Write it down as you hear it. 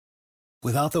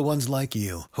Without the ones like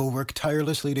you, who work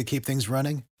tirelessly to keep things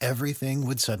running, everything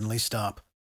would suddenly stop.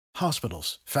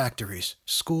 Hospitals, factories,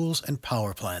 schools, and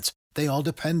power plants, they all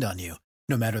depend on you.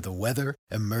 No matter the weather,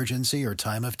 emergency, or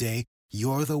time of day,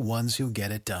 you're the ones who get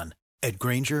it done. At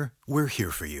Grainger, we're here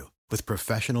for you with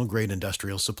professional-grade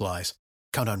industrial supplies.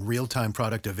 Count on real-time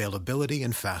product availability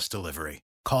and fast delivery.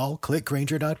 Call,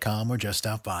 clickgrainger.com, or just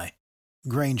stop by.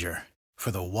 Grainger, for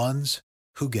the ones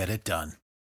who get it done.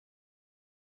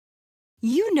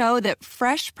 You know that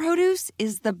fresh produce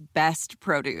is the best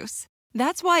produce.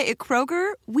 That's why at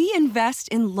Kroger, we invest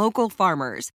in local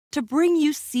farmers to bring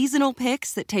you seasonal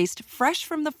picks that taste fresh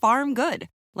from the farm good,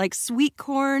 like sweet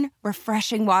corn,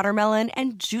 refreshing watermelon,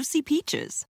 and juicy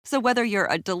peaches. So whether you're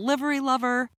a delivery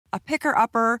lover, a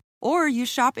picker-upper, or you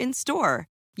shop in-store,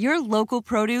 your local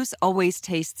produce always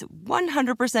tastes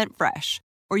 100% fresh,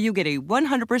 or you get a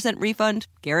 100% refund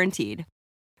guaranteed.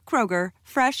 Kroger,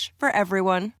 fresh for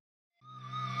everyone.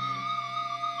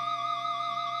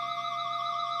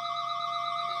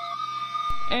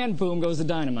 And boom goes the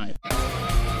dynamite.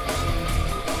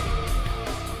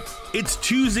 It's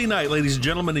Tuesday night, ladies and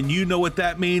gentlemen, and you know what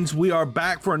that means. We are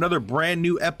back for another brand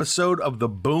new episode of The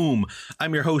Boom.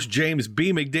 I'm your host, James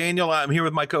B. McDaniel. I'm here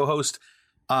with my co-host,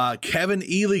 Kevin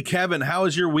Ely. Kevin, how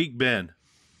has your week been?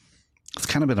 It's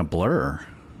kind of been a blur.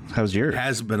 How's yours?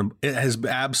 It has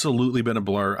absolutely been a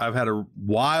blur. I've had a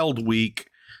wild week.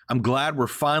 I'm glad we're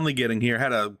finally getting here.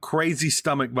 Had a crazy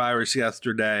stomach virus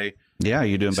yesterday. Yeah,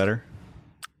 you doing better?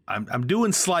 I'm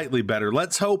doing slightly better.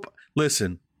 Let's hope.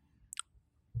 Listen,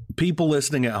 people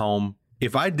listening at home,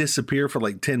 if I disappear for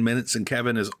like 10 minutes and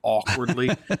Kevin is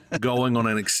awkwardly going on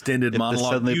an extended monologue, this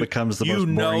suddenly becomes the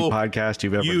most boring podcast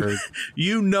you've ever heard.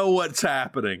 You know what's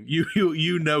happening.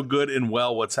 You know good and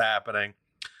well what's happening.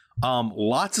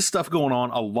 Lots of stuff going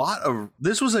on.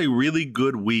 This was a really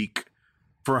good week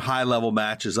for high level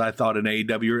matches, I thought, in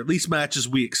AEW, or at least matches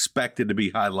we expected to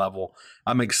be high level.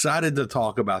 I'm excited to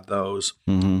talk about those.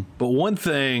 Mm-hmm. But one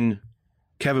thing,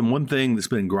 Kevin, that's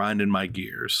been grinding my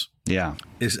gears,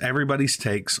 is everybody's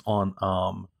takes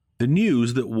on the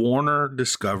news that Warner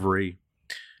Discovery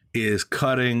is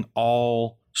cutting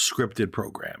all scripted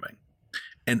programming.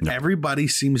 And everybody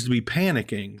seems to be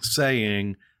panicking,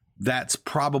 saying that's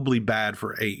probably bad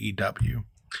for AEW.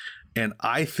 And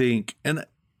I think, and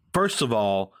first of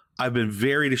all, I've been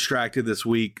very distracted this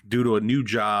week due to a new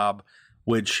job,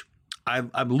 which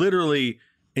I'm literally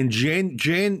in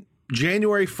January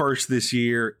 1st this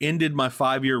year, ended my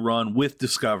 5-year run with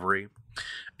Discovery.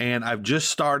 And I've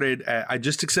just I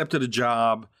just accepted a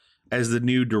job as the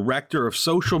new director of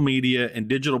social media and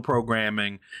digital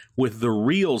programming with the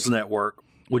Reels Network,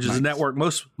 which is a network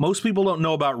most people don't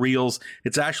know about. Reels.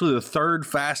 It's actually the third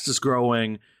fastest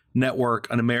growing network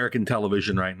on American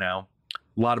television right now.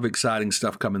 A lot of exciting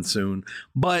stuff coming soon.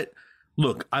 But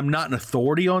look, I'm not an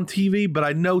authority on TV, but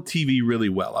I know TV really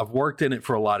well. I've worked in it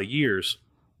for a lot of years.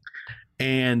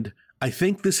 And I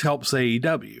think this helps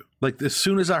AEW. Like, as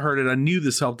soon as I heard it, I knew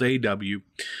this helped AEW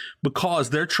because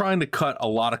they're trying to cut a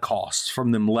lot of costs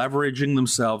from them leveraging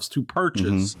themselves to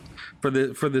purchase for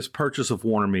this purchase of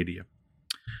Warner Media.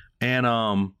 And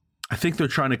I think they're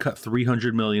trying to cut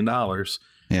 $300 million.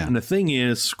 Yeah. And the thing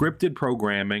is, scripted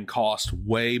programming costs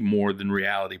way more than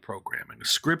reality programming. A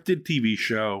scripted TV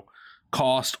show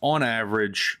costs, on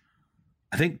average,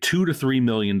 I think $2 to $3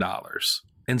 million,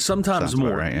 and sometimes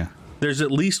more. Right, yeah. There's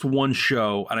at least one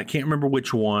show, and I can't remember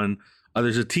which one.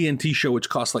 There's a TNT show which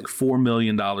costs like $4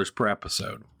 million per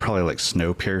episode. Probably like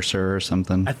Snowpiercer or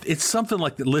something. It's something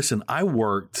like that. Listen,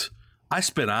 I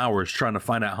spent hours trying to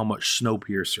find out how much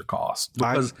Snowpiercer costs.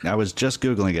 Because I was just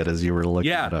Googling it as you were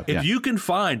looking it up. If you can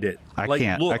find it. I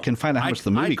can't. Look, I can find out how much the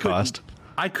movie cost.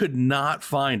 I could not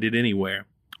find it anywhere,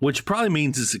 which probably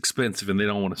means it's expensive and they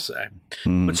don't want to say.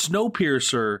 But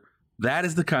Snowpiercer, that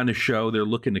is the kind of show they're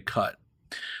looking to cut.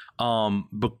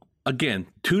 But again,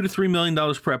 $2 to $3 million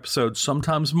per episode,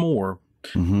 sometimes more.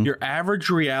 Your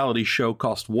average reality show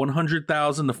costs $100,000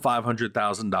 to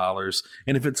 $500,000,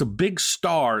 and if it's a big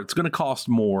star, it's going to cost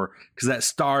more because that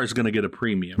star is going to get a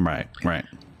premium. Right.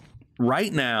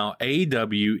 Right now,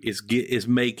 AEW is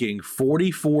making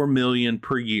 $44 million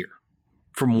per year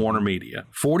from Warner Media.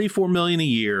 $44 million a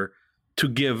year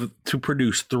to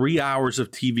produce 3 hours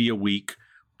of TV a week,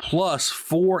 plus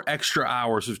 4 extra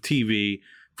hours of TV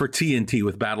for TNT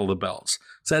with Battle of the Belts.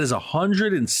 So that is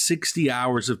 160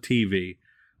 hours of TV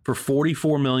for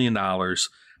 $44 million.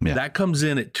 Yeah. That comes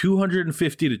in at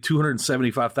 $250,000 to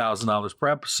 $275,000 per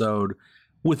episode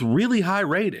with really high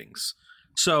ratings.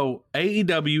 So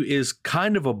AEW is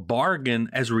kind of a bargain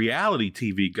as reality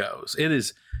TV goes. It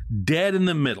is dead in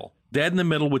the middle,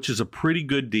 which is a pretty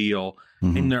good deal.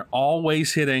 and they're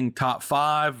always hitting top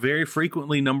 5, very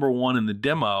frequently number 1 in the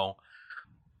demo.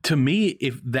 To me,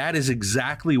 if that is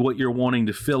exactly what you're wanting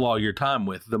to fill all your time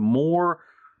with, the more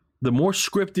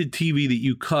scripted TV that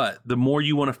you cut, the more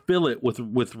you want to fill it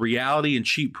with reality and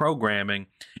cheap programming.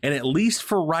 And at least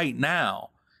for right now,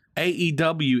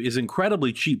 AEW is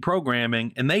incredibly cheap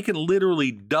programming, and they can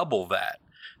literally double that.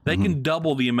 They can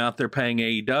double the amount they're paying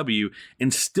AEW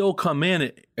and still come in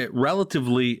at a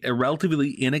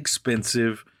relatively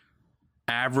inexpensive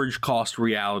average cost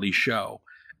reality show.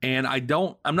 And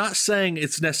I'm not saying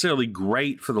it's necessarily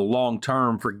great for the long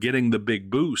term for getting the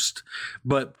big boost,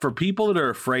 but for people that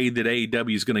are afraid that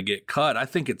AEW is going to get cut, I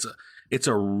think it's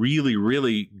a really,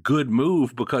 really good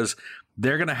move, because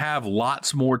they're going to have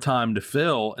lots more time to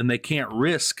fill, and they can't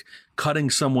risk cutting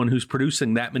someone who's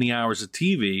producing that many hours of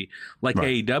TV like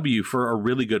AEW for a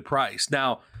really good price.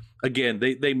 Now, again,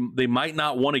 they might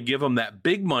not want to give them that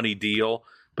big money deal,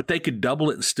 but they could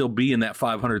double it and still be in that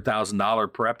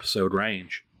 $500,000 per episode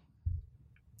range.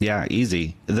 Yeah,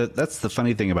 easy. That's the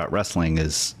funny thing about wrestling,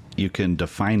 is you can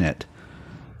define it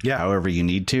however you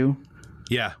need to.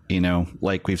 Yeah.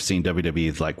 Like we've seen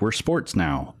WWE, like, we're sports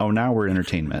now. Oh, now we're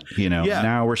entertainment.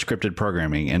 Now we're scripted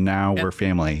programming, and now we're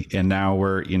family, and now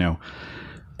we're, and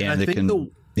I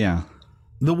think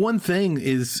the one thing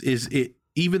is it,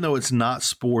 even though it's not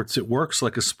sports, it works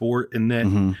like a sport, and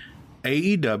then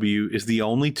AEW is the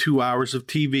only 2 hours of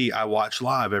TV I watch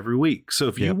live every week. So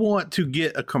if you want to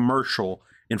get a commercial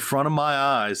in front of my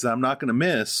eyes that I'm not going to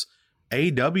miss,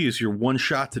 AEW is your one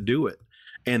shot to do it.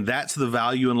 And that's the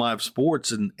value in live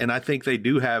sports. And I think they're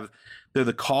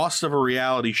the cost of a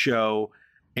reality show,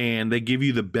 and they give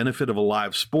you the benefit of a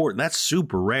live sport. And that's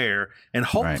super rare. And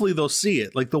hopefully they'll see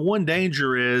it. Like, the one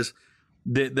danger is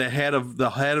that the head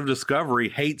of Discovery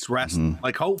hates wrestling.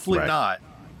 Like, hopefully not.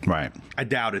 Right. I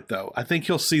doubt it, though. I think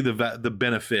he'll see the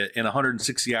benefit in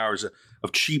 160 hours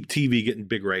of cheap TV getting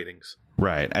big ratings.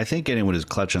 Right. I think anyone who's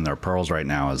clutching their pearls right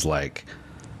now is like,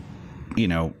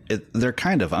 they're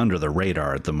kind of under the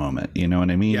radar at the moment. You know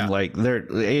what I mean? Yeah. Like,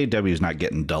 AEW is not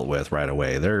getting dealt with right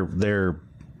away.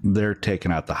 They're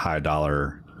taking out the high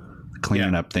dollar,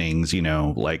 cleaning up things.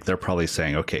 Like, they're probably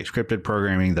saying, okay, scripted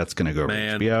programming, that's going to go to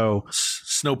HBO.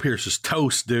 Snowpiercer's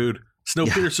toast, dude.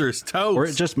 Snowpiercer is toast. Or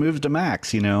it just moves to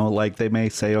Max. Like, they may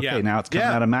say, okay, now it's coming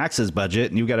out of Max's budget,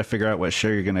 and you got to figure out what show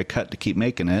you're going to cut to keep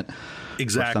making it.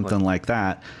 Exactly. Or something like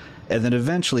that. And then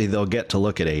eventually they'll get to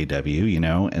look at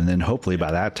AEW, and then hopefully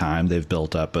by that time they've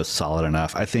built up a solid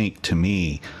enough. I think, to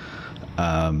me,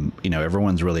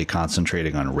 everyone's really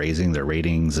concentrating on raising their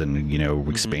ratings and,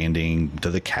 expanding to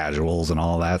the casuals and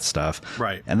all that stuff.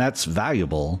 Right. And that's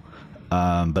valuable.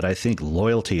 But I think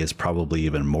loyalty is probably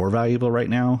even more valuable right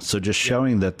now. So just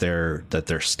showing that they're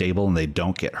stable and they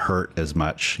don't get hurt as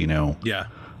much, Yeah.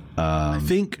 I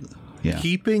think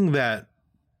keeping that.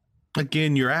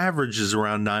 Again, your average is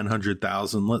around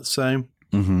 900,000, let's say.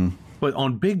 But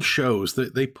on big shows,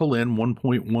 they pull in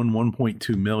 1.1,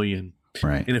 1.2 million.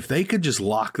 Right. And if they could just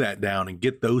lock that down and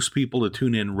get those people to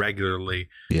tune in regularly,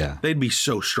 they'd be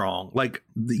so strong. Like,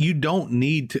 you don't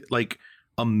need to, like,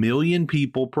 1 million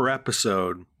people per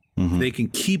episode. They can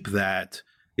keep that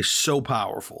is so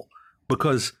powerful,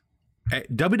 because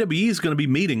WWE is going to be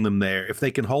meeting them there if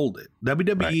they can hold it.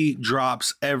 WWE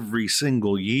drops every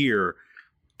single year.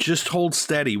 Just hold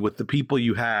steady with the people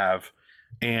you have,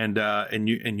 and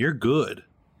you're good.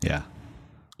 Yeah.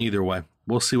 Either way,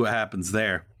 we'll see what happens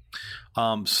there.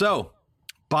 So,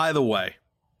 by the way,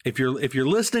 if you're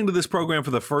listening to this program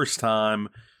for the first time,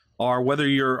 or whether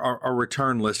you're a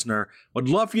return listener, would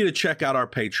love for you to check out our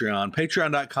Patreon,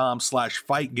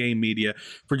 patreon.com/FightGameMedia.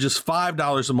 For just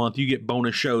 $5 a month, you get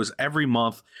bonus shows every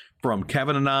month from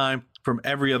Kevin and I, from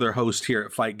every other host here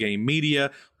at Fight Game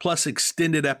Media, plus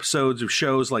extended episodes of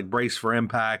shows like Brace for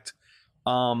Impact.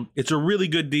 It's a really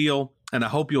good deal, and I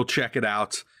hope you'll check it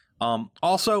out.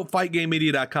 Also,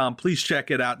 fightgamemedia.com. Please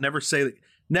check it out. Never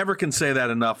can say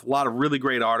that enough. A lot of really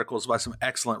great articles by some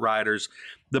excellent writers.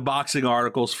 The boxing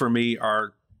articles for me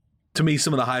are, to me,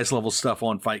 some of the highest level stuff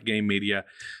on Fight Game Media.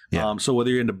 Yeah. So whether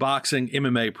you're into boxing,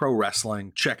 MMA, pro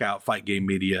wrestling, check out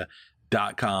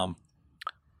fightgamemedia.com.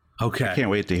 Okay. I can't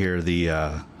wait to hear the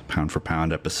pound for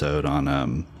pound episode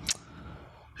on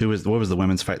what was the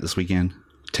women's fight this weekend?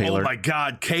 Taylor. Oh my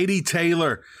God, Katie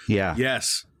Taylor. Yeah.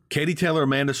 Yes. Katie Taylor,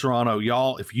 Amanda Serrano.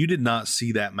 Y'all, if you did not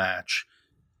see that match,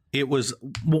 it was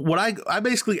what I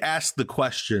basically asked the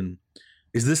question,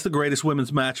 is this the greatest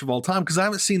women's match of all time? Because I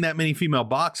haven't seen that many female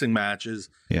boxing matches,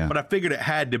 but I figured it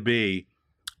had to be.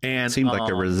 And it seemed like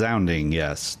a resounding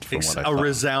yes.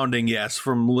 Resounding yes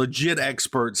from legit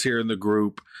experts here in the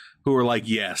group who were like,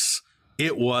 yes,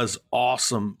 it was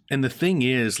awesome. And the thing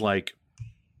is, like,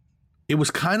 it was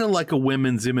kind of like a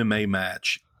women's MMA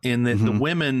match in that the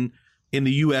women in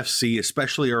the UFC,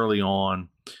 especially early on,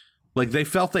 like they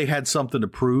felt they had something to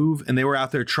prove and they were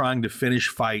out there trying to finish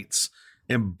fights.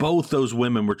 And both those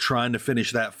women were trying to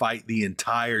finish that fight the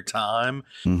entire time.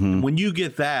 And when you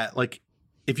get that, like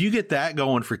if you get that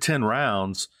going for 10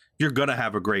 rounds, you're going to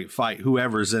have a great fight,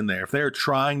 whoever's in there. If they're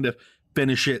trying to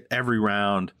finish it every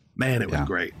round, man, it was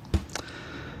great.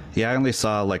 Yeah, I only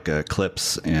saw like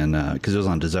clips in because it was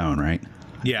on DAZN, right?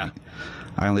 Yeah.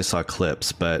 I only saw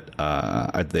clips, but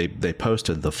they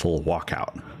posted the full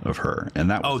walkout of her,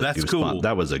 and that was that's cool.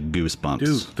 That was a goosebumps.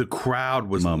 Dude, the crowd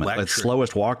was moment. Like,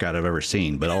 slowest walkout I've ever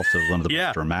seen, but also one of the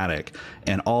most dramatic.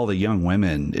 And all the young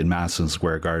women in Madison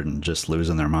Square Garden just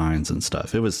losing their minds and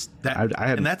stuff. It was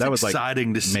that was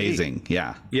exciting to see. Amazing,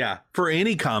 yeah, for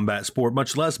any combat sport,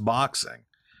 much less boxing.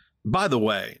 By the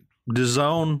way,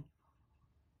 DAZN,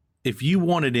 if you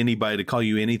wanted anybody to call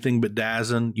you anything but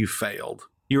DAZN, you failed.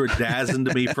 You're a DAZN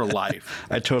to me for life.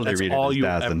 I totally read it as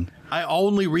DAZN. I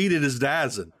only read it as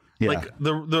DAZN. Yeah. Like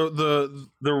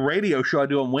the radio show I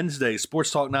do on Wednesday,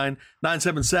 Sports Talk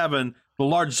 977, the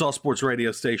largest all sports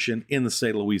radio station in the state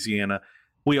of Louisiana.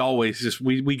 We always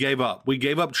we gave up. We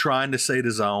gave up trying to say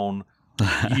DAZN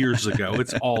years ago.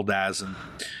 It's all DAZN.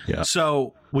 Yeah.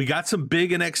 So we got some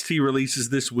big NXT releases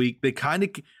this week. They kind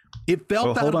of it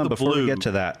felt out of the before blue. We get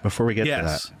to that. Before we get to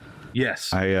that.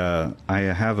 Yes. I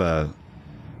have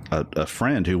a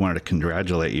friend who wanted to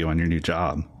congratulate you on your new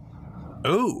job.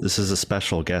 Oh, this is a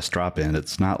special guest drop in.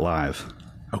 It's not live.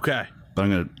 Okay, but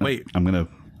I'm gonna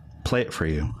play it for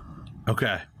you.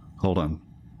 Okay, hold on.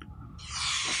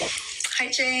 Hi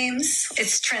James,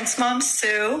 it's Trent's mom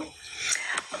Sue.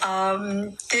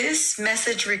 This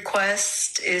message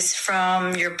request is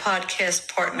from your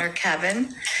podcast partner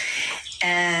Kevin,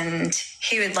 and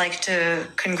he would like to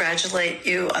congratulate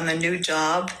you on the new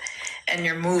job and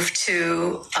your move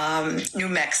to New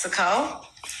Mexico.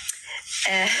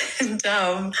 And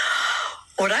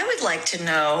what I would like to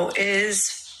know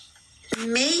is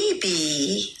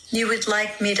maybe you would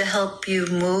like me to help you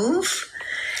move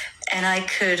and I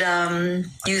could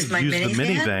use my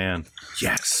minivan.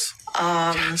 Yes.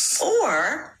 Yes.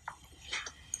 Or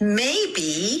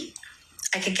maybe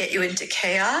I could get you into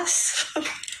Chaos.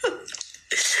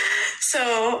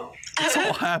 So it's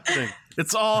all happening.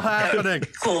 It's all happening.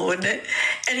 Cool, wouldn't it?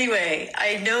 Anyway,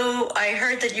 I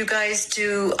heard that you guys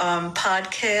do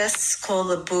podcasts called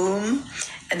The Boom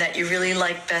and that you really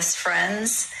like Best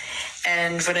Friends.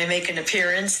 And when I make an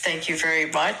appearance, thank you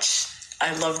very much.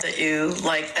 I love that you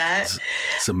like that.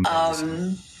 It's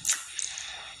amazing.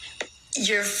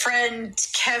 Your friend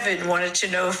Kevin wanted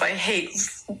to know if I hate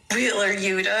Wheeler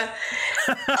Yuta.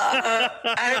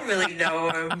 I don't really know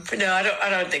him. No, I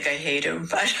don't think I hate him.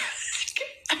 But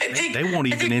I think they won't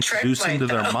even introduce him to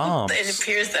their moms. It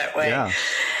appears that way. Yeah.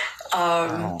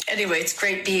 Anyway, it's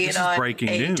great being on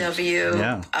AEW.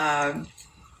 Yeah.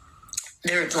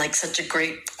 They're like such a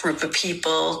great group of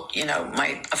people. You know,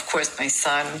 of course, my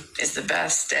son is the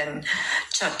best, and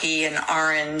Chucky and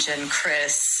Orange and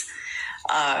Chris.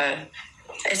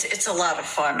 It's a lot of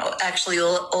fun. Actually,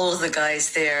 all of the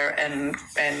guys there and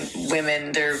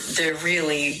women, they're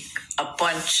really a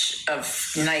bunch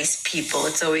of nice people.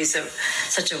 It's always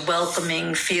such a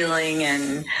welcoming feeling,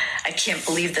 and I can't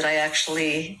believe that I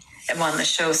actually am on the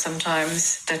show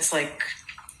sometimes. That's like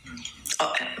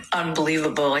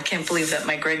unbelievable. I can't believe that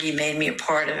my Greggy made me a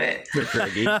part of it.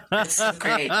 Greggy. It's so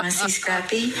great. Want to see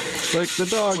Scrappy? Like the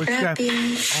dog. Scrappy.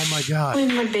 Oh my God.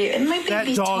 My baby's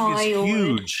that dog tired. is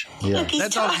huge. Yeah. Look, he's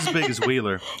that dog is as big as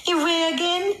Wheeler. You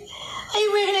wagging? Are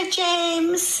you wagging at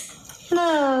James?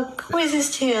 Look, where's his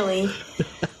taily?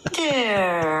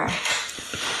 There.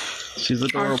 She's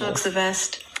adorable. Our dog's the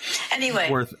best. Anyway,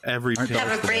 Worth every penny.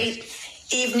 have a great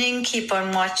evening. Keep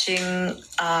on watching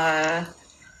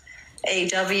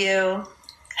AEW.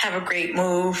 Have a great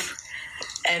move.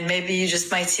 And maybe you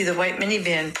just might see the white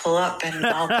minivan pull up and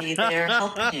I'll be there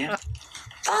helping you.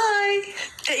 Bye.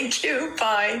 Thank you.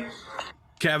 Bye.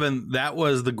 Kevin, that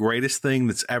was the greatest thing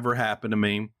that's ever happened to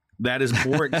me. That is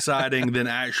more exciting than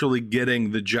actually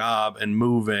getting the job and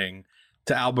moving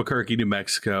to Albuquerque, New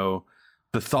Mexico.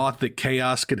 The thought that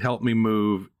Chaos could help me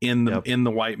move in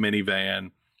the white minivan.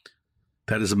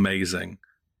 That is amazing.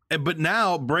 But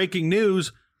now, breaking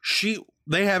news,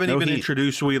 they haven't even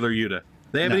introduced Wheeler Yuta.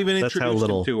 They haven't even introduced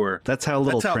him to her. That's how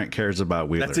little Trent cares about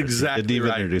Wheeler. That's exactly Didn't even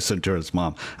right. introduce him to his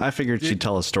mom. I figured she'd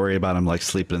tell a story about him like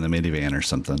sleeping in the minivan or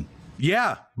something.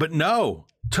 Yeah, but no.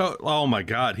 Oh my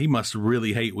God, he must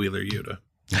really hate Wheeler Yuta.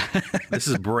 This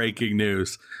is breaking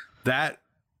news. That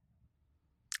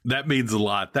means a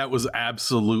lot. That was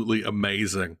absolutely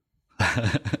amazing.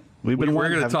 We've been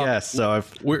wanting to have guests, so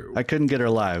I couldn't get her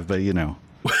live, but you know.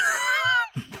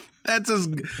 That's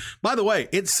by the way,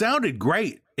 it sounded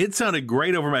great. It sounded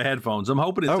great over my headphones. I'm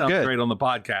hoping it sounds great on the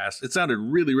podcast. It sounded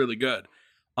really, really good.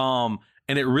 And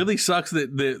it really sucks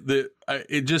that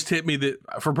it just hit me that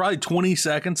for probably 20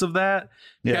 seconds of that,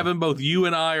 Kevin, both you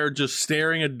and I are just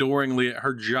staring adoringly at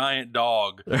her giant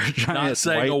dog, not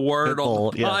saying a word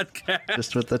on the podcast.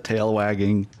 Just with the tail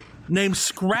wagging. Named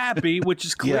Scrappy, which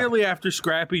is clearly after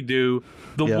Scrappy Doo.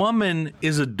 The woman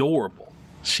is adorable.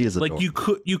 She is adorable.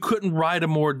 Like you couldn't write a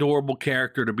more adorable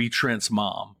character to be Trent's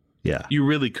mom. Yeah. You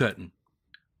really couldn't.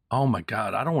 Oh my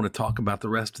God. I don't want to talk about the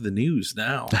rest of the news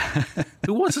now.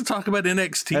 Who wants to talk about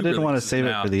NXT? I didn't want to save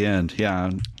it for the end. Yeah.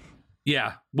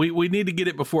 Yeah. We need to get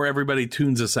it before everybody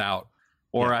tunes us out,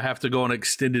 or I have to go on an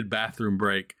extended bathroom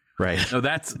break. Right. No,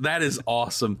 that is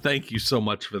awesome. Thank you so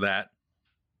much for that.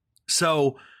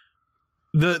 So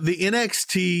the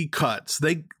NXT cuts,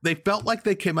 they felt like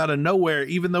they came out of nowhere,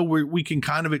 even though we can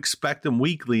kind of expect them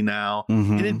weekly now.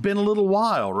 Mm-hmm. It had been a little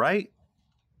while, right?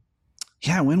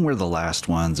 Yeah, when were the last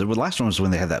ones? The last one was when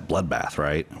they had that bloodbath,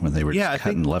 right? When they were just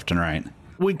cutting left and right.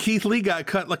 When Keith Lee got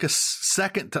cut like a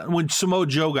second time, when Samoa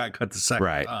Joe got cut the second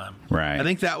time. Right. I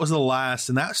think that was the last,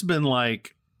 and that's been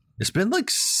like, it's been 3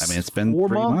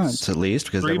 months at least,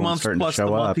 because 3 months plus the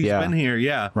month he's been here.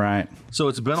 Yeah. Right. So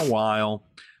it's been a while.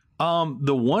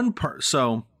 The one part,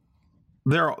 so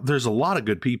there's a lot of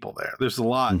good people there. There's a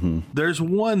lot. Mm-hmm. There's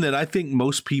one that I think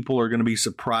most people are going to be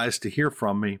surprised to hear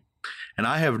from me. And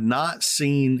I have not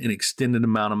seen an extended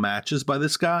amount of matches by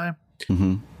this guy.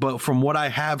 Mm-hmm. But from what I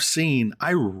have seen,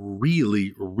 I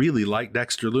really, really like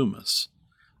Dexter Lumis.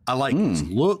 I like his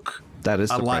look. That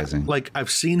is surprising. Like I've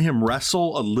seen him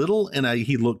wrestle a little, and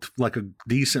he looked like a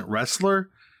decent wrestler.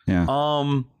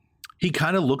 Yeah. He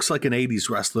kind of looks like an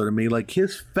 80s wrestler to me. Like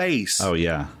his face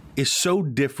is so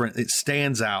different. It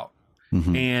stands out.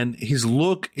 Mm-hmm. And his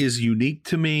look is unique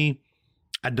to me.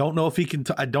 I don't know if he can.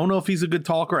 I don't know if he's a good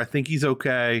talker. I think he's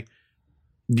okay.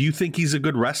 Do you think he's a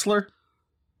good wrestler?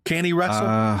 Can he wrestle?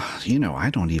 I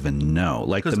don't even know.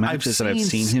 Like the matches that I've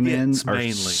seen him in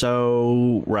are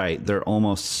so they're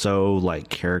almost so like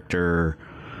character.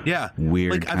 Yeah,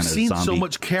 weird. Like I've seen so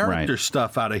much character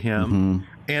stuff out of him. Mm-hmm.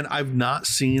 And I've not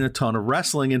seen a ton of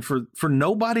wrestling. And for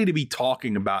nobody to be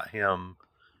talking about him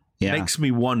makes me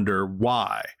wonder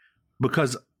why.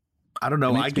 Because I don't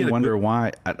know. I wonder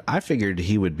why. I figured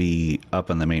he would be up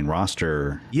on the main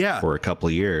roster for a couple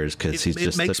of years because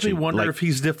it makes me wonder if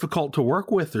he's difficult to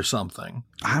work with or something.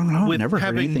 I don't know. I've never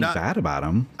heard anything bad about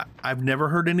him. I've never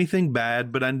heard anything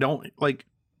bad, but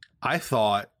I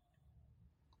thought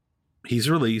he's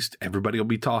released. Everybody will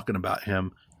be talking about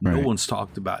him. No one's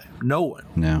talked about him. No one.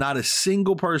 No. Not a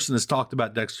single person has talked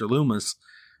about Dexter Lumis.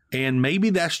 And maybe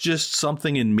that's just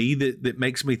something in me that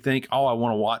makes me think, I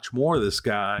want to watch more of this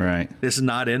guy. Right. This is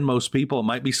not in most people. It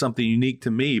might be something unique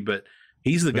to me, but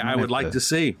he's the guy I would like to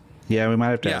see. Yeah, we might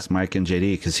have to ask Mike and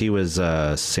JD because he was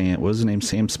Sam. What was his name?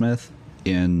 Sam Smith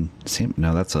in Sam.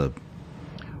 No, that's a.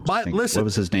 But listen, what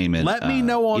was his name in? Let me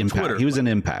know on Impact. Twitter. He was in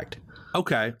Impact.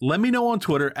 Okay, let me know on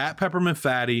Twitter at Peppermint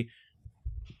Fatty.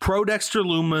 Pro Dexter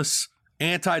Lumis,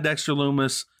 anti Dexter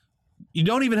Lumis. You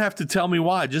don't even have to tell me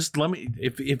why. Just let me.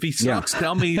 If he sucks,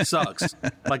 tell me he sucks.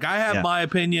 Like I have my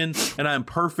opinion, and I'm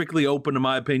perfectly open to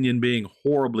my opinion being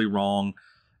horribly wrong.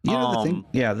 You know,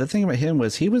 the thing about him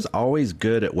was he was always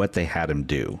good at what they had him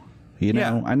do. You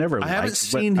know, I never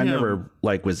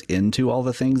was into all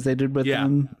the things they did with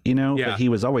him. You know, but he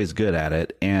was always good at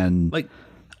it. And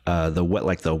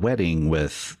the wedding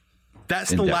with.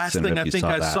 That's the last thing I think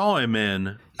I saw him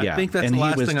in. I think that's the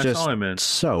last thing I saw him in.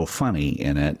 So funny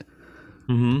in it.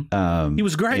 Mm-hmm. He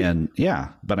was great.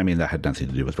 But I mean, that had nothing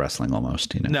to do with wrestling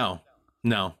almost, you know?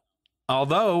 No.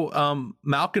 Although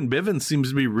Malcolm Bivens seems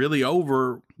to be really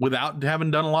over without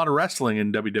having done a lot of wrestling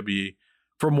in WWE,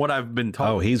 from what I've been told.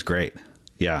 Oh, he's great.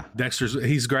 Yeah.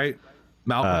 He's great.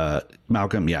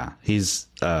 Malcolm, yeah. He's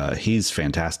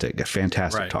fantastic. A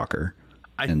fantastic talker.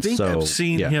 I think I've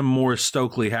seen him more as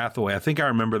Stokely Hathaway. I think I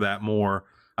remember that more.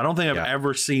 I don't think I've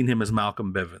ever seen him as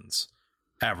Malcolm Bivens.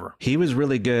 Ever. He was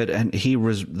really good, and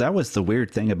that was the weird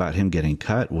thing about him getting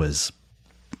cut was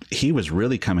he was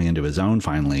really coming into his own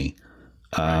finally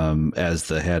as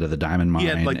the head of the Diamond Mine.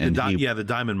 Yeah, the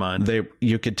Diamond Mine.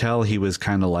 You could tell he was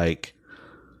kind of like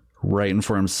writing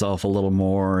for himself a little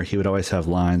more. He would always have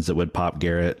lines that would pop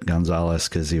Garrett Gonzalez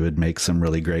because he would make some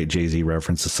really great Jay-Z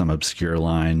references, some obscure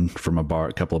line from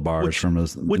a couple of bars from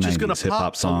his 90s going to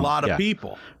hip-hop song. A lot of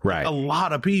people. Right. A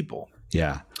lot of people.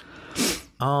 Yeah.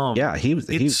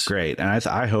 He's great, and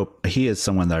I hope he is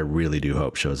someone that I really do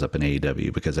hope shows up in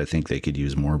AEW because I think they could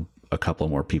use a couple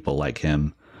more people like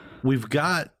him. We've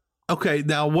got Okay,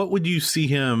 now what would you see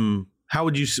him? How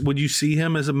would you see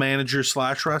him as a manager /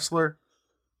 wrestler?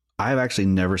 I've actually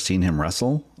never seen him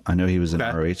wrestle. I know he was in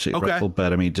ROH wrestle,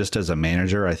 but I mean, just as a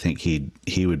manager, I think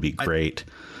he would be great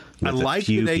with a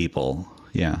few people.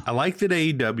 Yeah, I like that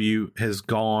AEW has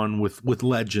gone with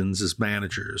legends as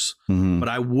managers, but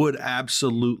I would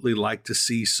absolutely like to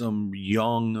see some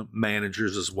young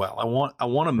managers as well. I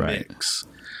want a mix.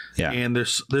 Yeah, and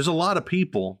there's a lot of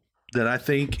people that I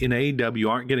think in AEW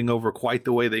aren't getting over quite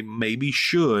the way they maybe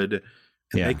should,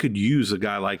 and they could use a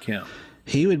guy like him.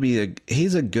 He would be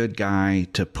he's a good guy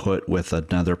to put with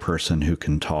another person who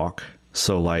can talk.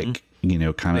 So like, you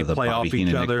know, kind of the Bobby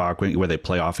Heenan and Nick Bockwinkel, where they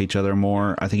play off each other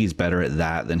more. I think he's better at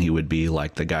that than he would be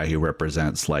like the guy who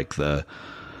represents like the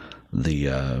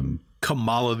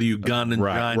Kamala the Ugandan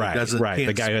guy who doesn't can't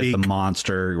the guy speak. who's the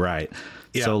monster, right?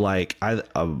 Yeah. So like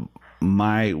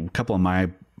my couple of my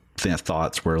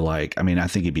thoughts were like, I mean, I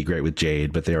think he'd be great with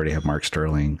Jade, but they already have Mark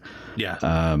Sterling. Yeah.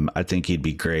 I think he'd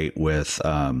be great with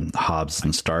Hobbs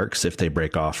and Starks if they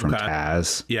break off from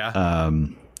Taz. Yeah.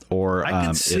 Or I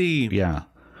could see. Or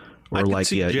I like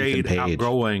see Jade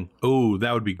outgrowing. Oh,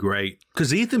 that would be great.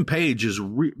 Because Ethan Page is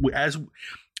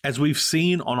as we've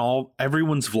seen on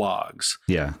everyone's vlogs.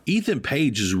 Yeah. Ethan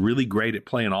Page is really great at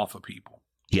playing off of people.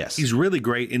 Yes. He's really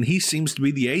great, and he seems to be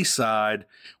the A side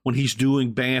when he's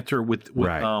doing banter with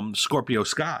Scorpio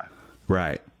Sky.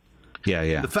 Right. Yeah,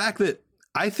 yeah. The fact that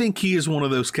I think he is one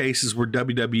of those cases where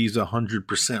WWE's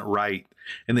 100% right,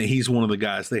 and that he's one of the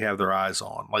guys they have their eyes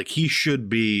on. Like, he should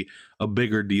be a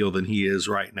bigger deal than he is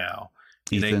right now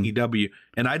in AEW.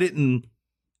 And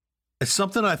it's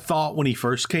something I thought when he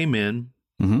first came in,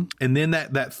 and then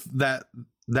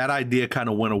that idea kind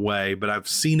of went away, but I've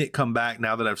seen it come back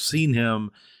now that I've seen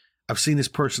him. I've seen his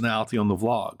personality on the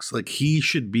vlogs. Like, he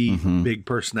should be big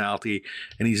personality,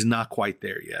 and he's not quite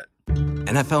there yet.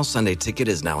 NFL Sunday Ticket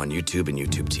is now on YouTube and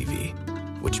YouTube TV,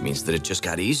 which means that it just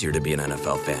got easier to be an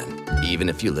NFL fan, even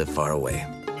if you live far away.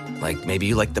 Like maybe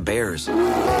you like the Bears,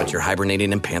 but you're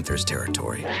hibernating in Panthers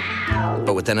territory.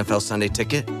 But with NFL Sunday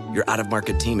Ticket, your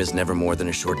out-of-market team is never more than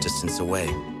a short distance away.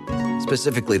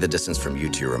 Specifically, the distance from you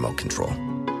to your remote control.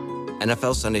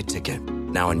 NFL Sunday Ticket,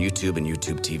 now on YouTube and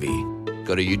YouTube TV.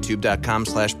 Go to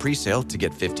youtube.com/presale to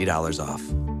get $50 off.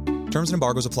 Terms and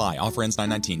embargoes apply. Offer ends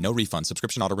 9/19. No refund.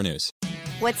 Subscription auto renews.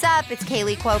 What's up? It's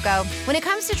Kaylee Cuoco. When it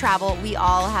comes to travel, we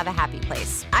all have a happy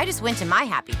place. I just went to my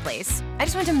happy place. I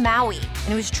just went to Maui,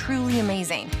 and it was truly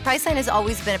amazing. Priceline has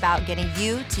always been about getting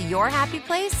you to your happy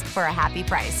place for a happy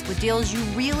price with deals you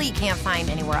really can't find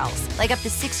anywhere else. Like up to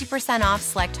 60% off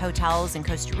select hotels in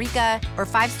Costa Rica or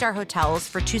 5-star hotels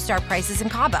for 2-star prices in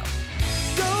Cabo.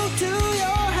 Go to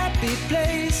your happy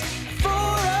place for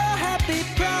a happy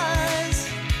price.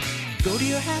 Go to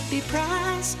your happy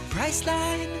price,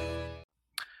 Priceline.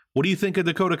 What do you think of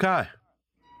Dakota Kai?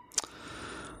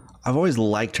 I've always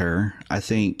liked her. I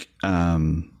think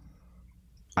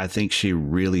she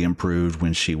really improved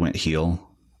when she went heel.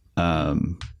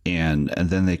 And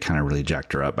then they kind of really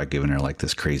jacked her up by giving her like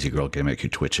this crazy girl gimmick who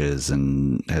twitches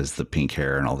and has the pink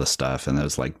hair and all this stuff. And that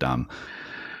was like dumb.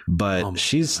 But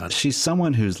she's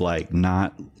someone who's like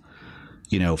not,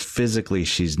 you know, physically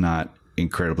she's not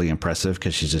incredibly impressive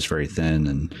because she's just very thin.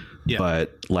 And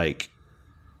but like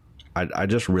I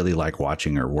just really like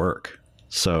watching her work.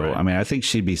 So I mean, I think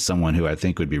she'd be someone who I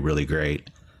think would be really great.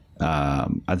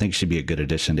 I think she'd be a good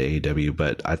addition to AEW.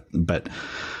 But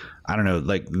I don't know,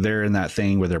 like they're in that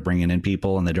thing where they're bringing in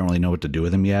people and they don't really know what to do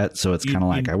with them yet. So it's kind of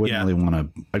like I wouldn't really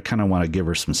want to. I kind of want to give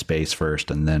her some space first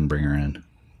and then bring her in.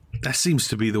 That seems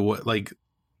to be the what, like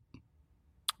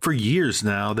for years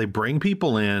now, they bring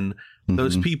people in.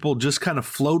 Those people just kind of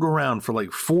float around for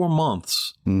like 4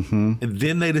 months and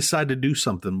then they decide to do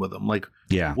something with them. Like,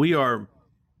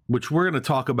 which we're going to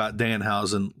talk about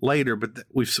Danhausen later, but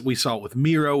we saw it with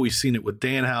Miro. We've seen it with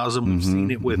Danhausen. We've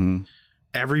seen it with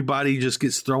everybody just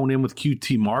gets thrown in with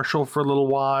QT Marshall for a little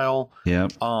while. Yeah.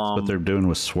 That's what they're doing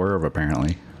with Swerve,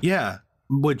 apparently. Yeah.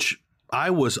 Which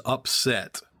I was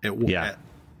upset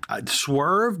at.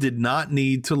 Swerve did not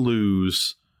need to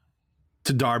lose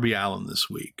to Darby Allin this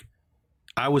week.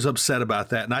 I was upset about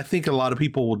that. And I think a lot of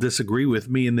people will disagree with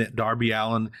me in that Darby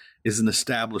Allin is an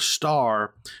established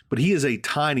star, but he is a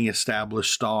tiny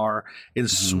established star. In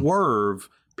Swerve,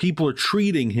 people are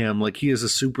treating him like he is a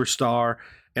superstar.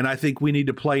 And I think we need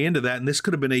to play into that. And this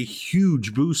could have been a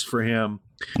huge boost for him.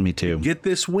 Me too. Get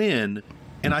this win.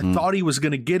 And I thought he was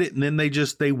going to get it. And then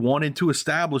they wanted to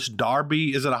establish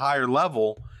Darby is at a higher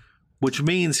level, which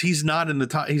means he's not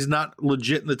he's not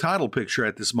legit in the title picture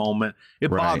at this moment. It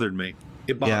bothered me.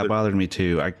 It bothered me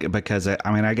too. I guess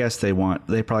they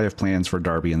probably have plans for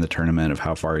Darby in the tournament of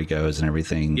how far he goes and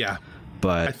everything. Yeah.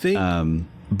 But I think,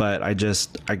 but I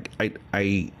just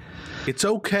it's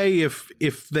okay if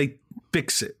they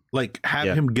fix it, like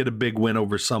have him get a big win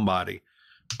over somebody.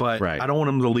 But I don't want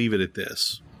him to leave it at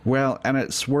this. Well,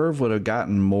 and Swerve would have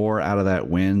gotten more out of that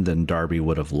win than Darby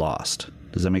would have lost.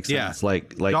 Does that make sense? Yeah.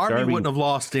 Like Darby wouldn't have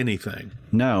lost anything.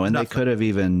 No, and Nothing. they could have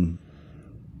even,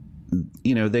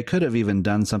 they could have even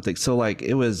done something. So like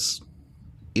it was,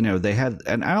 they had,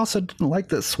 and I also didn't like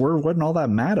that Swerve wasn't all that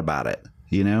mad about it.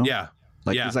 Yeah.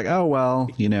 Like he's like, oh well,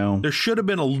 there should have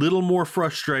been a little more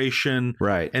frustration,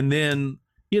 right? And then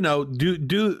do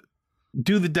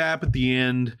the dap at the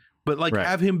end. But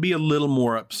have him be a little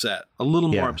more upset,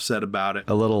 more upset about it.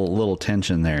 A little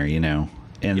tension there, and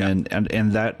then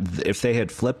and that if they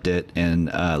had flipped it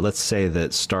and let's say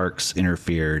that Starks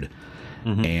interfered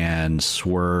and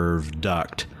Swerve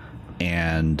ducked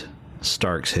and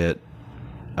Starks hit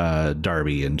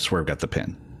Darby and Swerve got the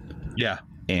pin. Yeah.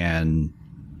 And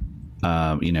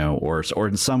or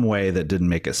in some way that didn't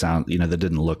make it sound, that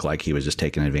didn't look like he was just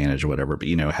taking advantage or whatever, but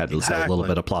had a little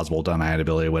bit of plausible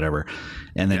deniability or whatever.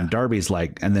 And then Darby's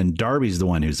the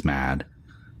one who's mad,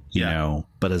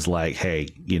 but is like, hey,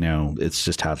 it's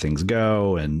just how things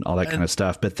go and all that kind of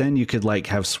stuff. But then you could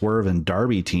have Swerve and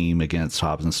Darby team against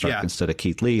Hobbs and Stark instead of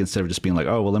Keith Lee, instead of just being like,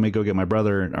 oh, well, let me go get my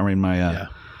brother.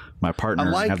 My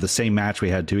partner and have the same match we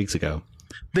had 2 weeks ago.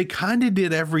 They kind of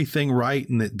did everything right,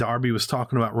 and that Darby was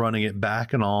talking about running it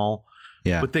back and all.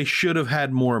 Yeah. But they should have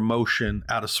had more emotion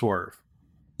out of Swerve.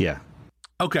 Yeah.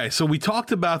 Okay, so we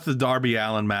talked about the Darby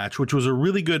Allin match, which was a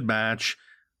really good match.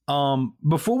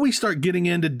 Before we start getting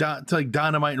into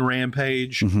Dynamite and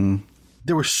Rampage,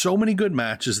 there were so many good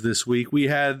matches this week. We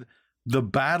had the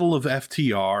Battle of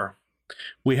FTR.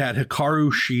 We had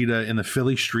Hikaru Shida in the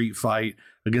Philly Street fight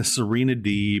against Serena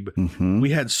Deeb.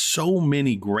 We had so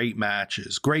many great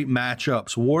matches, great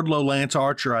matchups. Wardlow, Lance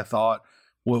Archer, I thought,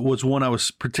 was one I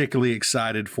was particularly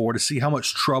excited for, to see how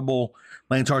much trouble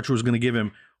Lance Archer was going to give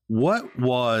him. What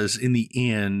was, in the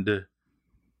end,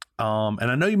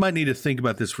 and I know you might need to think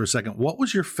about this for a second, what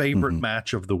was your favorite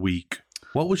match of the week?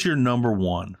 What was your number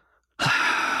one?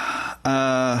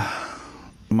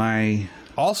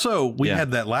 Also, we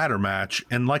had that ladder match,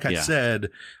 and like I said,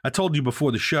 I told you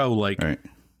before the show,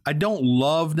 I don't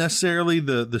love necessarily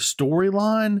the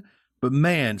storyline, but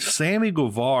man, Sammy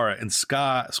Guevara and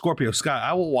Scorpio Sky,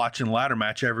 I will watch in ladder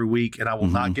match every week, and I will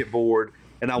not get bored,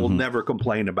 and I will never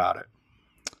complain about it.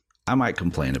 I might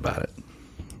complain about it,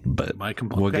 but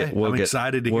I'm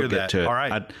excited to hear that. All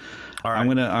right. I'm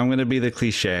gonna be the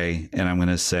cliche, and I'm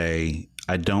gonna say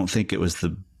I don't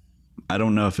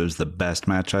know if it was the best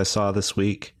match I saw this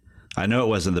week. I know it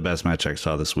wasn't the best match I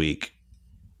saw this week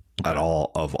at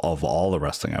all of all the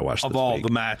wrestling I watched. Of all the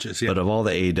matches, but of all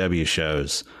the AEW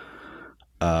shows,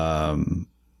 I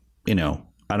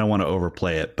don't want to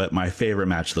overplay it, but my favorite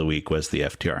match of the week was the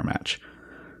FTR match.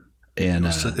 And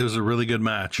it was a really good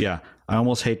match. Yeah, I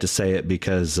almost hate to say it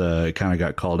because it kind of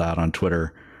got called out on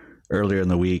Twitter earlier in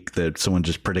the week that someone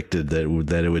just predicted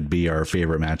that it would be our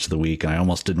favorite match of the week, and I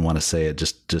almost didn't want to say it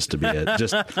just to be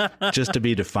just to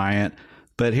be defiant.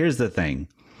 But here's the thing,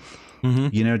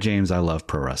 James, I love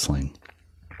pro wrestling.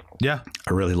 Yeah,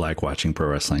 I really like watching pro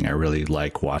wrestling. I really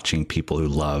like watching people who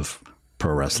love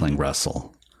pro wrestling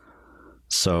wrestle.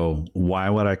 So why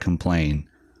would I complain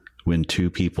when two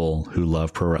people who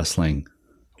love pro wrestling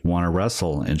want to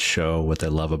wrestle and show what they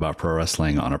love about pro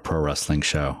wrestling on a pro wrestling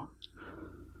show?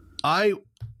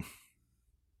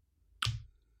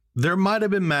 There might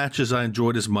have been matches I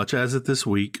enjoyed as much as it this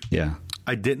week. Yeah.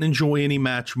 I didn't enjoy any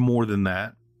match more than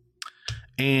that.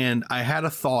 And I had a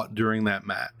thought during that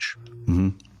match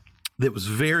that was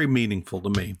very meaningful to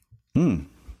me.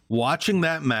 Watching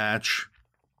that match,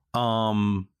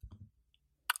 I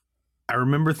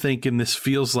remember thinking, this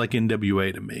feels like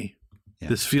NWA to me. Yeah.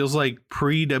 This feels like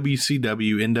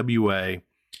pre-WCW NWA.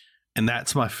 And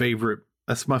that's my favorite.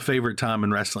 That's my favorite time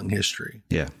in wrestling history.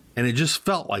 Yeah. And it just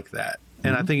felt like that.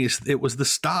 And I think it was the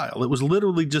style. It was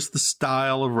literally just the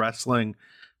style of wrestling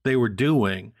they were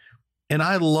doing. And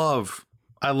I love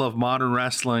modern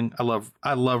wrestling. I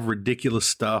love ridiculous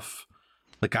stuff.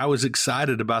 Like, I was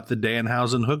excited about the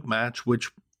Danhausen Hook match,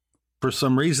 which for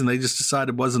some reason they just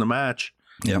decided wasn't a match.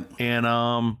 Yep.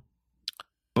 And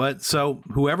but so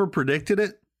whoever predicted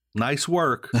it, nice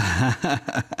work.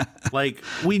 Like,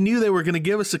 we knew they were going to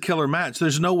give us a killer match.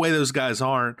 There's no way those guys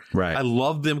aren't. Right. I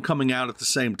love them coming out at the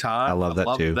same time. I love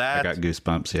that too. I got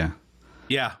goosebumps. Yeah.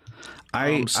 Yeah.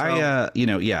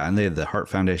 And they had the Hart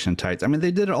Foundation tights. I mean,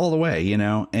 they did it all the way,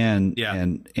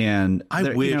 and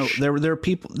I wish there were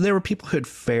people who had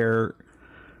fair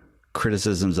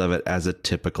criticisms of it as a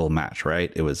typical match,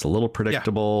 right? It was a little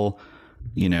predictable.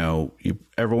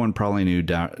 everyone probably knew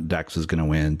Dax was going to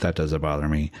win. That doesn't bother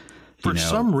me. For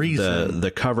some reason, the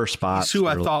cover spots. He's who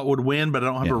I thought would win, but I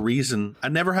don't have a reason. I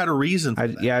never had a reason. I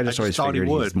just always figured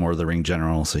he's more the ring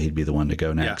general, so he'd be the one to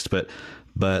go next. Yeah.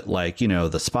 But like,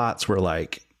 the spots were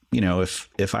like,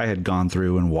 if I had gone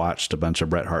through and watched a bunch of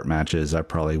Bret Hart matches, I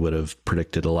probably would have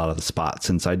predicted a lot of the spots,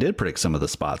 since I did predict some of the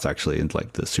spots actually, in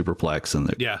like the superplex and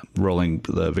the rolling,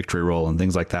 the victory roll and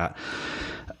things like that.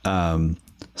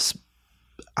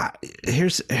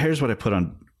 Here's what I put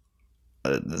on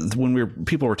when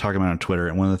people were talking about it on Twitter,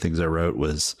 and one of the things I wrote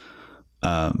was,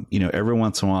 every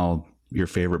once in a while your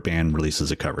favorite band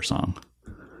releases a cover song.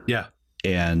 Yeah.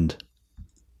 And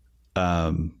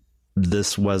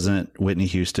this wasn't Whitney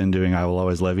Houston doing I Will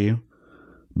Always Love You,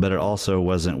 but it also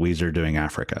wasn't Weezer doing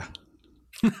Africa.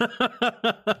 You know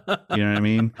what I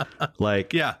mean?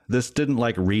 Like, this didn't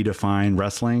like redefine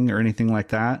wrestling or anything like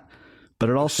that, but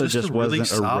it also just wasn't a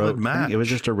solid match. It was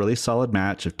just a really solid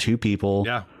match of two people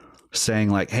saying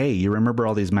like, hey, you remember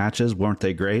all these matches? Weren't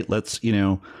they great? Let's,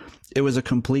 it was a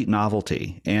complete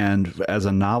novelty. And as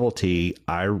a novelty,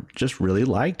 I just really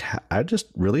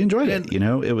enjoyed it.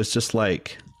 It was just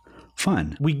like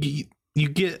fun. You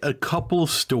get a couple of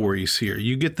stories here.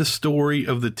 You get the story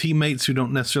of the teammates who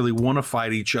don't necessarily want to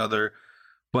fight each other,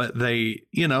 but they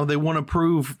want to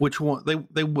prove which one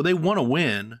they want to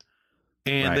win,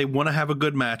 and they want to have a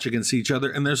good match against each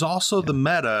other. And there's also the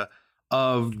meta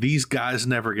of these guys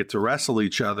never get to wrestle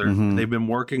each other. Mm-hmm. They've been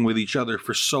working with each other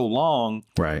for so long.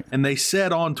 Right. And they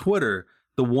said on Twitter,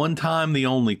 the one time, the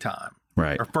only time.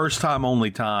 Right. Or first time, only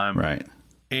time. Right.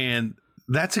 And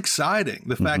that's exciting.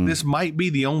 The fact this might be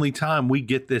the only time we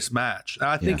get this match.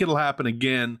 I think it'll happen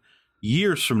again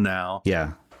years from now.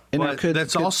 Yeah. And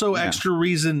that's also extra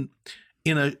reason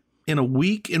in a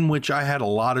week in which I had a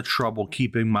lot of trouble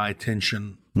keeping my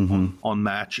attention on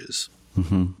matches.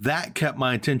 Mm-hmm. That kept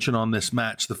my attention on this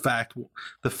match. The fact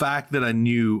that I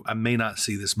knew I may not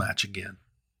see this match again.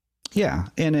 Yeah.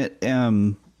 And it,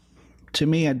 to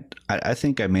me, I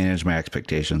think I managed my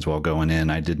expectations while going in.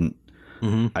 I didn't,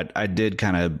 I did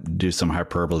kind of do some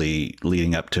hyperbole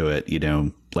leading up to it,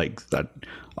 like that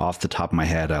off the top of my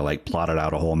head. I like plotted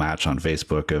out a whole match on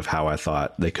Facebook of how I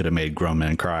thought they could have made grown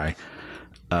men cry.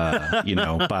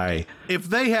 By if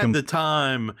they had the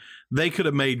time, they could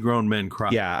have made grown men cry.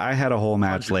 Yeah, I had a whole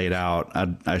match laid out.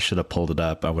 I should have pulled it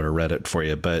up. I would have read it for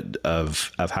you, but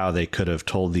of how they could have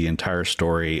told the entire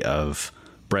story of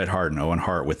Bret Hart and Owen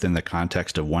Hart within the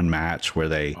context of one match where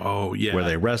they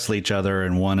wrestle each other,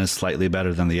 and one is slightly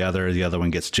better than the other. The other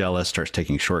one gets jealous, starts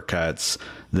taking shortcuts.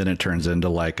 Then it turns into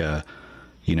like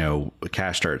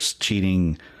Cash starts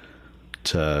cheating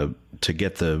to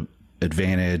get the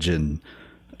advantage, and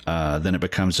then it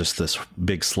becomes just this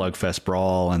big slugfest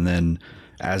brawl. And then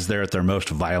as they're at their most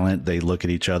violent, they look at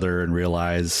each other and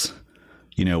realize,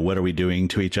 what are we doing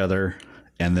to each other?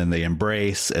 And then they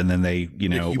embrace, and then they,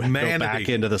 go back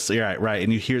into this. Right.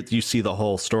 And you see the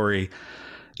whole story,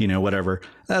 whatever.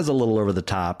 That was a little over the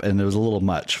top, and it was a little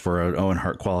much for an Owen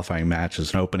Hart qualifying match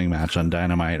as an opening match on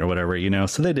Dynamite or whatever,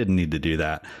 so they didn't need to do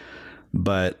that.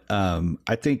 But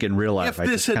I think in real life, if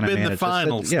this had been the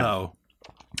finals, though.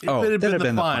 That'd have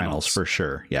been the finals for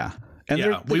sure. Yeah. And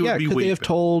could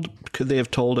they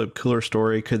have told a cooler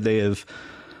story? Could they have,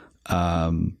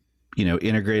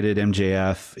 integrated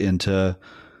MJF into,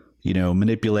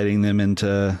 manipulating them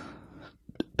into,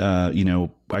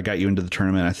 I got you into the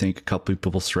tournament. I think a couple of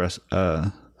people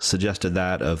suggested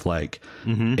that of like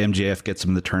MJF gets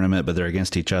them in the tournament, but they're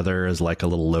against each other as like a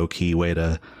little low key way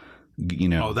to,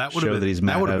 show that he's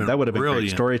mad. That would have been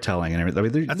great storytelling and everything. I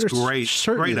mean, that's great.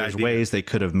 Certainly, there's ways they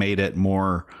could have made it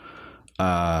more,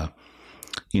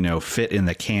 fit in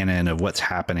the canon of what's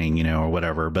happening, or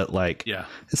whatever. But like,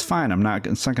 it's fine.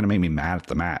 It's not going to make me mad at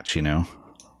the match, No,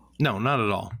 not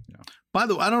at all. Yeah. By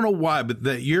the way, I don't know why,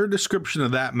 but your description of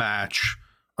that match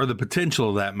or the potential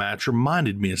of that match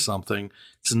reminded me of something.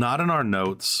 It's not in our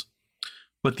notes.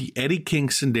 But the Eddie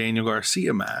Kingston, Daniel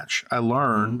Garcia match, I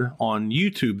learned on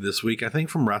YouTube this week, I think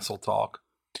from Wrestle Talk,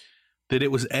 that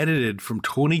it was edited from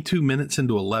 22 minutes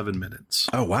into 11 minutes.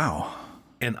 Oh, wow.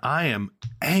 And I am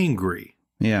angry.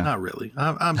 Yeah. Not really.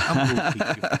 I'm a little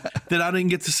peeved that I didn't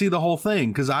get to see the whole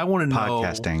thing, because I want to know.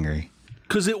 Podcast angry.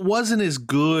 Because it wasn't as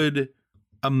good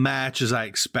a match as I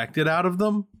expected out of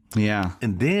them. Yeah.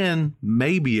 And then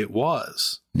maybe it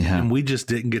was. Yeah. And we just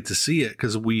didn't get to see it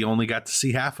because we only got to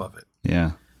see half of it.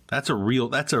 Yeah. That's a real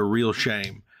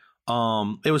shame.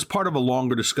 It was part of a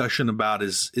longer discussion about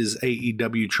is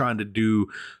AEW trying to do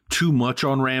too much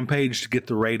on Rampage to get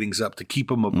the ratings up to keep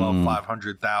them above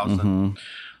 500,000.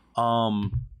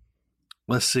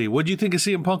 Let's see. What do you think of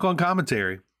CM Punk on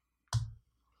commentary?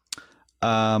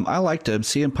 I liked him.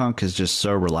 CM Punk is just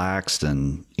so relaxed,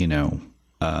 and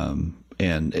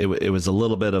and it was a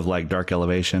little bit of like Dark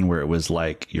Elevation, where it was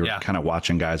like you're kind of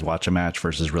watching guys watch a match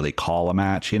versus really call a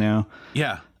match, Yeah.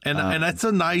 And that's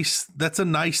a nice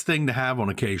thing to have on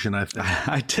occasion, I think.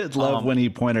 I did love when he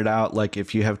pointed out, like,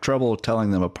 if you have trouble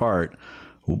telling them apart,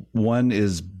 one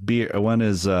is hair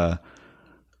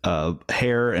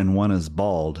and one is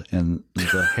bald, and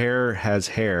the hair has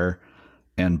hair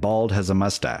and bald has a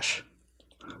mustache.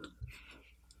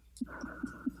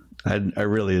 I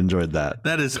really enjoyed that.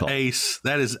 That is ace.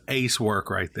 That is ace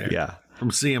work right there. Yeah. From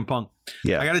CM Punk.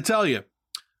 Yeah. I got to tell you,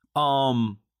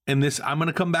 and this, I'm going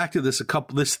to come back to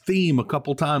this theme a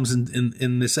couple times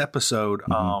in this episode.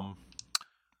 Mm-hmm.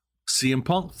 CM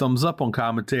Punk, thumbs up on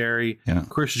commentary. Yeah.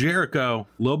 Chris Jericho,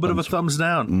 a little bit of a thumbs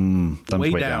down.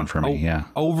 Thumbs way down for me.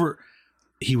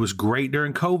 He was great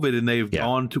during COVID, and they've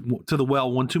gone to the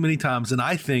well one too many times. And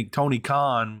I think Tony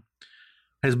Khan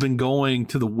has been going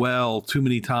to the well too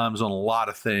many times on a lot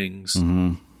of things,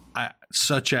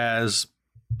 such as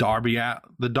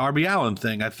the Darby Allin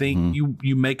thing. I think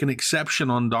you make an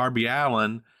exception on Darby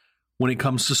Allin when it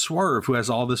comes to Swerve, who has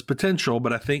all this potential,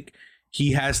 but I think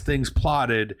he has things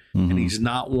plotted and he's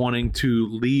not wanting to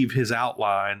leave his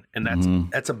outline,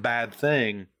 and that's a bad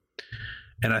thing.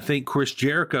 And I think Chris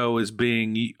Jericho is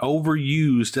being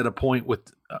overused at a point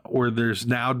where there's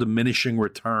now diminishing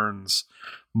returns,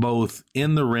 both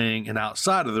in the ring and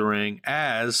outside of the ring.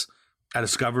 As I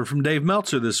discovered from Dave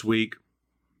Meltzer this week,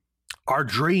 our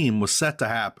dream was set to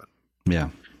happen. Yeah.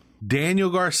 Daniel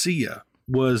Garcia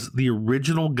was the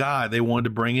original guy they wanted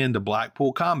to bring into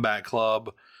Blackpool Combat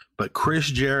Club, but Chris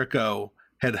Jericho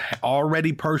had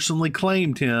already personally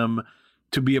claimed him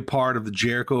to be a part of the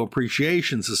Jericho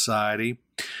Appreciation Society.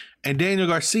 And Daniel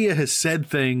Garcia has said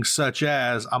things such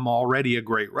as, I'm already a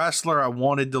great wrestler. I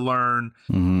wanted to learn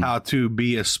how to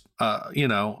be a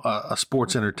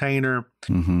sports entertainer.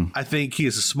 I think he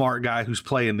is a smart guy who's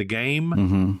playing the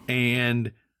game,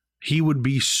 and he would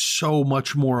be so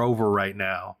much more over right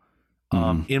now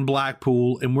in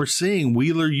Blackpool. And we're seeing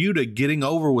Wheeler Yuta getting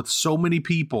over with so many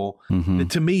people that,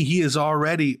 to me, he is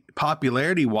already,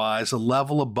 popularity-wise, a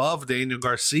level above Daniel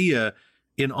Garcia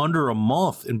in under a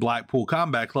month in Blackpool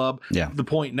Combat Club. Yeah. To the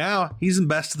point now, he's in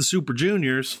Best of the Super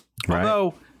Juniors. Right.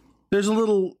 Although that's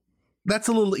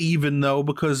a little even though,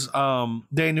 because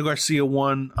Daniel Garcia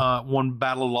won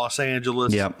Battle of Los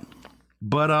Angeles. Yep.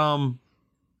 But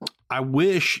I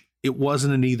wish it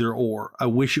wasn't an either or. I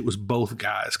wish it was both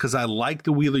guys, because I like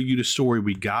the Wheeler Yuta story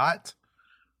we got,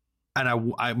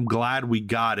 and I'm glad we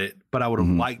got it. But I would have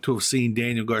liked to have seen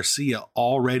Daniel Garcia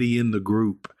already in the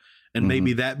group. And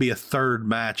maybe that be a third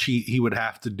match he would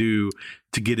have to do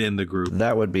to get in the group.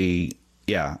 That would be,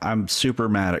 I'm super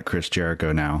mad at Chris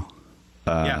Jericho now.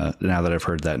 Now that I've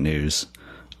heard that news.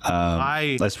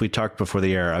 As we talked before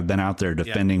the air, I've been out there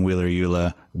defending Wheeler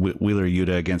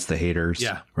Yuta against the haters,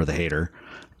 or the hater,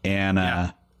 and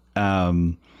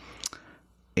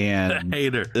and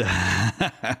hater.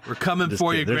 We're coming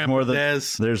for you, Grandpa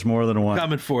Dez. There's more than one. We're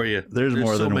coming for you. There's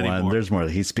more than one. More. There's more.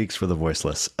 He speaks for the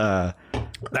voiceless.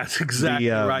 That's exactly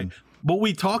right. But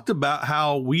we talked about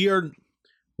how we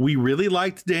really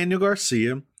liked Daniel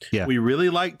Garcia. Yeah. We really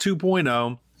liked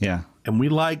 2.0. Yeah. And we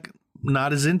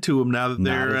not as into him now that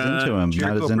they're not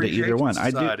as into either one.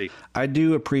 I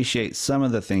do appreciate some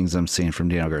of the things I'm seeing from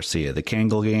Daniel Garcia. The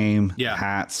Kangol game,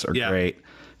 hats are great.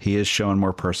 He is showing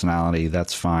more personality.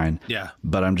 That's fine. Yeah.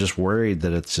 But I'm just worried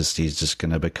that he's just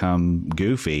going to become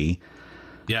goofy.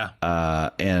 Yeah.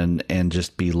 And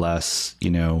just be less,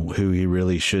 who he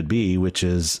really should be, which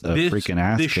is a freaking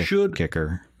ass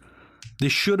kicker.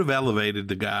 This should have elevated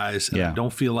the guys. And I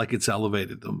don't feel like it's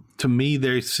elevated them. To me,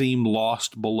 they seem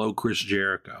lost below Chris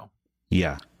Jericho.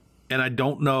 Yeah. And I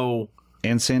don't know.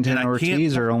 And Santana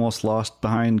Ortiz are almost lost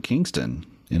behind Kingston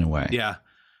in a way. Yeah.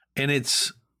 And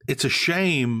it's a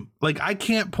shame. Like, I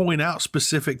can't point out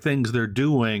specific things they're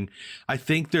doing. I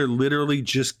think they're literally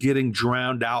just getting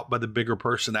drowned out by the bigger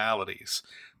personalities.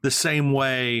 The same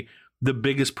way the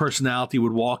biggest personality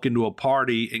would walk into a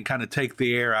party and kind of take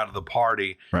the air out of the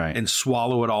party and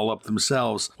swallow it all up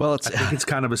themselves. Well, I think it's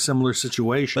kind of a similar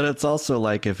situation. But it's also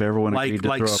like if everyone agreed to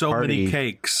throw a party. So many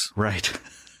cakes. Right.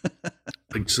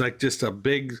 It's like just a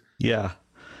big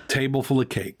table full of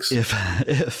cakes.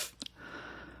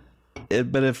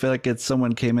 But if like it's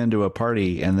someone came into a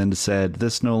party and then said,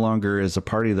 this no longer is a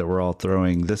party that we're all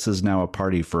throwing. This is now a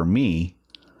party for me.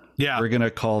 Yeah. We're going to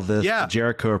call this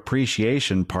Jericho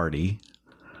Appreciation Party.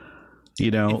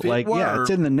 It's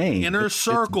in the name. Inner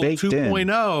Circle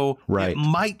 2.0. Right. It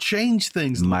might change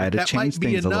things. Might have changed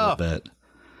things a little bit.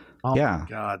 Oh, my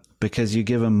God. Because you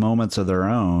give them moments of their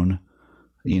own.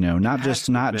 not just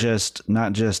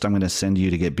I'm going to send you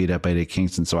to get beat up by Eddie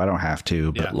Kingston so I don't have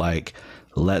to, but like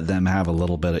let them have a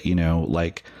little bit of,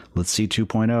 like let's see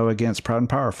 2.0 against Proud and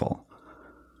Powerful.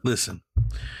 Listen,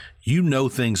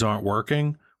 things aren't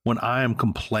working when I am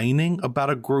complaining about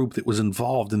a group that was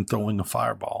involved in throwing a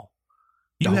fireball.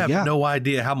 You have no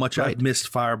idea how much I've missed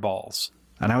fireballs.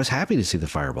 And I was happy to see the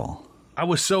fireball. I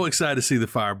was so excited to see the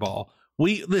fireball.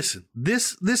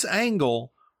 This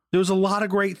angle, there was a lot of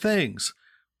great things.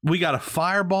 We got a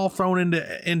fireball thrown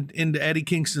into Eddie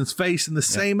Kingston's face. In the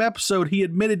same episode, he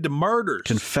admitted to murders.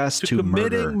 Confessed to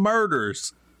committing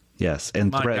murders. Yes,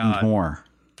 and threatened more.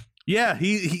 Yeah,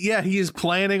 he is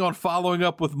planning on following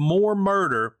up with more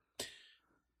murder.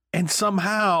 And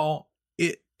somehow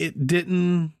it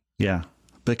didn't. Yeah,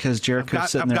 because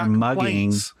Jericho's sitting there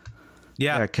mugging.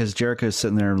 Yeah, because Jericho's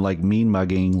sitting there like mean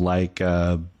mugging, like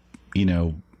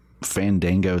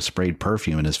Fandango sprayed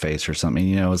perfume in his face or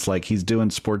something. It's like he's doing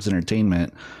sports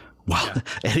entertainment while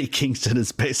Eddie Kingston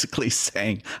is basically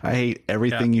saying, I hate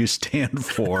everything you stand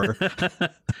for,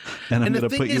 and I'm going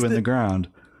to put you in the ground.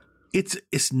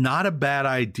 It's not a bad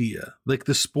idea. Like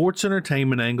the sports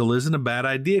entertainment angle isn't a bad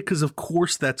idea because, of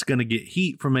course, that's going to get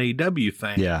heat from AEW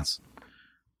fans. Yeah.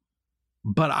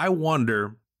 But I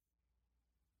wonder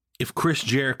if Chris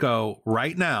Jericho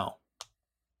right now,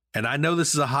 and I know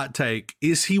this is a hot take,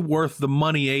 is he worth the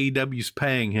money AEW's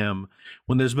paying him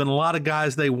when there's been a lot of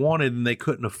guys they wanted and they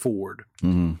couldn't afford?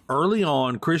 Mm-hmm. Early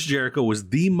on, Chris Jericho was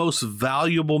the most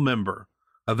valuable member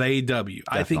of AEW. Definitely.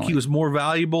 I think he was more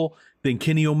valuable than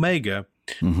Kenny Omega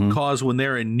because when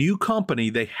they're a new company,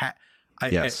 they had.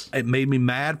 It made me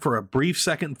mad for a brief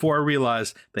second before I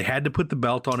realized they had to put the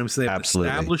belt on him. So they have an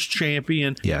established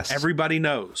champion. Yes. Everybody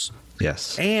knows.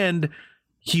 Yes. And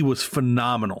he was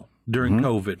phenomenal during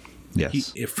COVID.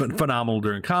 Yes. Phenomenal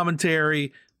during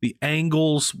commentary. The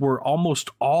angles were almost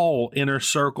all Inner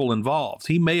Circle involved.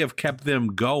 He may have kept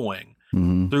them going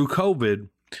through COVID,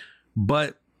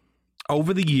 but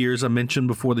over the years, I mentioned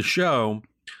before the show,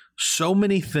 so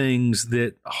many things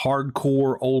that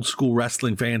hardcore old school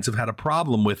wrestling fans have had a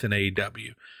problem with in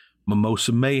AEW.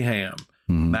 Mimosa Mayhem,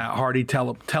 Matt Hardy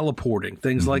teleporting,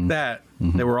 things like that.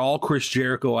 They were all Chris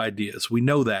Jericho ideas. We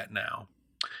know that now.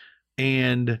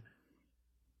 And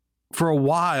for a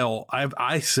while,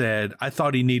 I said I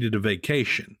thought he needed a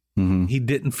vacation. He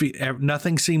didn't feel,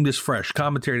 nothing seemed as fresh.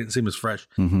 Commentary didn't seem as fresh.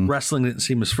 Wrestling didn't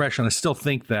seem as fresh. And I still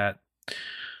think that.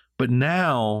 But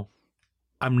now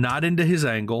I'm not into his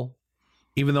angle,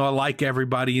 even though I like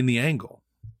everybody in the angle.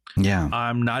 Yeah.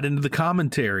 I'm not into the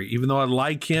commentary, even though I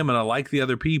like him and I like the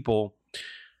other people.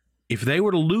 If they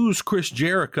were to lose Chris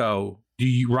Jericho,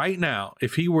 right now,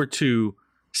 if he were to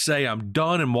say, I'm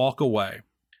done and walk away,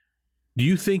 do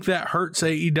you think that hurts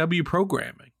AEW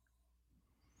programming?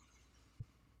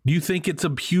 Do you think it's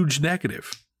a huge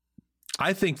negative?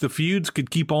 I think the feuds could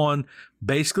keep on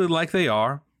basically like they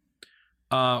are.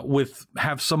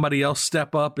 Have somebody else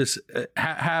step up,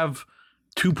 have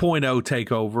 2.0 take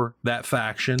over that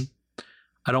faction.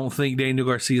 I don't think Daniel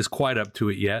Garcia is quite up to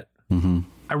it yet.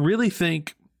 I really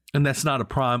think, and that's not a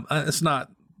prime. It's not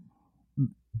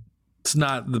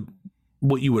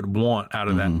what you would want out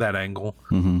of that angle.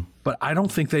 But I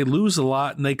don't think they lose a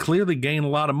lot, and they clearly gain a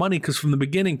lot of money because from the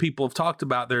beginning, people have talked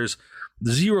about there's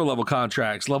 0 level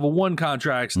contracts, level 1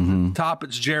 contracts, and at the top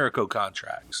it's Jericho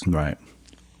contracts. Right.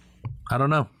 I don't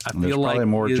know. There's probably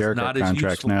more Jericho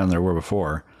contracts now than there were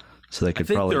before, so they could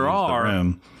probably use the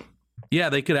room. Yeah,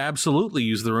 they could absolutely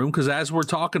use the room because as we're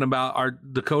talking about our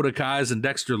Dakota Kais and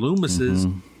Dexter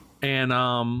Loomises,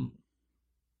 and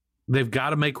they've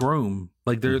got to make room.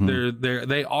 Like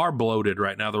they are bloated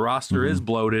right now. The roster is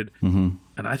bloated, and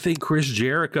I think Chris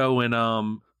Jericho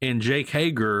and Jake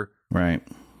Hager. Right.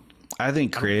 I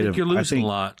think you're losing a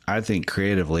lot. I think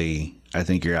creatively, I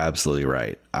think you're absolutely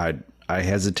right. I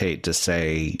hesitate to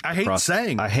say. I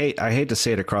hate to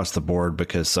say it across the board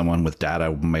because someone with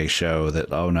data may show that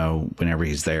whenever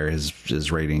he's there,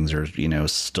 his ratings are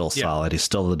still solid. He's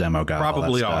still the demo guy.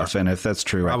 Probably all that stuff. And if that's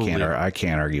true, I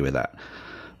can't argue with that.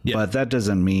 Yeah. But that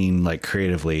doesn't mean like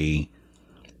creatively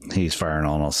he's firing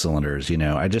on all cylinders.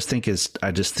 I just think his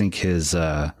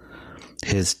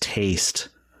taste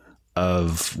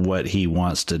of what he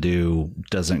wants to do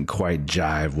doesn't quite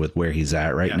jive with where he's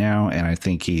at right now. And I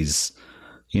think he's,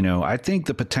 I think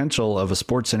the potential of a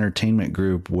sports entertainment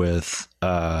group with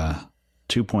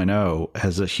 2.0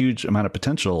 has a huge amount of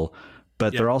potential,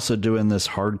 but they're also doing this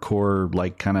hardcore,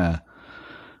 like kind of,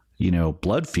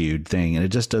 blood feud thing. And it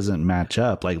just doesn't match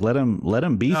up. Like let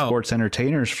them be sports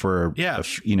entertainers for, a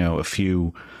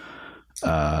few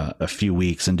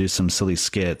weeks and do some silly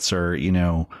skits or,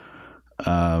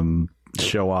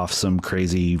 show off some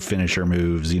crazy finisher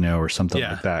moves, or something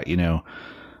like that,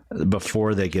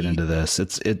 before they get into this.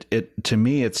 It to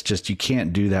me, it's just, you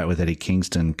can't do that with Eddie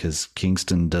Kingston because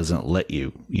Kingston doesn't let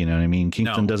you, you know what I mean?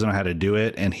 Kingston doesn't know how to do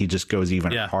it, and he just goes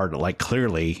even harder. Like,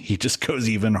 clearly he just goes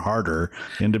even harder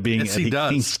into being Eddie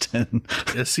Kingston.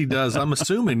 Yes, he does. I'm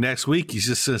assuming next week he's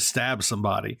just going to stab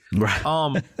somebody.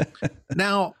 Right.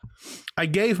 Now, I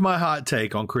gave my hot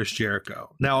take on Chris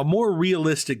Jericho. Now, a more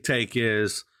realistic take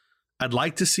is I'd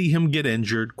like to see him get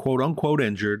injured, quote unquote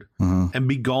injured, and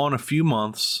be gone a few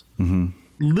months.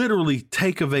 Literally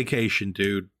take a vacation,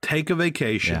 dude. Take a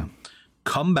vacation,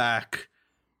 come back,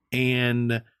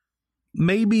 and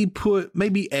maybe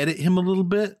edit him a little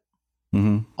bit.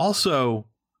 Also,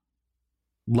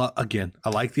 again,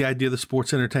 I like the idea of the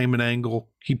sports entertainment angle.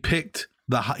 He picked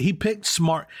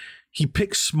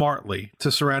smartly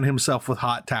to surround himself with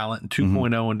hot talent and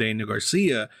 2.0 and Daniel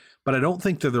Garcia, but I don't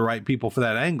think they're the right people for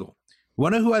that angle. You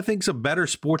want to know who I think's a better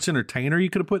sports entertainer you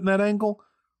could have put in that angle?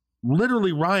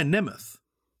 Literally Ryan Nemeth.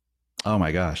 Oh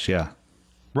my gosh, yeah.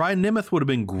 Ryan Nemeth would have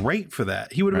been great for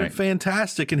that. He would have been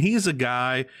fantastic, and he's a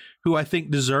guy who I think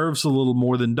deserves a little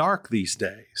more than Dark these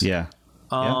days. Yeah.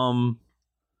 I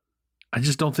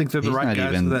just don't think they're the right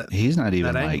guys for that. He's not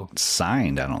even like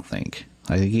signed, I don't think.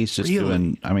 I think he's just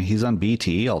doing, I mean, he's on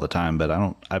BTE all the time, but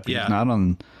he's not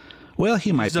on. Well,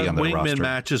 he might be on the roster. Wingman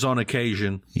matches on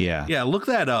occasion. Yeah. Yeah, look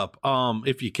that up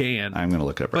if you can. I'm going to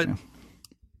look it up right now.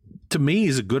 To me,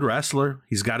 he's a good wrestler.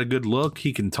 He's got a good look.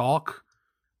 He can talk.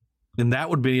 And that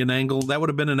would be an angle. That would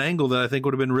have been an angle that I think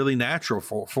would have been really natural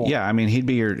for. Yeah, I mean, he'd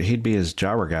be his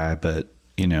jobber guy, but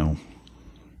he'd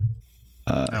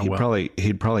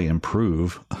probably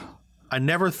improve. I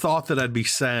never thought that I'd be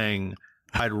saying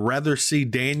I'd rather see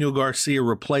Daniel Garcia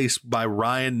replaced by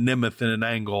Ryan Nemeth in an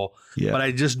angle, but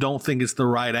I just don't think it's the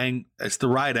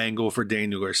right angle for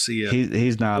Daniel Garcia.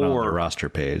 He's not on the roster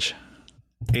page.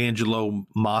 Angelo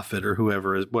Moffitt or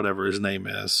whatever his name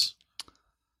is.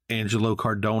 Angelo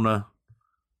Cardona,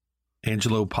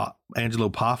 Angelo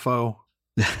Poffo.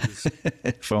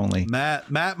 If only. Matt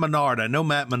Menard. I know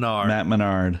Matt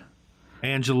Menard.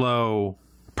 Angelo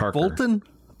Parker. Bolton?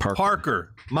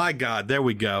 Parker. My God, there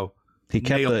we go. He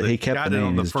kept the name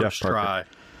on the first try.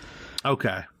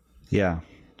 Okay. Yeah.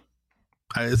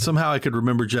 Somehow I could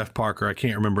remember Jeff Parker. I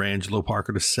can't remember Angelo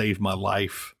Parker to save my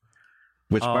life.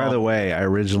 Which, by the way, I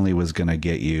originally was going to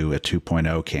get you a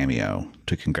 2.0 cameo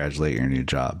to congratulate your new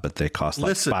job, but they cost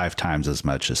 5 times as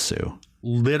much as Sue.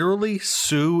 Literally,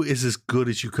 Sue is as good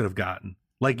as you could have gotten.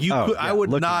 Like I would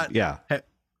not. Yeah.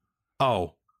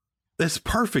 That's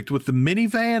perfect with the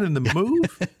minivan and the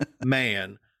move.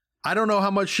 Man, I don't know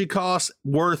how much she costs.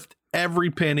 Worth every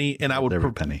penny, and I would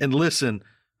and listen.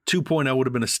 2.0 would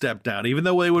have been a step down, even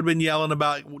though they would have been yelling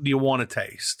about, "Do you want to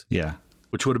taste?" Yeah,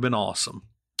 which would have been awesome.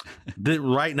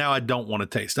 Right now, I don't want to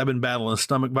taste. I've been battling a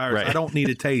stomach virus. Right. I don't need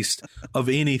a taste of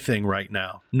anything right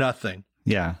now. Nothing.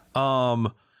 Yeah.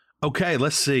 Okay,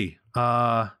 let's see.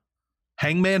 Hangman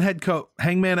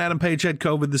Adam Page had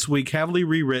COVID this week, heavily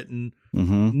rewritten.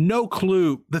 No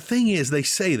clue. The thing is, they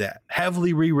say that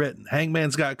heavily rewritten.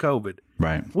 Hangman's got COVID.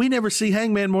 Right. We never see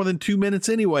Hangman more than 2 minutes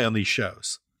anyway on these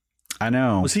shows. I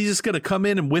know. Was he just going to come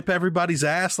in and whip everybody's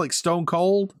ass like Stone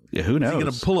Cold? Yeah, who knows? Is he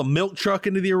going to pull a milk truck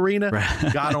into the arena?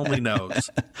 Right. God only knows.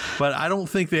 But I don't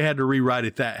think they had to rewrite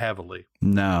it that heavily.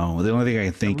 No. The only thing I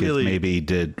can think is maybe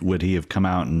would he have come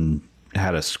out and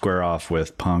had a square off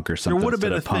with Punk or something? There would have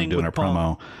been a Punk thing doing with a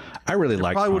promo. I really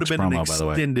liked Punk's promo, by the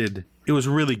way. It was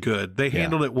really good. They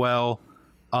handled it well.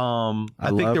 I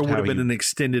think there would have been an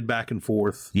extended back and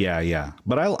forth. Yeah.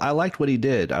 But I liked what he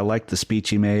did. I liked the speech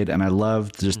he made, and I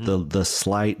loved just the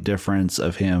slight difference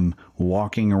of him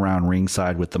walking around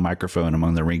ringside with the microphone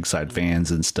among the ringside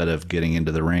fans instead of getting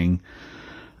into the ring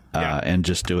and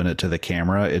just doing it to the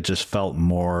camera. It just felt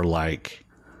more like,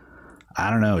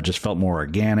 I don't know, it just felt more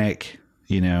organic.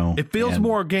 It feels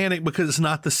more organic because it's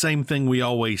not the same thing we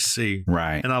always see.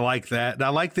 Right. And I like that. And I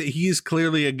like that he is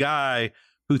clearly a guy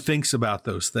who thinks about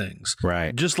those things.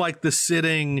 Right. Just like the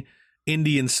sitting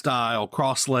Indian style,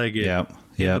 cross-legged. Yep.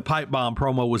 The pipe bomb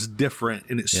promo was different,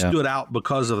 and it stood out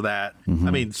because of that. I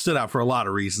mean, it stood out for a lot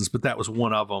of reasons, but that was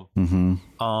one of them.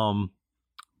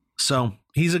 So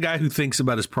he's a guy who thinks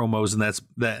about his promos,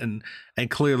 and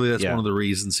and clearly that's one of the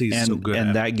reasons he's so good.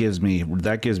 And that gives me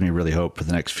really hope for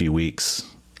the next few weeks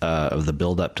of the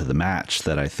build up to the match.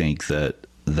 That I think that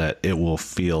it will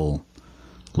feel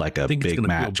like a big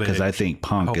match, because I think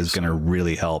Punk is going to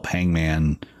really help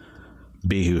Hangman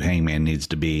be who Hangman needs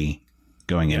to be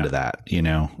going into that.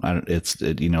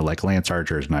 Like Lance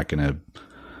Archer is not going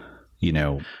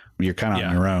to, you're kind of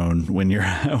on your own when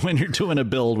you're doing a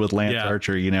build with Lance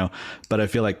Archer, you know. But I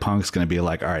feel like Punk's going to be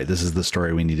like, all right, this is the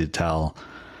story we need to tell.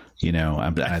 You know,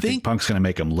 I think Punk's going to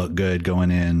make him look good going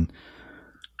in.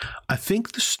 I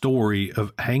think the story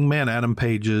of Hangman Adam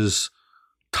Page's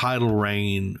title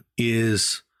reign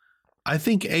is, I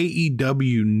think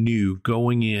AEW knew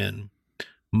going in,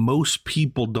 most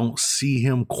people don't see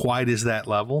him quite as that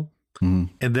level.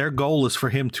 Mm-hmm. And their goal is for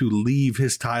him to leave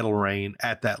his title reign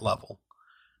at that level.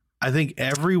 I think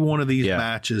every one of these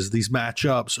matches, these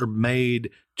matchups are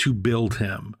made to build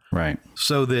him. Right.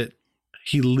 So that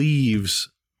he leaves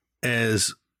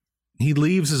as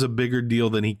a bigger deal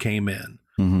than he came in,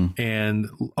 and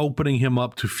opening him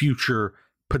up to future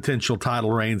potential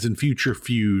title reigns and future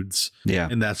feuds,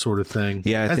 and that sort of thing.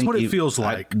 Yeah, that's what it feels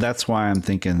like. That's why I'm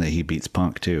thinking that he beats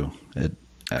Punk too.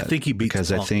 I think he beats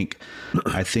because Punk.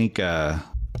 I think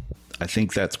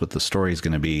that's what the story is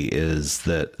going to be. Is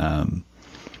that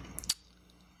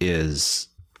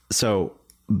so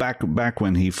back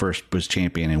when he first was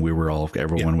champion, and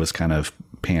everyone was kind of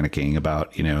panicking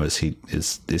about, you know, is he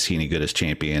any good as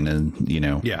champion, and you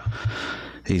know,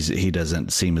 he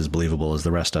doesn't seem as believable as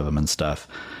the rest of them and stuff.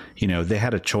 You know, they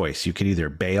had a choice. You could either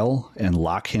bail and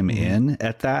lock him in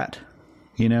at that,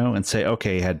 you know, and say,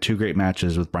 okay, he had 2 great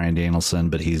matches with Bryan Danielson,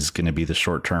 but he's going to be the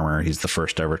short termer. He's the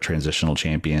first ever transitional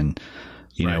champion,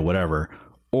 you know, whatever.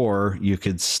 Or you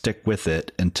could stick with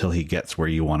it until he gets where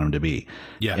you want him to be.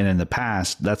 Yeah. And in the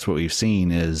past, that's what we've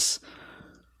seen is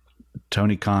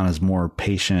Tony Khan is more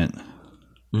patient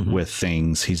with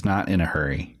things. He's not in a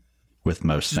hurry with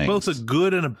most things. It's both a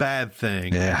good and a bad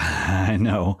thing. Yeah, I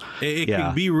know. It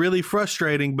can be really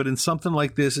frustrating, but in something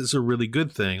like this, it's a really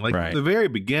good thing. Like at the very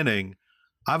beginning,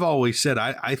 I've always said,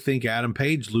 I think Adam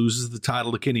Page loses the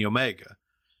title to Kenny Omega.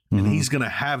 And he's going to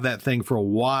have that thing for a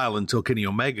while until Kenny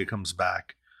Omega comes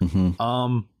back. And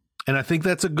I think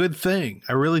that's a good thing.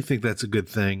 I really think that's a good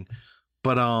thing.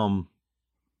 But I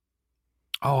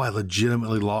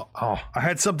legitimately lost. I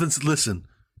had something. Listen,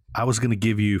 I was going to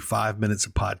give you 5 minutes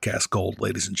of podcast gold,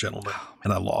 ladies and gentlemen,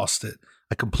 and I lost it.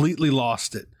 I completely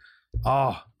lost it.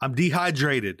 I'm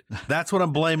dehydrated. That's what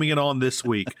I'm blaming it on this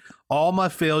week. All my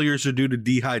failures are due to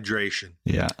dehydration.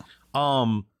 Yeah.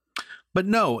 But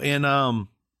no, and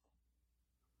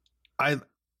I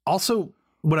also,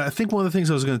 what I think one of the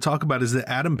things I was going to talk about is that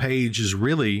Adam Page is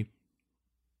really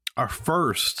our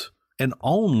first and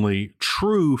only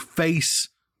true face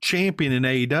champion in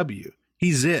AEW.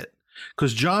 He's it.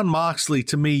 Because Jon Moxley,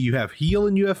 to me, you have heel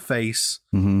and you have face,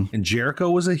 and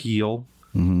Jericho was a heel,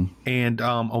 and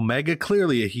Omega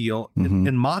clearly a heel,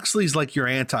 and Moxley's like your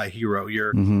anti-hero,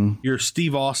 your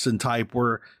Steve Austin type,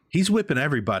 where he's whipping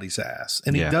everybody's ass,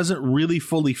 and he doesn't really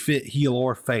fully fit heel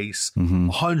or face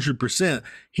 100%.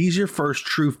 He's your first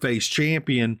true face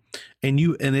champion, and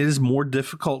it is more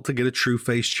difficult to get a true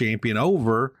face champion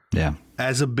over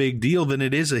as a big deal than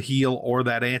it is a heel or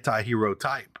that anti-hero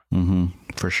type.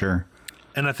 For sure.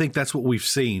 And I think that's what we've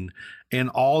seen. And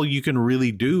all you can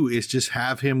really do is just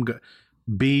have him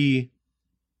be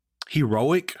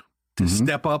heroic to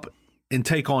step up and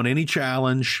take on any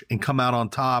challenge and come out on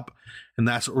top. And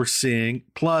that's what we're seeing.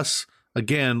 Plus,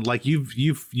 again, like you've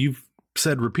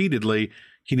said repeatedly,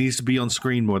 he needs to be on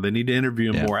screen more. They need to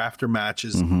interview him more after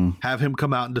matches, have him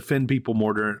come out and defend people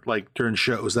more during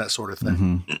shows, that sort of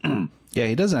thing. Yeah,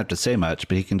 he doesn't have to say much,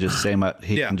 but he can just say much.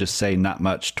 He can just say not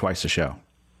much twice a show.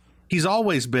 He's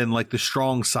always been like the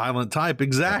strong, silent type.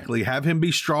 Exactly. Right. Have him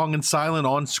be strong and silent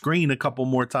on screen a couple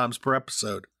more times per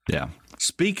episode. Yeah.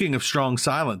 Speaking of strong,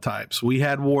 silent types, we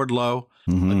had Wardlow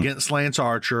against Lance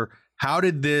Archer. How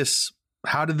did this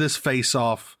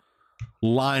face-off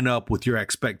line up with your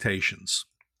expectations?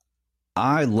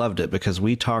 I loved it because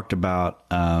we talked about,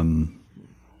 playing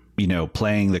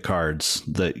the cards,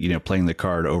 playing the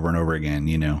card over and over again,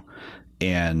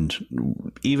 and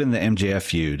even the MJF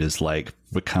feud is like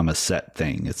become a set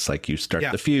thing. It's like you start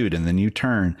the feud and then you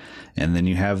turn, and then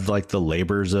you have like the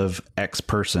labors of X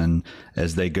person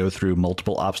as they go through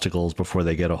multiple obstacles before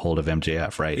they get a hold of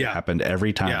MJF, right? Yeah. It happened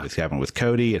every time. Yeah. It happened with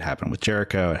Cody. It happened with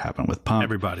Jericho. It happened with Punk.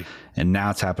 Everybody. And now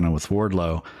it's happening with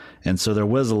Wardlow. And so there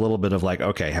was a little bit of like,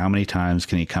 okay, how many times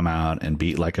can he come out and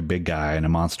beat like a big guy in a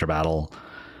monster battle?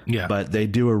 Yeah. But they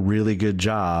do a really good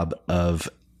job of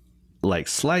like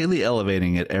slightly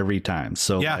elevating it every time.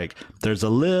 So like there's a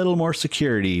little more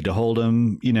security to hold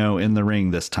him, in the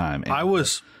ring this time. And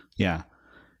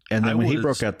And then when he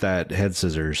broke out that head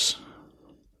scissors,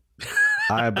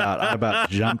 I about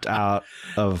jumped out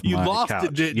of my couch.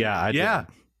 It, didn't you? Yeah, I did.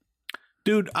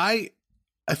 Dude, I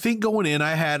think going in,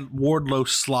 I had Wardlow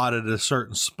slotted at a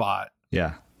certain spot.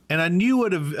 Yeah. And I knew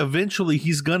eventually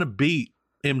he's going to beat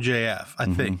MJF, I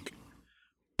think.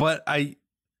 But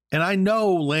I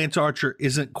know Lance Archer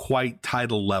isn't quite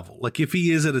title level. Like if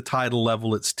he is at a title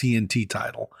level, it's TNT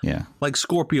title. Yeah. Like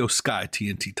Scorpio Sky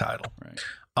TNT title. Right.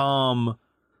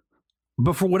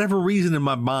 But for whatever reason in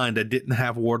my mind, I didn't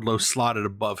have Wardlow slotted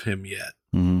above him yet.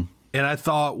 Mm-hmm. And I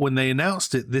thought when they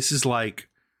announced it, this is like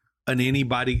an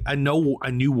anybody. I knew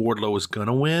Wardlow was going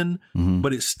to win,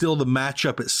 but it's still the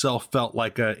matchup itself felt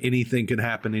like a anything can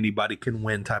happen, anybody can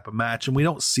win type of match. And we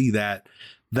don't see that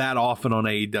often on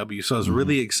AEW. So I was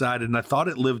really excited, and I thought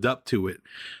it lived up to it.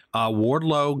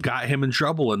 Wardlow got him in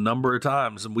trouble a number of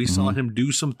times, and we saw him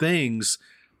do some things,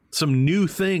 some new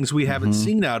things we haven't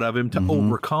seen out of him to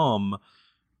overcome.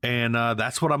 And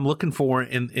that's what I'm looking for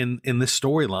in this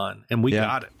storyline. And we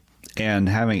got it. And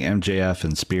having MJF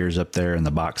and Spears up there in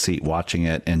the box seat watching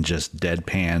it and just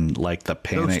deadpan, like the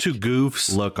panic, those two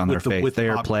goofs look on their face. They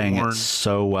are playing it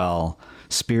so well.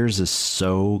 Spears is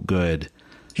so good.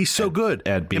 He's so good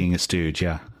at being a stooge.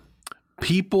 Yeah.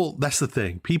 People, that's the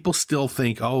thing. People still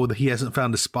think, oh, he hasn't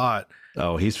found a spot.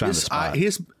 Oh, he's found a spot.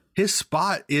 His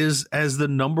spot is as the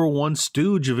number one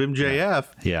stooge of MJF.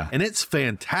 Yeah. And it's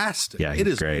fantastic. Yeah, it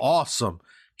is great. Awesome.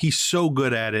 He's so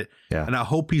good at it. Yeah. And I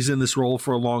hope he's in this role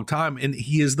for a long time. And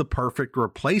he is the perfect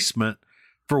replacement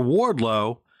for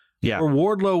Wardlow. Yeah. Or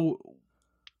Wardlow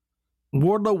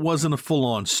wasn't a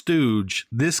full-on stooge.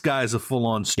 This guy's a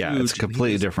full-on stooge. Yeah, it's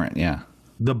completely different. Yeah.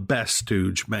 The best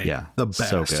stooge, man. Yeah. The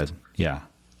best. So good. Yeah.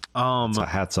 So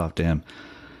hats off to him.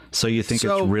 So you think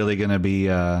it's really going to be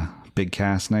Big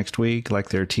Cass next week, like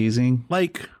they're teasing?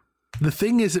 Like, the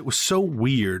thing is, it was so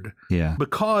weird. Yeah.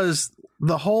 Because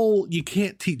the whole, you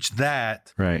can't teach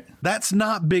that. Right. That's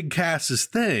not Big Cass's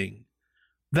thing.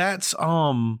 That's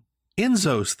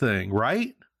Enzo's thing,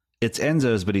 right? It's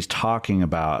Enzo's, but he's talking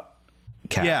about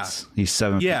Cass. Yeah. He's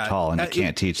 7 feet tall, and you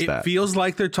can't teach that. It feels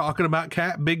like they're talking about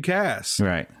Big Cass.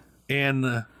 Right. And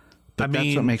but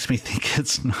that's what makes me think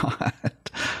it's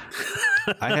not.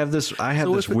 I have this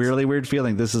really weird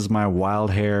feeling. This is my wild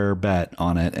hair bet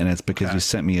on it, and it's because you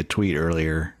sent me a tweet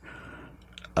earlier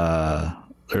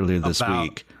this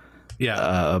week.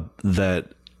 Yeah.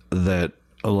 That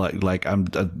like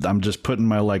I'm just putting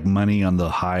my like money on the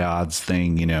high odds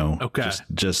thing, you know. Okay.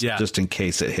 Just in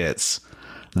case it hits,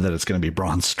 that it's going to be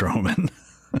Braun Strowman.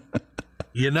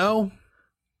 You know,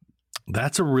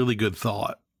 that's a really good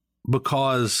thought,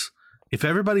 because if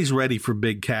everybody's ready for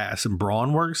Big Cass and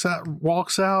Braun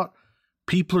walks out,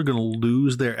 people are going to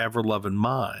lose their ever-loving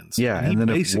minds. Yeah, and then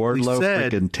if Wardlow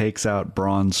freaking takes out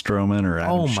Braun Strowman or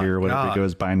Adam Shearer, whatever it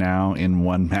goes by now, in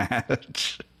one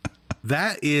match.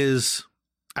 That is,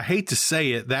 I hate to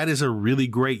say it, that is a really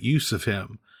great use of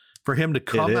him. For him to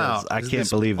come out. I can't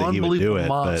believe that he would do it.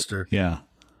 Monster. But yeah.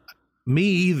 Me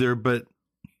either, but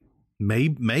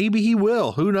maybe he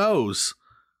will. Who knows?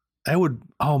 I would,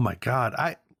 oh my God.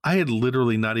 I had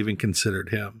literally not even considered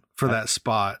him for that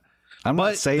spot. I'm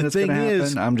not saying it's going to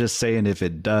happen. I'm just saying if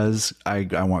it does, I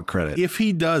want credit. If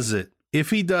he does it,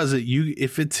 if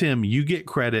it's him, you get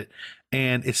credit.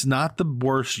 And it's not the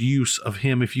worst use of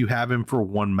him if you have him for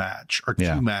one match or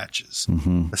two matches.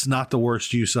 That's not the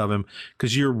worst use of him,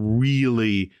 because you are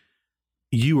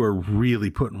really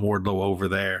putting Wardlow over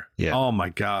there. Yeah. Oh my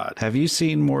God. Have you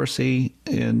seen Morrissey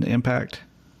in Impact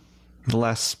the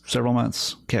last several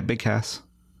months? Big Cass?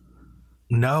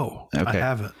 No, okay. I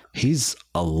haven't. He's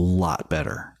a lot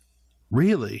better.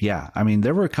 Really? Yeah. I mean,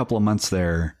 there were a couple of months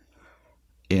there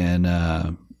in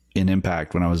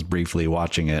Impact when I was briefly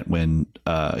watching it, when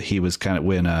he was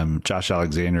when Josh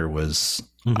Alexander was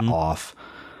off,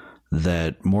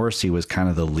 that Morrissey was kind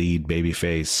of the lead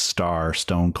babyface star,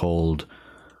 Stone Cold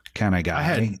kind of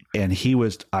guy. And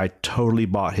I totally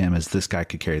bought him as this guy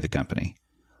could carry the company.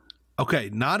 Okay.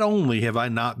 Not only have I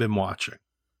not been watching,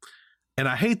 and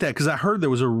I hate that, because I heard there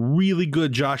was a really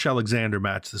good Josh Alexander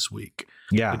match this week.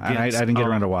 Yeah. And I didn't get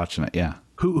around to watching it. Yeah.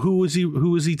 Who was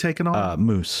he taking on?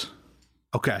 Moose.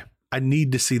 Okay. I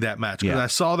need to see that match, because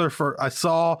I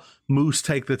saw Moose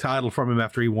take the title from him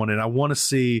after he won it. I want to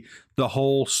see the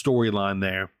whole storyline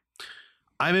there.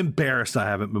 I'm embarrassed I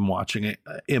haven't been watching it,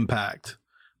 Impact,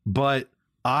 but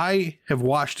I have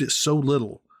watched it so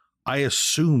little. I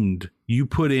assumed you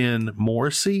put in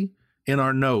Morrissey in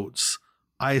our notes.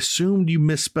 I assumed you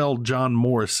misspelled John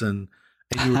Morrison,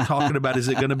 and you were talking about, is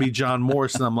it going to be John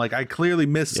Morrison? I'm like, I clearly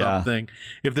missed something.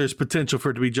 If there's potential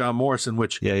for it to be John Morrison,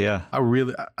 which I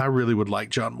really would like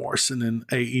John Morrison in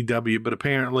AEW, but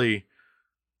apparently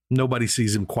nobody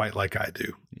sees him quite like I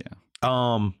do.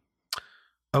 Yeah.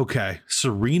 Okay.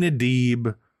 Serena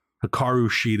Deeb, Hikaru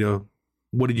Shida.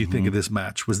 What did you think of this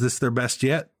match? Was this their best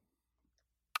yet?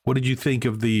 What did you think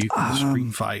of the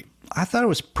street fight? I thought it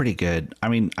was pretty good. I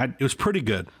mean, it was pretty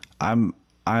good. I'm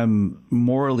I'm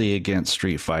morally against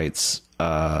street fights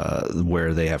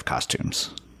where they have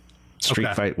costumes.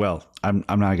 Street fight. Well, I'm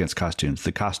not against costumes.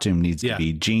 The costume needs to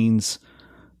be jeans,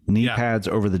 knee pads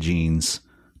over the jeans,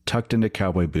 tucked into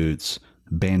cowboy boots,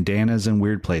 bandanas in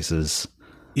weird places.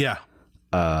 Yeah.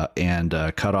 And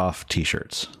cut off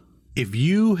t-shirts. If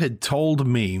you had told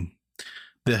me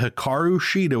that Hikaru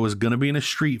Shida was going to be in a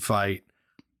street fight,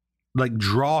 like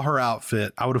draw her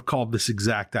outfit, I would have called this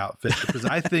exact outfit, because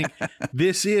I think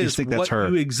this is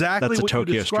exactly what you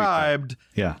described.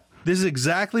 Yeah. This is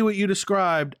exactly what you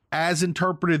described as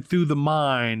interpreted through the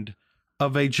mind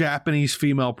of a Japanese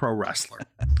female pro wrestler.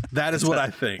 That is what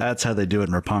I think. That's how they do it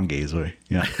in Roppongi's way.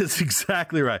 Yeah. That's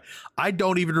exactly right. I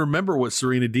don't even remember what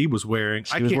Serena Deeb was wearing.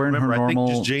 She was wearing remember. her normal, I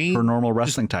think just jeans, her normal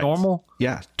wrestling tights. Normal?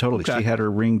 Yeah, totally. Okay. She had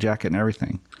her ring jacket and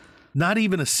everything. Not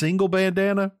even a single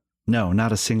bandana? No,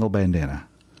 not a single bandana.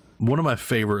 One of my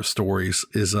favorite stories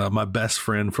is my best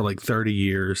friend for like 30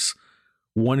 years.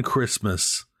 One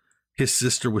Christmas, his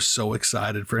sister was so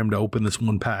excited for him to open this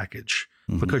one package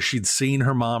because she'd seen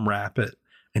her mom wrap it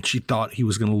and she thought he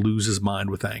was going to lose his mind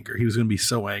with anger. He was going to be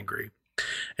so angry.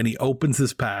 And he opens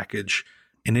this package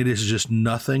and it is just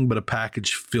nothing but a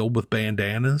package filled with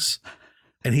bandanas.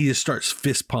 And he just starts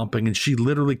fist pumping and she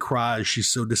literally cries. She's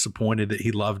so disappointed that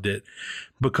he loved it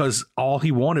because all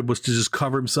he wanted was to just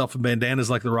cover himself in bandanas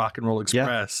like the Rock and Roll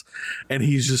Express. Yeah. And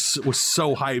he's just was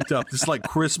so hyped up. It's like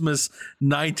Christmas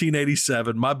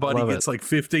 1987. My buddy gets like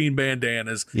 15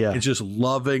 bandanas and just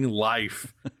loving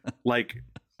life. Like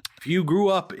if you grew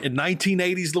up in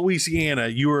 1980s Louisiana,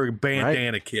 you were a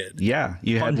bandana kid. Yeah.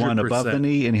 You had 100%. One above the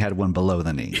knee and you had one below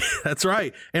the knee. That's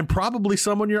right. And probably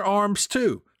some on your arms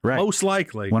too. Right. Most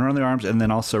likely. One around the arms and then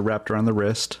also wrapped around the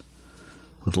wrist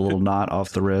with a little knot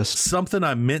off the wrist. Something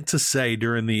I meant to say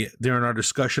during our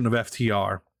discussion of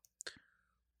FTR.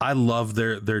 I love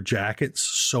their jackets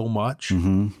so much.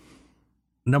 Mm-hmm.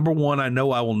 Number one, I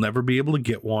know I will never be able to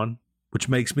get one, which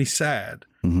makes me sad.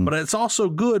 Mm-hmm. But it's also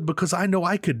good because I know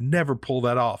I could never pull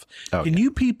that off. Okay. Can you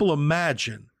people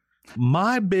imagine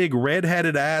my big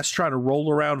red-headed ass trying to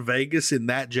roll around Vegas in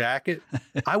that jacket?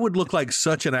 I would look like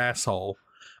such an asshole.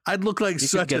 I'd look like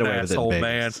such an asshole,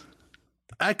 man.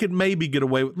 I could maybe get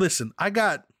away with. Listen, I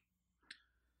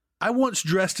once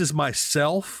dressed as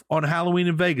myself on Halloween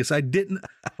in Vegas.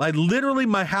 Literally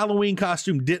my Halloween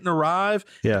costume didn't arrive.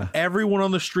 Yeah. Everyone on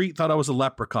the street thought I was a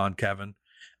leprechaun, Kevin.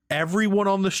 Everyone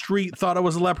on the street thought I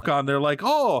was a leprechaun. They're like,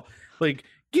 oh, like,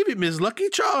 give it Ms. Lucky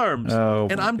Charms. Oh,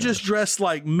 and I'm just dressed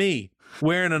like me,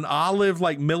 wearing an olive,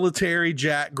 like military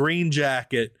green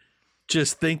jacket.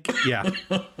 Just think, yeah.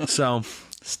 So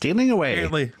stealing away.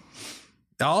 Apparently,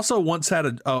 I also once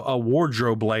had a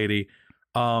wardrobe lady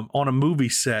on a movie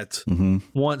set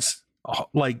once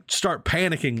like start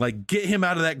panicking, like get him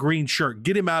out of that green shirt,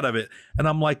 get him out of it. And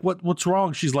I'm like, what's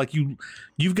wrong? She's like,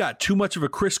 you've got too much of a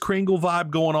Kris Kringle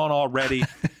vibe going on already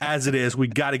as it is. We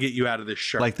got to get you out of this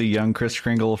shirt. Like the young Kris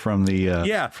Kringle from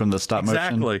the from the stop motion.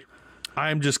 Exactly.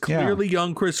 I'm just clearly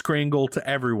young Kris Kringle to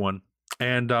everyone.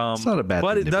 And it's not a bad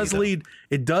but thing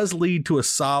it does lead to a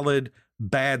solid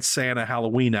Bad Santa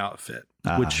Halloween outfit,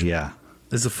 which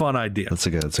is a fun idea. That's a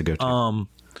good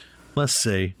let's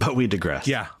see. But we digress.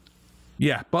 Yeah,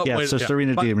 but so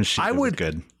Serena Deeb, she was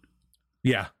good.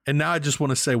 Yeah, and now I just want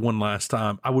to say one last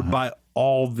time, I would buy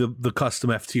all the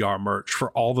custom FTR merch for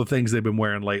all the things they've been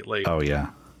wearing lately. Oh yeah,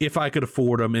 if I could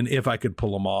afford them and if I could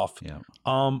pull them off. Yeah.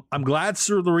 I'm glad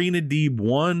Serena Deeb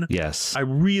won. Yes,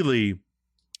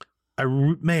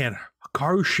 man,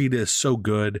 Hikaru Shida is so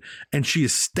good, and she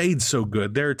has stayed so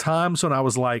good. There are times when I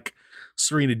was like,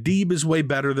 Serena Deeb is way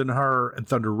better than her, and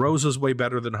Thunder Rosa is way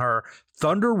better than her.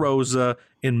 Thunder Rosa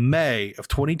in May of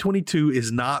 2022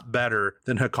 is not better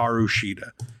than Hikaru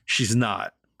Shida. She's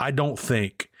not. I don't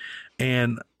think.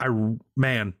 And I hope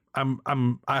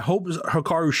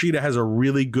Hikaru Shida has a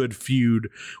really good feud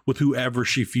with whoever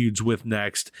she feuds with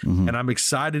next. Mm-hmm. And I'm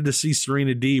excited to see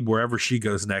Serena Deeb wherever she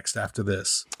goes next after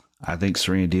this. I think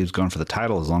Serena Deeb's going for the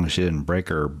title as long as she didn't break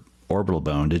her orbital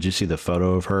bone. Did you see the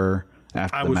photo of her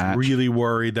after the match? I was really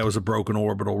worried that was a broken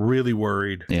orbital. Really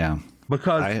worried. Yeah.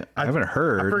 Because I haven't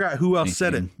heard. I forgot who else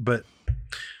said it, but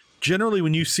generally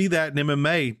when you see that in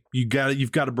MMA,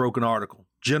 you've got a broken article,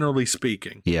 generally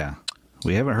speaking. Yeah.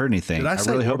 We haven't heard anything. I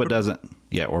really hope it doesn't.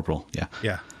 Yeah, orbital. Yeah.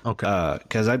 Yeah. Okay.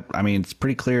 Because I mean, it's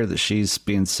pretty clear that she's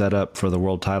being set up for the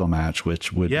world title match,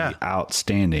 which would be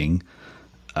outstanding.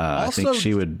 Also, I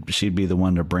think she'd be the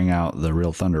one to bring out the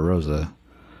real Thunder Rosa.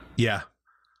 Yeah.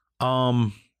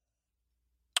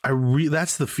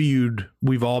 That's the feud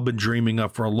we've all been dreaming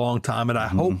of for a long time, and I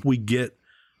hope we get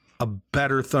a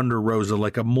better Thunder Rosa,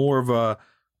 like a more of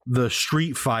the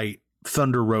street fight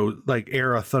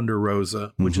era Thunder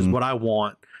Rosa, which is what I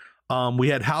want. We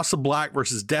had House of Black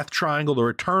versus Death Triangle, the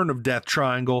return of Death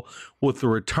Triangle with the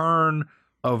return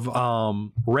of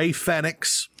Ray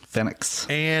Fenix.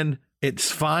 And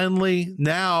it's finally,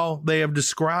 now they have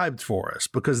described for us,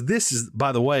 because this is,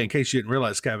 by the way, in case you didn't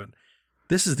realize, Kevin,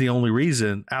 this is the only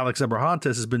reason Alex Abrahantes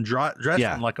has been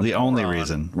dressing like a the moron. only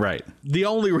reason, right? The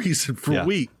only reason for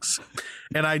weeks.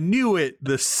 And I knew it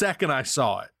the second I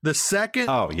saw it. The second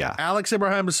Alex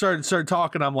Abrahantes started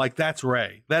talking, I'm like, that's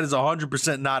Ray. That is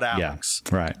 100% not Alex.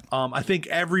 Yeah, right. I think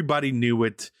everybody knew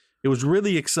it. It was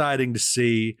really exciting to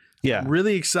see. Yeah. I'm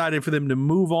really excited for them to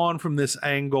move on from this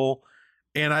angle.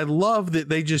 And I love that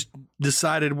they just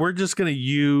decided we're just going to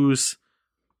use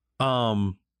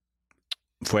Fuego.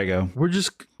 We're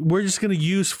just going to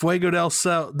use Fuego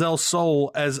del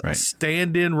Sol as a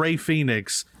stand-in Ray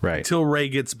Phoenix until Ray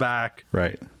gets back.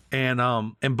 Right.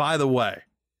 And by the way,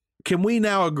 can we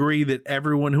now agree that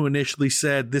everyone who initially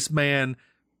said this man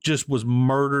just was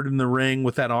murdered in the ring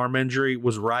with that arm injury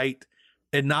was right?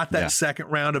 And not that second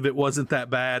round of it wasn't that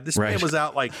bad. This man was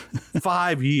out like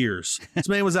 5 years. This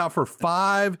man was out for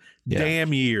 5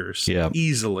 damn years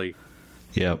easily.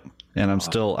 Yep. And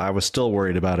I was still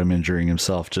worried about him injuring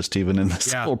himself, just even in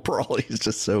this little brawl. He's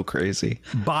just so crazy.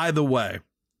 By the way,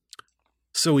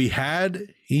 so he had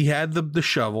the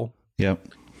shovel. Yep.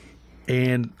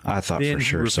 And I thought then for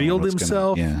sure he revealed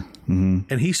himself.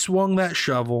 And he swung that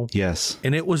shovel. Yes.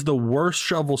 And it was the worst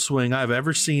shovel swing I've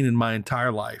ever seen in my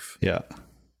entire life. Yeah.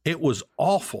 It was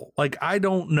awful. Like, I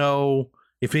don't know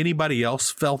if anybody else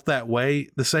felt that way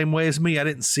the same way as me. I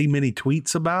didn't see many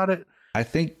tweets about it. I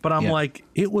think, but I'm like,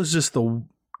 it was just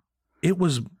it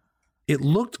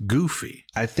looked goofy.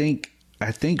 I think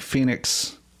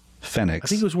Phoenix. I think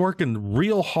he was working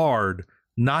real hard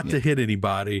not to hit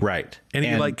anybody. Right. And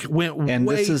he went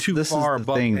way too far above. This is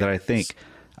the thing that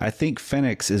I think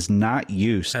Phoenix is not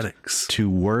used to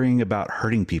worrying about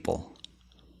hurting people.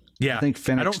 Yeah. I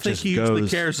don't think he usually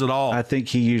cares at all. I think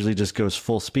he usually just goes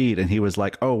full speed, and he was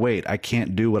like, oh wait, I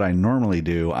can't do what I normally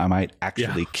do. I might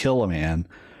actually kill a man.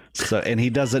 So, and he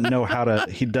doesn't know how to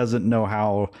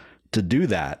do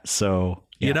that. So,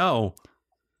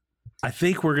 I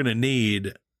think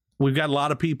we've got a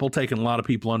lot of people taking a lot of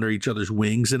people under each other's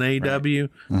wings in AEW.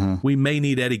 Right. We may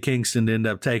need Eddie Kingston to end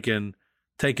up taking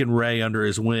Ray under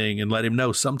his wing and let him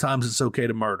know sometimes it's okay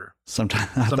to murder. Sometimes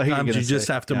you just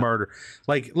have to murder.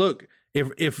 Like, look,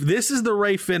 if this is the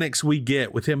Ray Phoenix we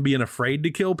get with him being afraid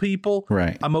to kill people,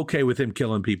 I'm okay with him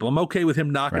killing people. I'm okay with him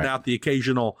knocking out the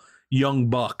occasional Young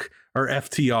Buck or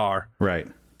FTR. Right.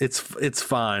 It's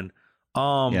fine.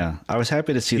 I was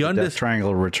happy to see the Death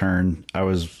Triangle return.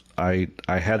 I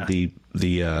had the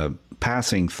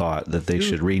passing thought that they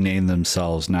should rename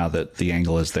themselves now that the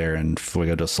angle is there and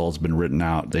Fuego del Sol's been written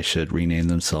out. They should rename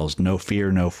themselves No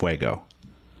Fear, No Fuego.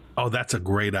 Oh, that's a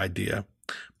great idea.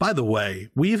 By the way,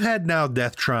 we've had now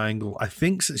Death Triangle, I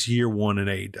think, since year 1 in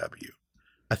AEW.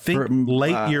 I think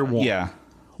late year 1. Yeah.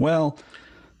 Well,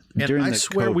 during I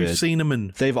swear COVID, we've seen them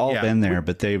in. They've all been there,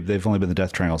 but they've only been the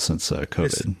Death Triangle since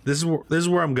COVID. This is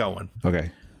where I'm going.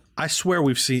 Okay. I swear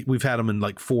we've had them in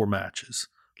like 4 matches.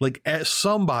 Like, as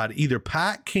somebody, either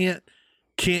Pat can't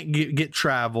get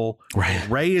travel,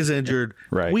 Ray is injured.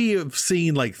 We have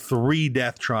seen like 3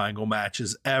 Death Triangle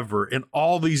matches ever in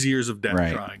all these years of Death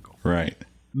Triangle. Right.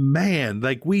 Man,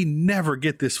 like, we never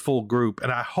get this full group,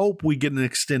 and I hope we get an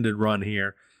extended run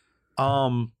here.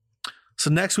 So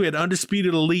next we had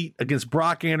Undisputed Elite against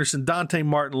Brock Anderson, Dante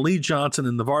Martin, Lee Johnson,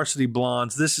 and the Varsity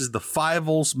Blondes. This is the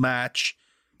Fivals match,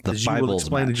 as you will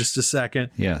explain in just a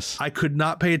second. Yes. I could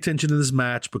not pay attention to this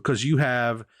match because you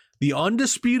have the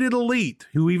Undisputed Elite,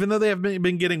 who, even though they have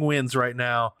been getting wins right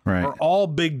now, are all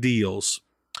big deals,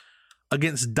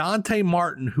 against Dante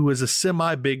Martin, who is a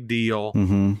semi-big deal,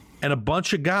 and a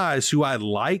bunch of guys who I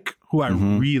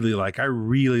really like. I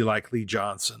really like Lee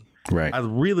Johnson. Right. I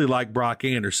really like Brock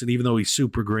Anderson, even though he's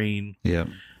super green. Yeah.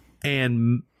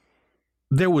 And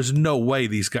there was no way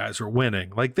these guys were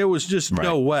winning. Like, there was just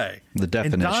no way. The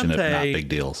definition of not big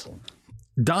deals.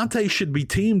 Dante should be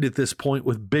teamed at this point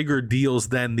with bigger deals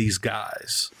than these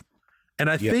guys. And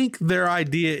I think their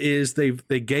idea is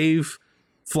they gave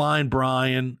Flying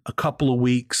Brian a couple of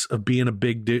weeks of being a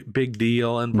big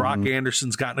deal, and Brock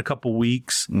Anderson's gotten a couple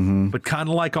weeks. But kind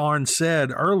of like Arn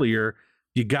said earlier,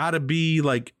 you got to be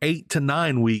like 8 to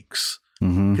 9 weeks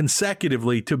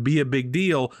consecutively to be a big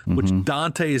deal, which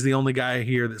Dante is the only guy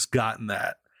here that's gotten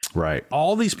that. Right.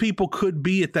 All these people could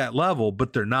be at that level,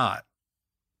 but they're not.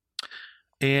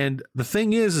 And the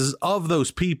thing is of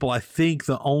those people, I think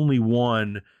the only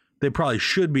one that probably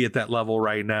should be at that level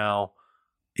right now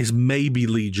is maybe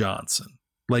Lee Johnson.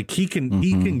 Like he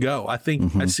can go. I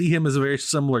think I see him as a very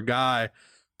similar guy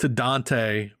to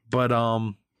Dante, but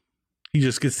he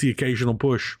just gets the occasional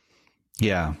push.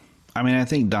 Yeah. I mean, I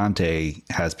think Dante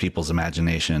has people's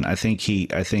imagination. I think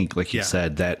like you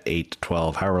said, that 8 to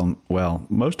 12,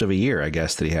 most of a year, I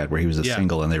guess, that he had where he was a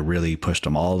single and they really pushed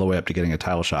him all the way up to getting a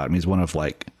title shot. I mean, he's one of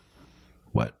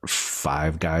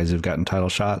 5 guys who've gotten title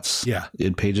shots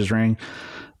in Page's ring.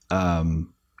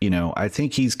 I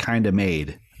think he's kind of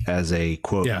made as a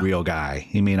quote real guy.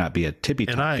 He may not be a tippy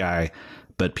top guy,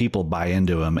 but people buy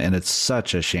into him, and it's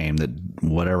such a shame that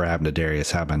whatever happened to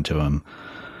Darius happened to him.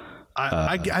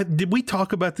 Did we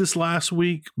talk about this last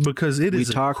week? Because we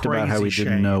talked about how we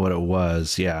didn't know what it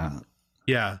was. Yeah.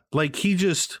 Like he's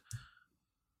as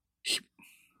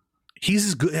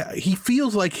good. He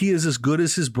feels like he is as good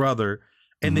as his brother.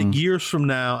 And then years from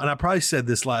now, and I probably said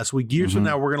this last week, years from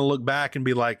now, we're going to look back and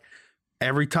be like,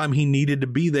 every time he needed to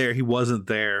be there, he wasn't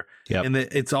there. Yep. And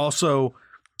it's also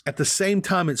at the same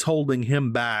time it's holding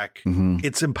him back.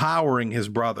 It's empowering his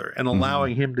brother and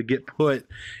allowing him to get put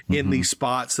in these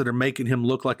spots that are making him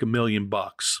look like $1 million.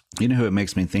 You know who it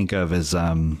makes me think of is,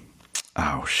 I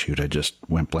just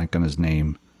went blank on his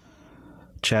name.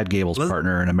 Chad Gable's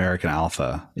partner in American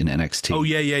Alpha in NXT. Oh,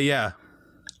 yeah.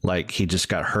 Like he just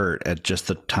got hurt at just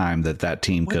the time that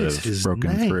team could have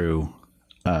broken through.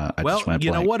 Know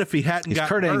what? If he hadn't got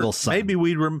Kurt hurt, Angle's son.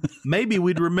 maybe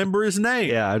we'd remember his name.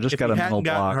 Yeah, I just got a mental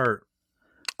block. Hurt.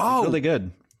 Oh, really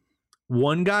good.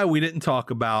 One guy we didn't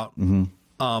talk about,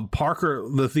 Parker,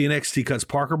 the NXT cuts,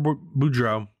 Parker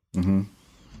Boudreaux.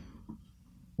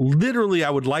 Literally, I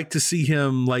would like to see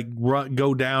him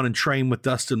go down and train with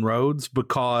Dustin Rhodes,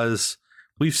 because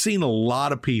we've seen a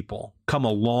lot of people come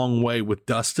a long way with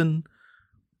Dustin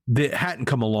that hadn't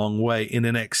come a long way in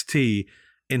NXT.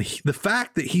 And the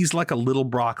fact that he's like a little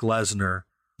Brock Lesnar,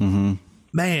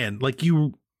 man,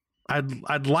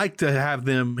 I'd like to have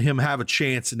him have a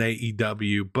chance in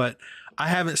AEW, but I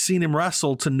haven't seen him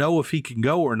wrestle to know if he can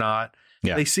go or not.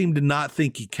 Yeah. They seem to not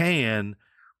think he can.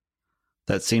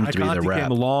 That seems to be the rep.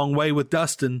 Came a long way with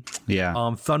Dustin.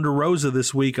 Yeah. Thunder Rosa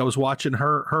this week, I was watching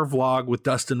her vlog with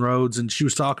Dustin Rhodes, and she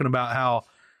was talking about how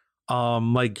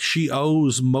she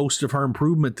owes most of her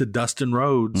improvement to Dustin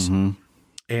Rhodes.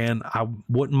 And I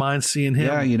wouldn't mind seeing him.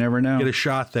 Yeah, you never know. Get a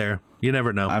shot there. You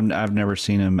never know. I've never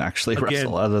seen him actually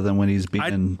wrestle other than when he's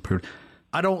being.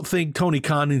 I don't think Tony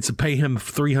Khan needs to pay him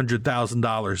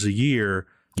 $300,000 a year.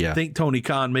 Yeah. I think Tony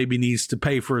Khan maybe needs to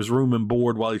pay for his room and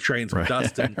board while he trains with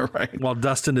Dustin. While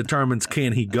Dustin determines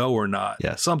can he go or not.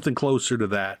 Yes. Something closer to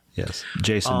that. Yes.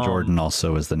 Jason Jordan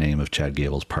also is the name of Chad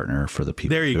Gable's partner for the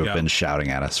people who have been shouting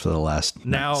at us for the last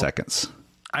seconds.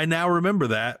 I now remember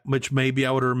that, which maybe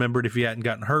I would have remembered if he hadn't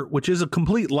gotten hurt, which is a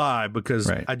complete lie because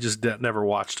I just never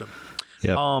watched him.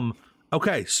 Yep.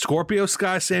 Okay, Scorpio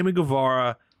Sky, Sammy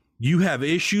Guevara. You have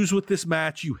issues with this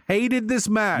match. You hated this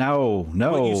match. No.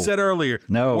 What you said earlier.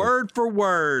 No. Word for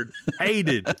word.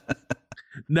 Hated.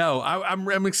 No,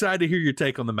 I'm excited to hear your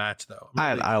take on the match, though.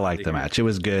 I like the match. It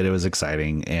was good. It was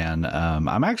exciting, and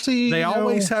I'm actually. They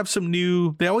always have some.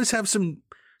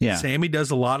 Yeah. Sammy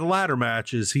does a lot of ladder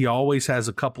matches. He always has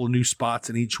a couple of new spots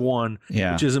in each one,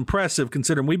 which is impressive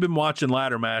considering we've been watching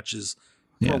ladder matches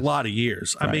for a lot of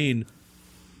years. Right. I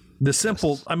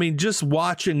mean, just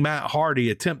watching Matt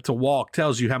Hardy attempt to walk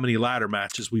tells you how many ladder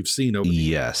matches we've seen over the years.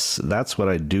 Yes, that's what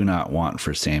I do not want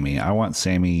for Sammy. I want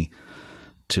Sammy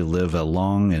to live a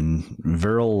long and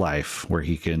virile life where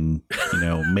he can,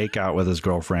 make out with his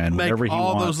girlfriend whenever he wants.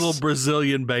 All those little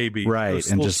Brazilian babies. Right.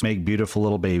 And just make beautiful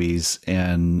little babies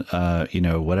and,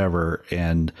 whatever.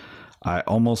 And I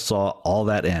almost saw all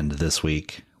that end this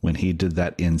week when he did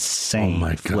that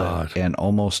insane flip and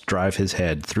almost drive his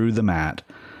head through the mat.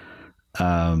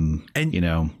 There,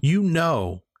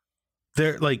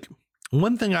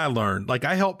 one thing I learned,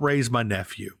 I helped raise my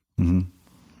nephew.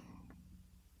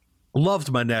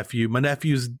 Loved my nephew. My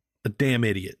nephew's a damn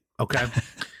idiot. Okay.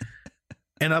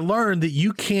 And I learned that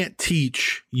you can't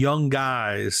teach young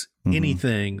guys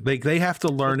anything. They have to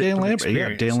learn it from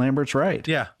experience. Dan Lambert's right.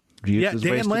 Yeah.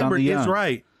 Dan Lambert is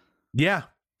right. Yeah.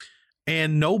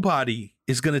 And nobody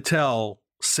is going to tell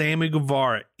Sammy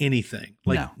Guevara anything.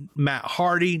 Matt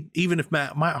Hardy, even if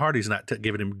Matt Hardy's not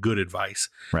giving him good advice.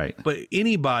 Right. But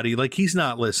anybody, he's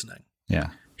not listening. Yeah.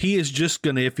 He is just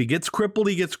going to, if he gets crippled,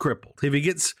 he gets crippled. If he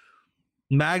gets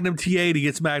Magnum TA'd, he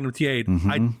gets Magnum TA'd.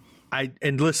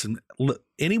 And listen,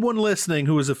 anyone listening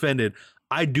who is offended,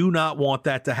 I do not want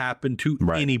that to happen to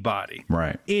anybody.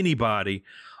 Right. Anybody.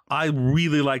 I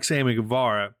really like Sammy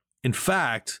Guevara. In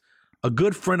fact, a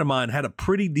good friend of mine had a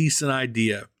pretty decent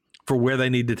idea for where they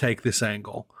need to take this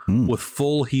angle with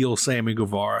full heel Sammy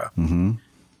Guevara.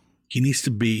 He needs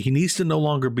to no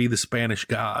longer be the Spanish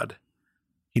God.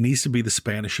 He needs to be the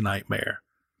Spanish Nightmare.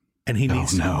 And he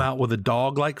needs to come out with a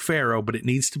dog like Pharaoh, but it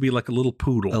needs to be like a little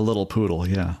poodle. A little poodle,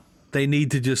 yeah. They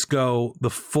need to just go the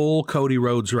full Cody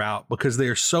Rhodes route because they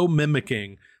are so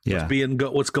mimicking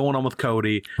what's going on with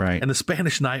Cody. Right. And the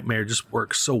Spanish Nightmare just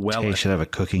works so well. Tay should have a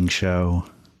cooking show.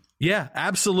 Yeah,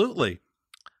 absolutely.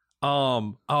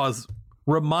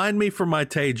 Remind me for my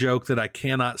Tay joke that I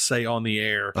cannot say on the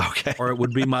air. Okay. Or it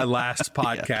would be my last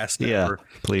podcast ever. Yeah,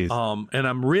 please. And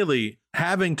I'm really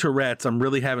having Tourette's. I'm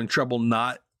really having trouble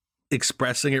not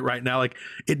expressing it right now. Like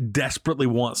it desperately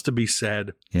wants to be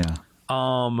said. Yeah.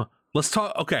 Let's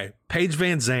talk. Okay. Paige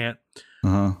Van Zant.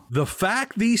 Uh-huh. The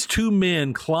fact these two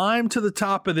men climbed to the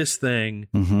top of this thing,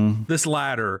 this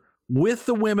ladder with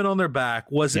the women on their back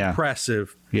was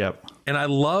impressive. Yep. And I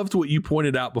loved what you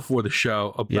pointed out before the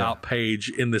show about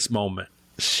Paige in this moment.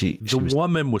 The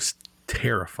woman was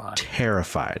terrified.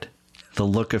 Terrified. The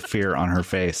look of fear on her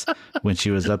face when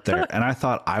she was up there. And I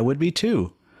thought I would be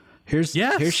too. Here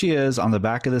she is on the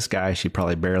back of this guy she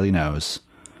probably barely knows.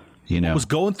 What was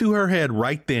going through her head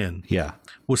right then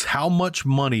was how much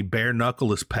money Bare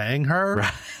Knuckle is paying her,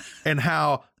 right, and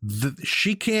how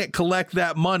she can't collect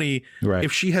that money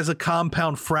if she has a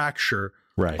compound fracture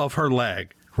of her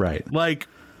leg. Right. Like,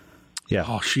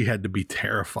 she had to be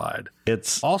terrified.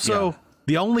 It's also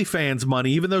the OnlyFans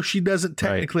money, even though she doesn't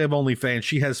technically have OnlyFans,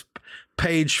 she has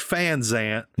Paige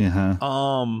Fanzant.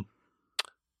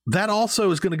 That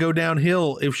also is going to go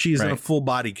downhill if she's in a full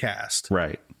body cast.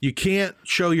 Right. You can't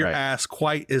show your ass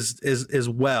quite as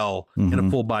well in a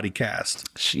full body cast.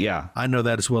 I know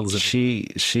that as well as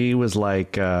she was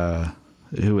like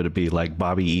who would it be, like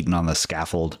Bobby Eaton on the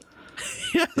scaffold?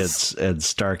 Yes.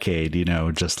 It's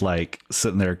Starrcade, just like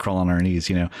sitting there crawling on her knees,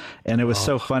 and it was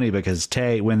so funny because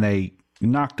Tay, when they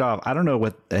knocked off, I don't know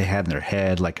what they had in their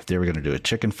head, like if they were going to do a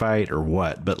chicken fight or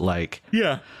what, but like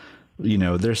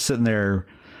they're sitting there.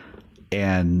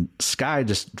 And Sky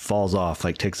just falls off,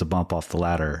 like takes a bump off the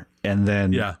ladder. And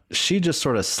then she just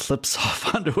sort of slips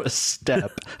off onto a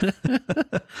step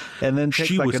and then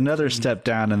takes another step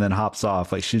down and then hops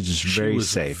off. Like she's just very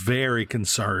safe. Very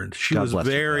concerned. She was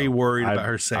very worried about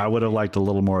her safety. I would have liked a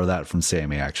little more of that from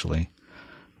Sammy, actually.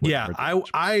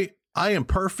 I am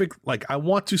perfect. Like, I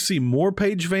want to see more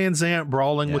Paige Van Zant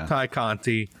brawling with Ty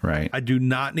Conti. Right. I do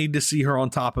not need to see her on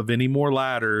top of any more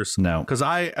ladders. No. Because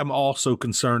I am also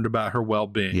concerned about her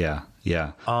well-being. Yeah.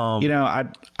 Yeah.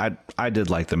 I did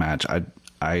like the match.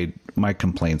 My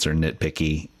complaints are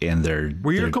nitpicky, and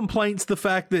Were your complaints the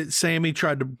fact that Sammy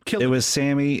tried to kill him? It was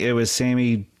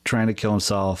Sammy trying to kill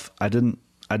himself. I didn't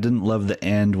love the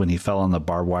end when he fell on the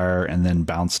barbed wire and then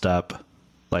bounced up.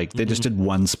 Like they just did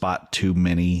one spot too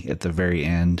many at the very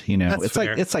end, That's it's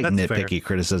fair. It's like That's nitpicky fair.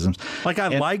 criticisms. Like I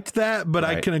liked that, but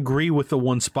I can agree with the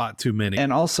one spot too many.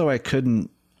 And also I couldn't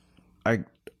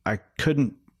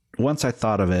once I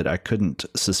thought of it, I couldn't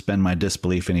suspend my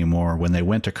disbelief anymore when they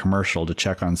went to commercial to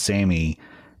check on Sammy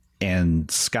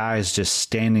and Sky's just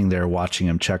standing there watching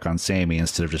him check on Sammy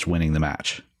instead of just winning the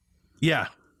match. Yeah.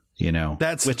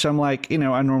 That's which I'm like, I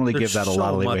normally give that a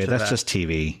lot of leeway. That's just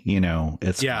TV,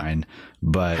 it's fine.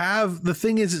 But the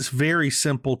thing is, it's very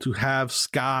simple to have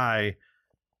Sky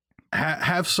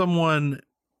have someone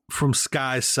from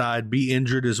Sky's side be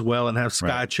injured as well and have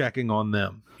Sky checking on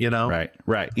them, Right.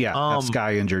 Yeah. Have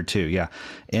Sky injured too. Yeah.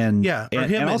 And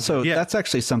also that's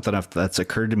actually something that's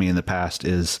occurred to me in the past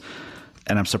is,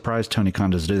 and I'm surprised Tony Khan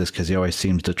doesn't do this because he always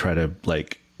seems to try to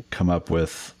like come up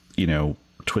with,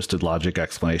 twisted logic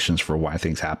explanations for why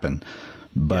things happen,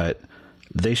 but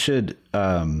they should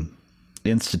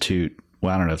institute.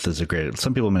 Well, I don't know if this is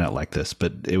some people may not like this,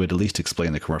 but it would at least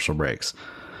explain the commercial breaks.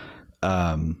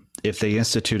 If they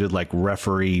instituted like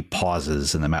referee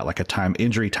pauses in the match, like a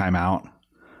injury timeout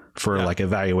for like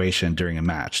evaluation during a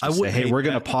match. To say, hey, we're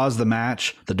going to pause the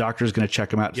match. The doctor's going to check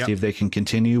them out to see if they can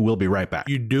continue. We'll be right back.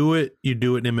 You do it in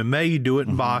MMA, you do it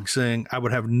in boxing. I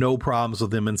would have no problems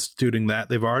with them instituting that.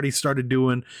 They've already started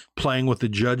playing with the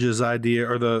judge's idea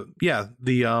or the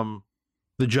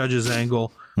judge's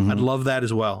angle. I'd love that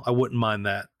as well. I wouldn't mind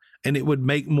that. And it would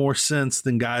make more sense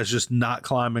than guys just not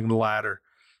climbing the ladder.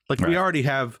 Like we already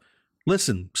have.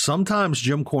 Listen, sometimes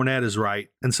Jim Cornette is right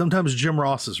and sometimes Jim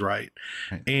Ross is right.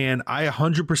 And I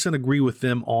 100% agree with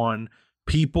them on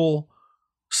people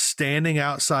standing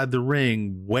outside the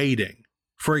ring waiting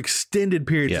for extended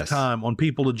periods of time on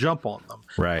people to jump on them.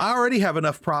 Right. I already have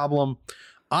enough problem.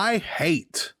 I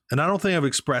hate, and I don't think I've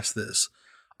expressed this,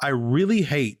 I really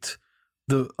hate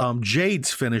the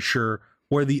Jade's finisher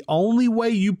where the only way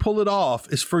you pull it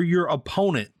off is for your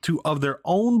opponent to, of their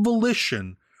own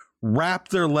volition, wrap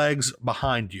their legs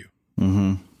behind you.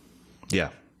 Mm-hmm. Yeah.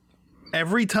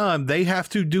 Every time they have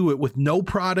to do it with no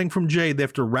prodding from Jade, they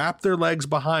have to wrap their legs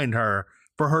behind her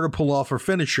for her to pull off her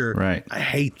finisher. Right. I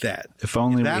hate that. If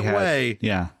only that we had, way,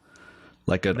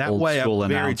 like an old school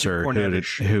announcer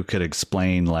who could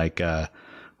explain, like,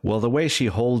 well, the way she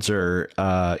holds her,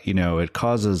 it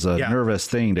causes a nervous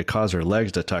thing to cause her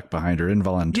legs to tuck behind her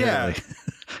involuntarily. Yeah.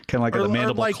 Kind of like the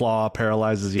mandible claw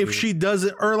paralyzes you. If she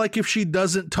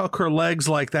doesn't tuck her legs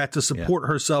like that to support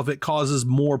herself, it causes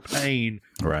more pain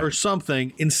or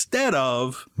something. Instead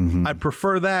of, I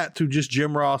prefer that to just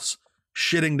Jim Ross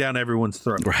shitting down everyone's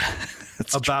throat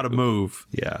about a move.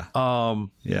 Yeah.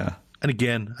 And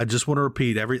again, I just want to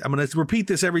repeat I'm going to repeat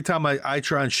this every time I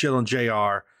try and shit on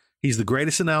JR. He's the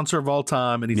greatest announcer of all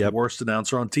time, and he's the worst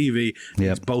announcer on TV.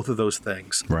 He's both of those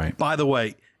things. Right. By the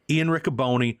way, Ian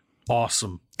Riccoboni,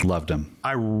 awesome. Loved him.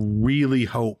 I really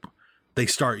hope they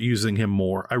start using him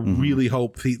more. I really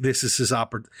hope this is his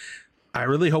opportunity. I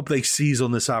really hope they seize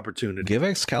on this opportunity. Give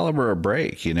Excalibur a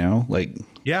break,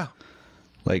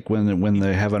 like when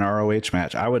they have an ROH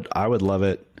match. I would love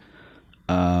it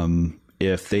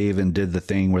if they even did the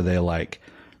thing where they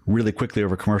really quickly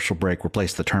over commercial break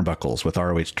replace the turnbuckles with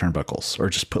ROH turnbuckles, or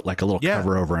just put like a little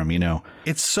cover over them.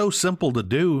 It's so simple to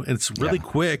do, and it's really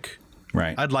quick.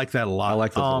 Right. I'd like that a lot. I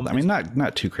like that. I mean,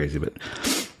 not too crazy, but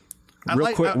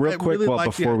real quick.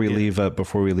 Before we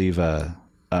leave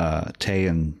Tay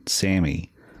and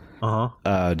Sammy.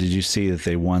 Did you see that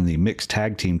they won the mixed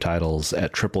tag team titles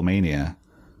at Triple Mania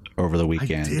over the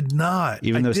weekend? I did not.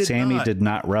 Even though Sammy did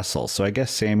not wrestle, so I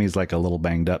guess Sammy's like a little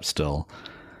banged up still.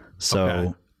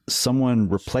 So someone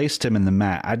replaced him in the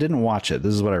match. I didn't watch it.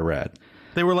 This is what I read.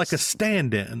 They were like a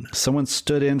stand-in. Someone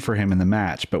stood in for him in the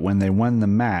match, but when they won the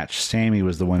match, Sammy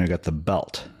was the one who got the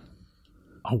belt.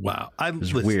 Oh, wow. It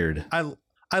was weird.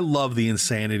 I love the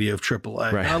insanity of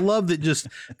AAA. Right. I love that just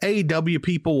AEW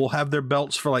people will have their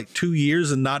belts for like 2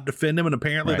 years and not defend them, and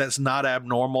apparently that's not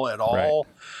abnormal at all.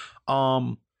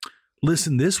 Right.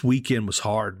 Listen, this weekend was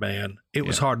hard, man. It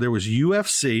was hard. There was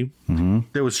UFC.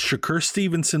 There was Shakur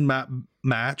Stevenson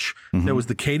match. There was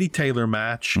the Katie Taylor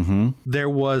match. There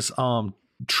was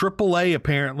AAA,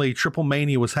 apparently. Triple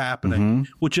Mania was happening,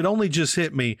 which it only just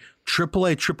hit me.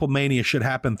 AAA Triple Mania should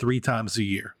happen 3 times a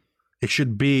year. It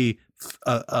should be,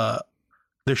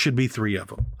 there should be 3 of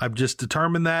them. I've just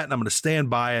determined that, and I'm going to stand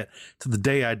by it to the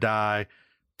day I die.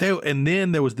 And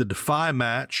then there was the Defy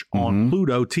match on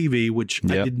Pluto TV, which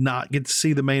I did not get to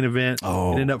see the main event. It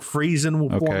ended up freezing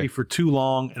for me for too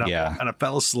long, and I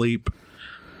fell asleep.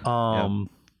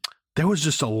 There was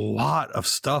just a lot of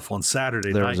stuff on Saturday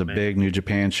night. There was a big New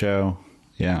Japan show.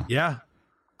 Yeah.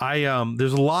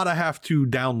 There's a lot I have to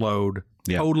download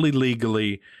totally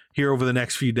legally here over the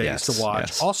next few days to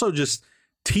watch. Also, just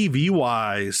TV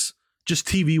wise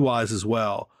as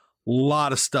well. A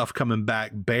lot of stuff coming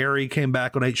back. Barry came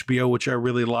back on HBO, which I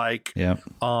really like.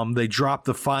 They dropped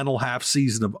the final half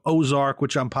season of Ozark,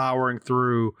 which I'm powering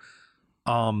through.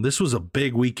 This was a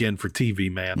big weekend for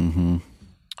TV, man.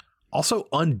 Also,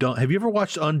 Undone. Have you ever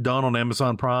watched Undone on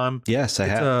Amazon Prime? Yes, I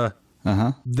have.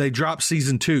 They dropped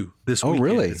season 2 this weekend.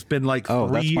 Really? It's been like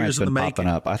 3 years in the making. Popping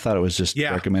up. I thought it was just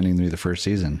recommending me the first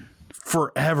season.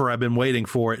 Forever I've been waiting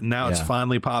for it, and now it's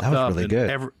finally popped up. That was really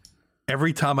good.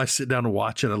 Every time I sit down to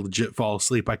watch it, I legit fall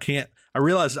asleep. I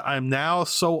realize I'm now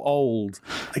so old,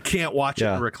 I can't watch it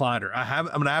in a recliner. I'm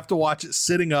going to have to watch it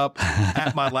sitting up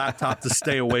at my laptop to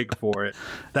stay awake for it.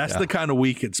 That's the kind of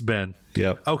week it's been.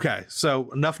 Okay,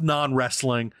 so enough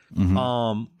non-wrestling.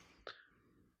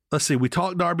 Let's see. We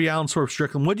talked Darby Allin, Swerve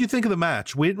Strickland. What do you think of the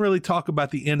match? We didn't really talk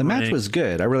about the end. The match was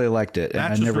good. I really liked it. And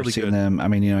I've never seen them. I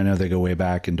mean, I know they go way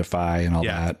back in Defy and all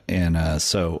that. And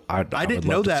so I didn't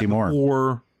know that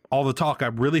before all the talk. I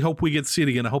really hope we get to see it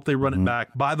again. I hope they run it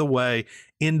back. By the way,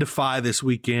 in Defy this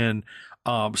weekend,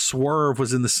 Swerve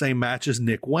was in the same match as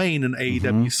Nick Wayne, an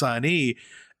AEW signee.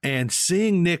 And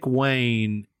seeing Nick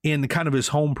Wayne in kind of his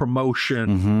home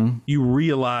promotion, you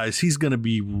realize he's going to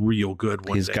be real good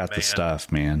one day. He's got the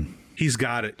stuff, man. He's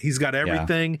got it. He's got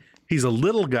everything. He's a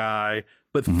little guy,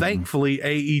 but thankfully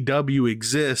AEW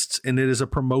exists, and it is a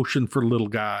promotion for little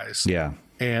guys.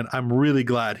 And I'm really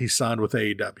glad he signed with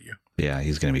AEW. Yeah,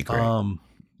 he's going to be great.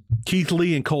 Keith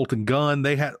Lee and Colton Gunn,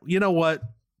 they had, you know what?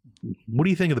 What do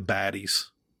you think of the baddies?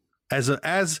 I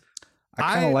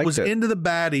was into the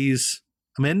baddies.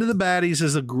 I'm into the baddies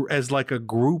as like a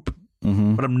group,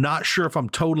 but I'm not sure if I'm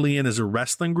totally in as a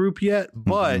wrestling group yet.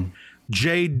 But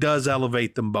Jade does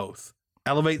elevate them both.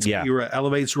 Elevates Kira,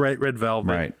 elevates Red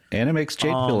Velvet. Right. And it makes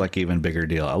Jade feel like even bigger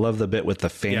deal. I love the bit with the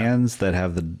fans that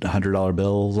have the $100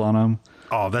 bills on them.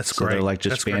 Oh, that's great. They're like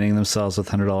just fanning themselves with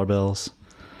 $100 bills.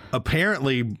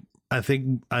 Apparently, I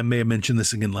think I may have mentioned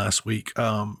this again last week.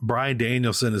 Bryan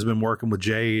Danielson has been working with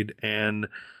Jade, and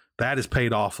that has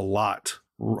paid off a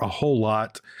whole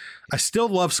lot. I still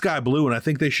love Sky Blue, and I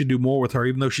think they should do more with her,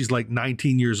 even though she's like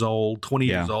 19 years old, 20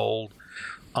 years old.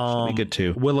 She'll be good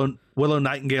too. Willow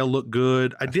Nightingale looked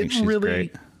good. I didn't really.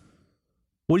 Great.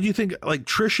 What did you think? Like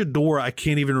Trish Adora, I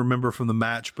can't even remember from the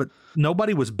match, but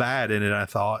nobody was bad in it, I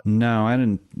thought. No, I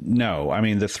didn't. No, I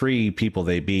mean, the three people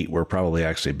they beat were probably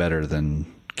actually better than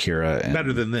Kira and,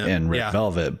 better than them. And Red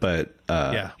Velvet. But,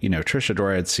 you know, Trish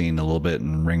Adora I'd seen a little bit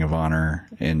in Ring of Honor,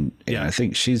 and I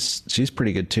think she's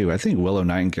pretty good too. I think Willow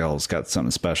Nightingale's got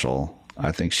something special.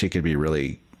 I think she could be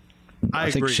really,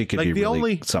 I think she could be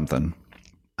really something.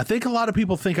 I think a lot of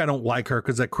people think I don't like her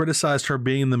because I criticized her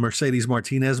being in the Mercedes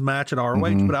Martinez match at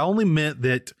ROH, but I only meant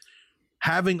that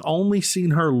having only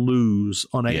seen her lose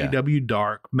on AEW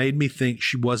Dark made me think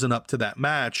she wasn't up to that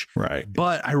match. Right.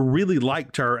 But I really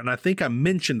liked her, and I think I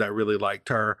mentioned I really liked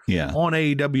her on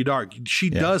AEW Dark. She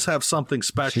does have something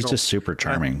special. She's just super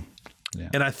charming.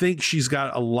 And I think she's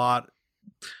got a lot.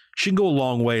 She can go a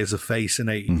long way as a face in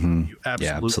AEW. Absolutely.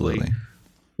 Yeah, absolutely.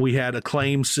 We had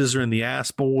Acclaim, Scissor and the Ass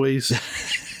Boys.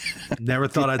 Never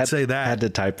thought I'd say that. Had to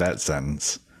type that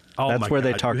sentence. Oh, that's where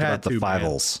they talked about the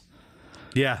Fivals.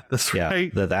 Yeah, that's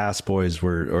right. The Ass Boys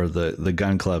were, or the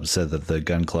Gun Club said that the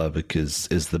Gun Club is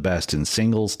the best in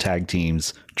singles, tag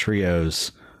teams,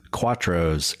 trios,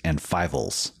 quattros, and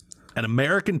Fivals. An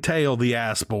American Tail, the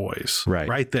Ass Boys.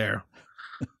 Right there.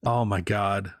 Oh my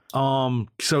God.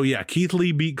 So yeah, Keith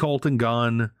Lee beat Colton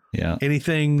Gunn. Yeah.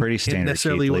 Anything pretty standard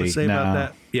necessarily you want to say about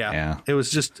that? Yeah. It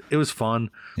was fun.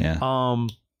 Yeah.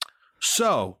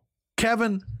 So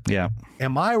Kevin,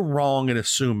 am I wrong in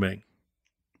assuming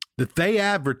that they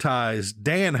advertised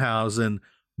Danhausen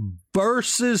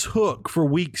versus Hook for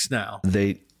weeks now?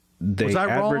 Was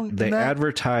I wrong? They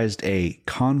advertised a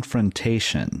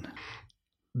confrontation.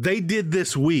 They did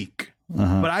this week.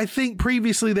 But I think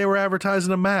previously they were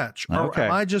advertising a match. Or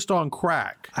am I just on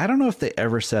crack? I don't know if they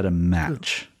ever said a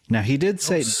match. Now, he did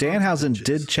say Danhausen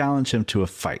did challenge him to a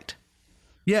fight.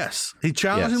 Yes, he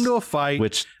challenged him to a fight,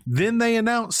 which then they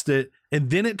announced it, and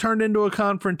then it turned into a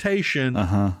confrontation.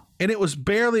 And it was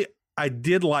barely, I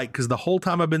did like, because the whole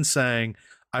time I've been saying,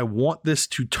 I want this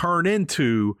to turn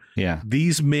into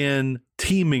these men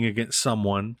teaming against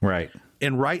someone. Right.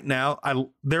 And right now,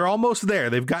 they're almost there.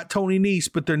 They've got Tony Nese,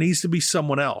 but there needs to be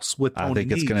someone else with Tony Nese. I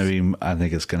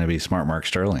think it's going to be Smart Mark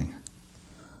Sterling.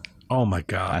 Oh my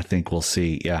God. I think we'll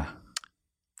see. Yeah.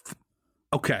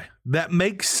 Okay. That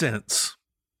makes sense.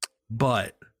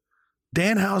 But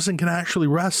Danhausen can actually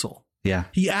wrestle. Yeah.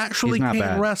 He actually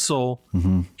can wrestle.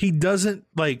 He doesn't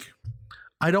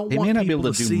I don't want he may not be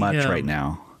able to do much right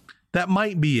now. That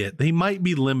might be it. He might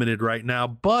be limited right now.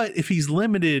 But if he's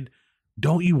limited,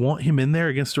 don't you want him in there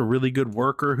against a really good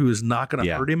worker who is not going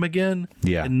to hurt him again?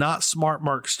 Yeah. And not Smart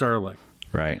Mark Sterling.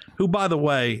 Right. Who, by the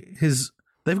way,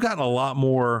 they've gotten a lot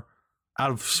more out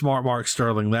of Smart Mark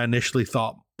Sterling than I initially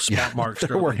thought Smart Mark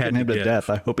Sterling had him to death.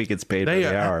 I hope he gets paid for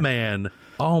the hour. Man,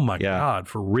 oh my God,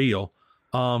 for real.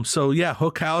 So yeah,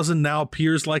 Hookhausen now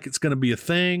appears like it's going to be a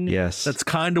thing. Yes. That's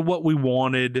kind of what we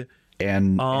wanted.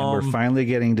 And we're finally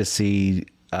getting to see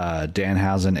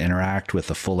Danhausen interact with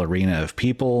a full arena of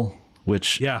people,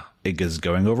 which it is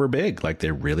going over big. Like,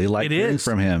 they really like hearing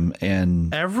from him.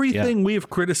 And everything we've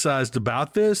criticized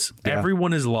about this,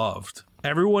 everyone has loved.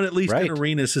 Everyone, at least in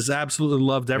arenas, has absolutely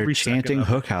loved every chanting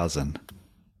second Hookhausen.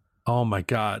 Oh my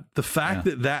God. The fact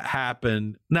that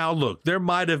happened. Now look, there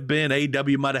might have been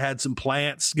AEW might have had some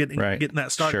plants getting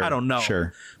that started. Sure, I don't know.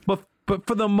 Sure. But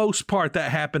for the most part, that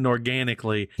happened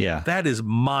organically. Yeah. That is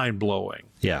mind blowing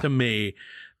to me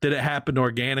that it happened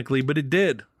organically, but it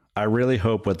did. I really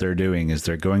hope what they're doing is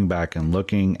they're going back and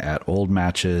looking at old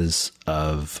matches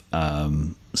of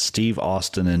Steve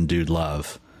Austin and Dude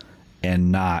Love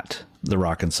and not the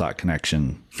Rock and Sock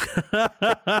Connection.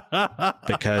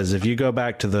 Because if you go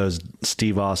back to those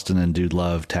Steve Austin and Dude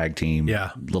Love tag team,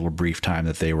 little brief time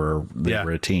that they were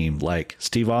a team, like,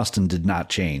 Steve Austin did not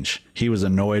change. He was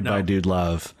annoyed by Dude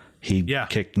Love. He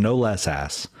kicked no less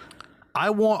ass. I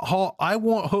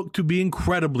want Hook to be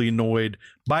incredibly annoyed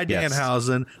by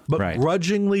Danhausen, but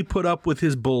grudgingly put up with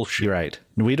his bullshit. You're right.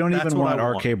 We don't even want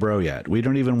RK Bro yet. We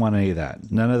don't even want any of that.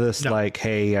 None of this like,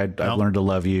 hey, I've learned to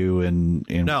love you and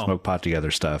smoke pot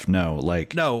together stuff. No,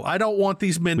 like, no, I don't want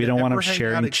these men. We don't want them hang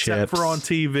sharing out except chips for on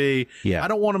TV. Yeah, I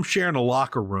don't want them sharing a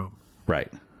locker room.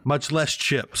 Right. Much less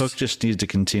chips. Hook just needs to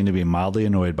continue to be mildly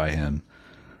annoyed by him.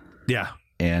 Yeah.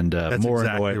 And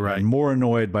more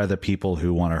annoyed by the people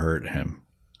who want to hurt him.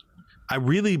 I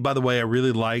really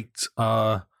liked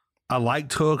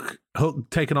Hook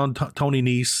taking on Tony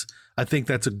Nese. I think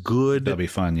that's a good That'll be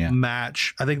fun, yeah.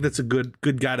 match. I think that's a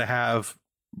good guy to have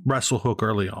wrestle Hook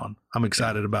early on. I'm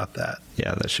excited about that.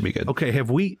 Yeah, that should be good. Okay, have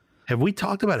we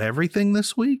talked about everything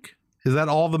this week? Is that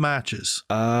all the matches?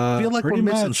 I feel like we're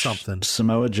missing something.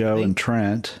 Samoa Joe and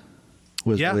Trent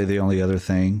was really the only other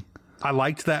thing. I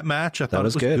liked that match. I thought that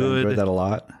was good. I enjoyed that a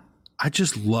lot. I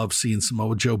just love seeing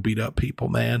Samoa Joe beat up people,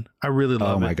 man. I really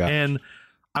love it. Oh my gosh. And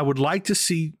I would like to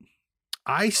see.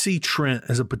 I see Trent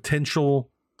as a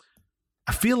potential.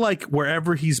 I feel like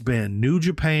wherever he's been, New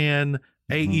Japan,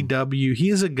 AEW, he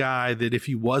is a guy that if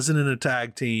he wasn't in a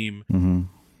tag team,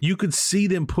 you could see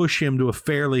them push him to a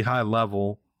fairly high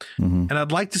level. And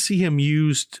I'd like to see him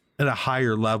used at a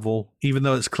higher level, even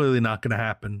though it's clearly not going to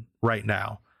happen right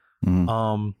now.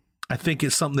 I think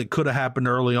it's something that could have happened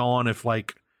early on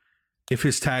if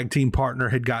his tag team partner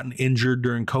had gotten injured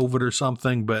during COVID or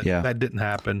something, but that didn't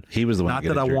happen. He was the one. Not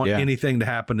that I want anything to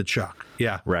happen to Chuck.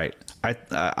 Yeah. Right.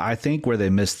 I think where they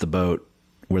missed the boat,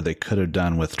 where they could have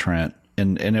done with Trent,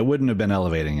 and it wouldn't have been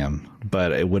elevating him,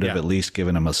 but it would have at least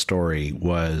given him a story,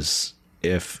 was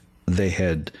if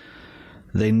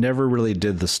they never really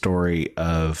did the story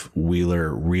of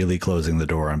Wheeler really closing the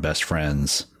door on Best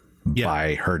Friends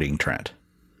by hurting Trent.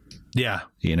 Yeah.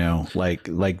 You know,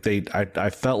 I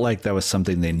felt like that was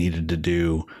something they needed to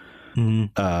do,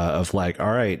 of like,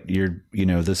 all right,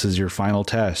 this is your final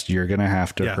test. You're going to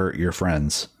have to hurt your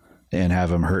friends and have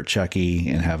them hurt Chucky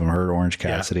and have them hurt Orange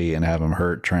Cassidy and have them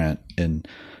hurt Trent. And,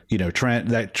 Trent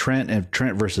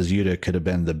versus Yuta could have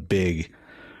been the big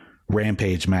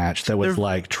Rampage match that was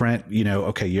like Trent,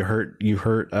 okay, you hurt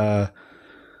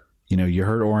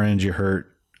Orange, you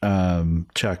hurt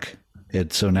Chuck.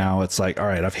 So now it's like, all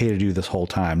right, I've hated you this whole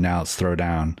time. Now it's throw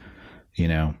down,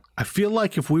 I feel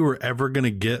like if we were ever going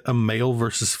to get a male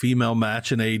versus female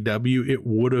match in AEW, it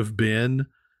would have been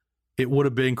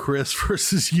Chris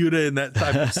versus Yuta in that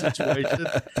type of situation.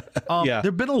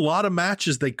 There've been a lot of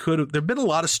matches there've been a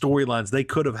lot of storylines they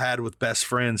could have had with Best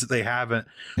Friends that they haven't,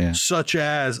 such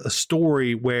as a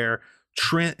story where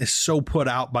Trent is so put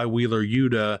out by Wheeler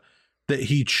Yuta that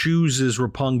he chooses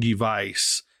Roppongi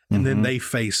Vice and then they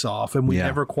face off, and we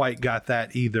never quite got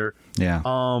that either.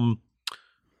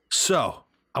 So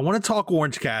I want to talk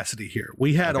Orange Cassidy here.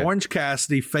 We had Orange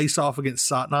Cassidy face off against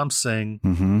Satnam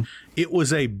Singh. It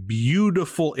was a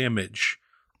beautiful image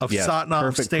of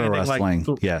Satnam standing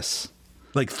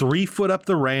like 3 foot up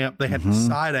the ramp. They had the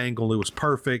side angle. It was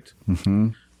perfect.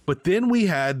 But then we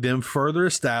had them further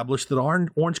establish that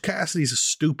Orange Cassidy's a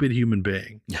stupid human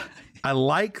being. I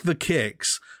like the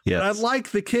kicks, but I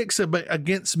like the kicks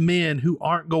against men who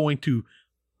aren't going to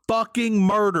fucking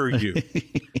murder you.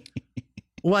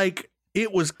 Like,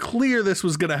 it was clear this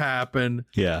was going to happen.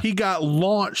 He got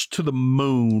launched to the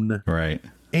moon. Right.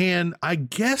 And I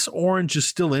guess Orange is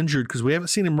still injured because we haven't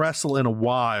seen him wrestle in a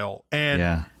while.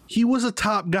 And he was a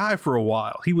top guy for a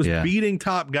while. He was beating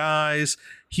top guys.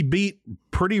 He beat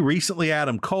pretty recently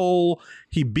Adam Cole.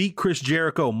 He beat Chris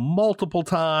Jericho multiple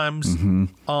times,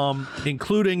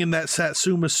 including in that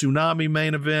Satsuma Tsunami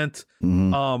main event,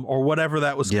 or whatever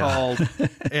that was called,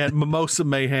 and Mimosa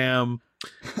Mayhem.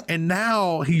 And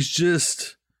now he's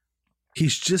just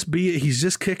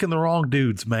kicking the wrong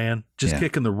dudes, man.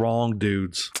 Kicking the wrong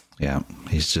dudes. Yeah,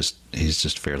 he's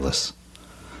just fearless.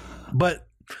 But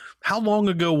how long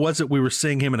ago was it we were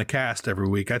seeing him in a cast every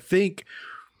week? I think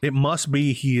it must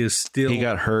be he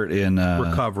got hurt in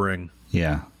recovering.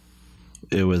 Yeah,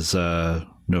 it was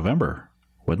November,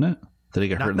 wasn't it? Did he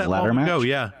get hurt in the ladder match? Oh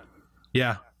yeah.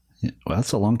 Well,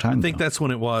 that's a long time. I think that's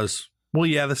when it was. Well,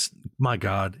 yeah, my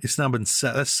God, it's now been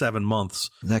that's 7 months.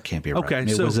 That can't be right. Okay,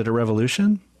 so was it a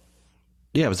Revolution?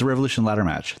 Yeah, it was the Revolution ladder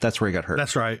match. That's where he got hurt.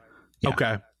 That's right. Yeah.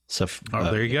 Okay. So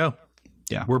there you go.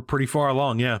 Yeah, we're pretty far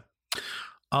along. Yeah.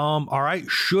 All right.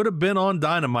 Should have been on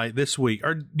Dynamite this week.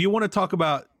 Or do you want to talk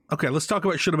about? Okay, let's talk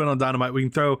about should have been on Dynamite. We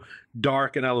can throw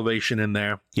Dark and Elevation in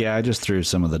there. Yeah, I just threw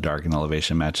some of the Dark and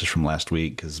Elevation matches from last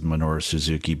week because Minoru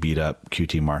Suzuki beat up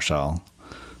QT Marshall.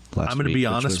 I'm going to be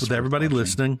honest with everybody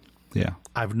listening. Yeah.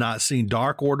 I've not seen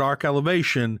Dark or Dark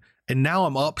Elevation, and now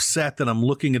I'm upset that I'm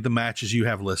looking at the matches you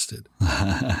have listed.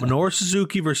 Minoru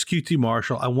Suzuki versus QT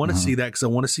Marshall. I want to see that because I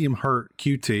want to see him hurt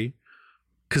QT.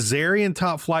 Kazarian,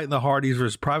 Top Flight, and the Hardys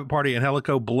versus Private Party,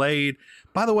 Angelico, Blade.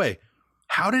 By the way,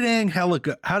 how did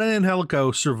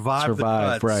Angelico survive the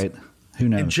cuts? Right. Who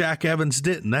knows? And Jack Evans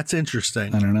didn't. That's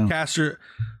interesting. I don't know. Caster,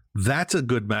 that's a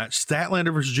good match.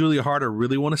 Statlander versus Julia Hart, I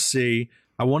really want to see.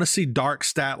 I want to see Dark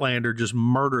Statlander just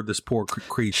murder this poor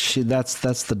creature. That's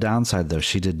the downside, though.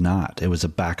 She did not. It was a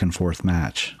back and forth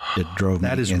match. It drove me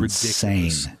insane.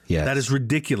 Ridiculous. Yes. That is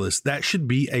ridiculous. That should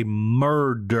be a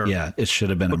murder. Yeah, it should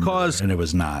have been because a murder, and it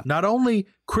was not. Not only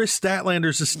Chris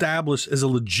Statlander's established as a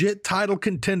legit title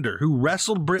contender who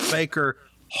wrestled Britt Baker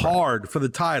hard for the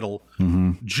title,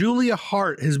 Julia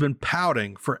Hart has been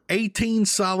pouting for 18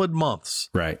 solid months.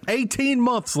 Right. 18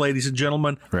 months, ladies and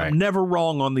gentlemen. Right. I'm never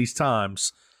wrong on these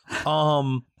times.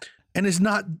 And is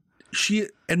not she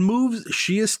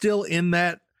is still in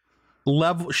that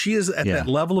level. She is at that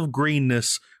level of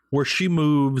greenness where she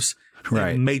moves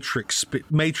in Matrix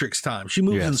time. She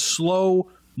moves in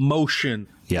slow motion.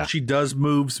 Yeah. She does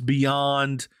moves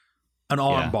beyond an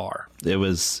arm bar. It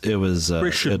was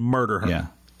Chris should murder her. Yeah.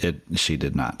 She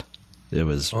did not. It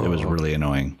was really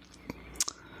annoying.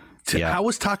 How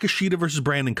was Takeshita versus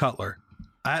Brandon Cutler?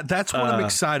 That's what I'm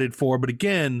excited for. But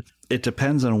again, it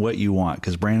depends on what you want,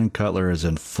 because Brandon Cutler is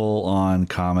in full on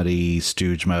comedy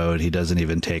stooge mode. He doesn't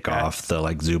even take off the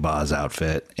Zubaz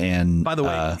outfit. And by the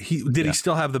way, he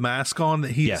still have the mask on that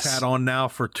he's had on now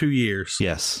for 2 years?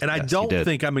 Yes. And I don't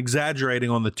think I'm exaggerating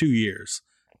on the 2 years.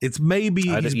 It's maybe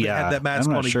he's had that mask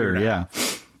on a year now.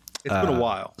 It's been a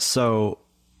while. So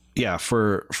yeah,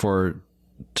 for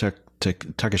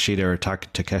Takeshita or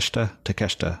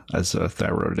Takeshita, as I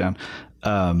wrote it down.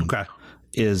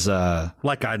 Is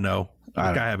like I know,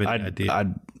 like I have any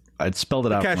idea. I'd spelled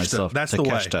it out for myself. That's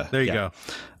Takeshita. The way. There you go.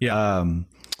 Yeah.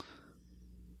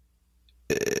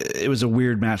 It was a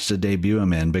weird match to debut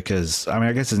him in, because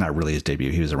I guess it's not really his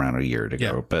debut. He was around a year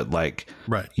ago, but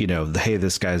hey,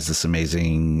 this guy's this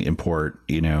amazing import,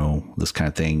 this kind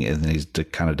of thing. And then he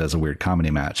kind of does a weird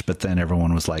comedy match, but then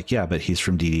everyone was like, yeah, but he's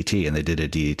from DDT, and they did a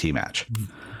DDT match.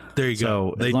 There you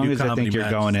go. So as long as I think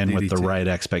you're going in with the right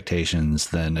expectations,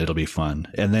 then it'll be fun.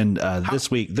 And then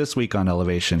this week on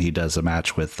Elevation, he does a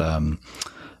match with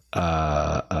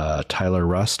Tyler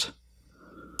Rust.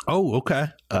 Oh, okay.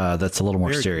 That's a little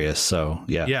more serious. So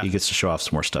he gets to show off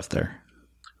some more stuff there.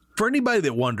 For anybody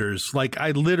that wonders,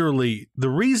 the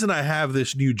reason I have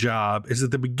this new job is at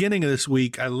the beginning of this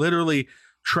week, I literally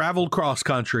traveled cross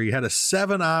country, had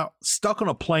stuck on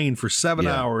a plane for 7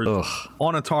 hours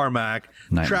on a tarmac,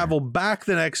 traveled back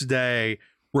the next day,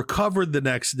 recovered the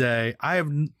next day. I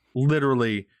have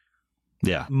literally...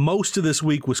 most of this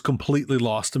week was completely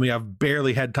lost to me. I've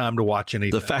barely had time to watch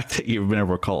anything. The fact that you've been able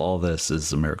to recall all this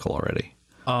is a miracle already.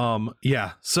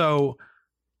 So,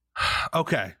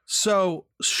 okay. So,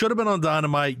 should have been on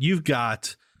Dynamite. You've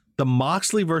got the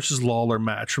Moxley versus Lawler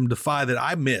match from Defy that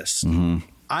I missed.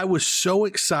 I was so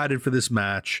excited for this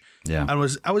match. Yeah. I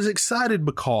was excited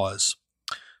because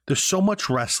there's so much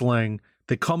wrestling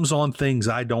that comes on things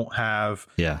I don't have.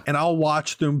 Yeah. And I'll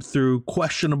watch them through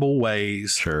questionable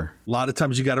ways. Sure. A lot of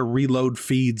times you got to reload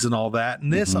feeds and all that.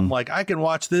 And this, I'm like, I can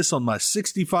watch this on my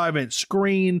 65-inch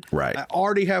screen. Right. I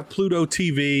already have Pluto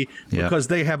TV because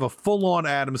they have a full-on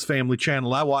Addams Family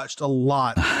channel. I watched a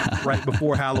lot right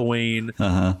before Halloween.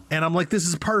 And I'm like, this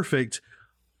is perfect.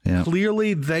 Yep.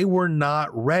 Clearly, they were not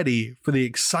ready for the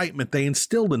excitement they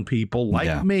instilled in people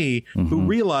like me, who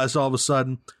realized all of a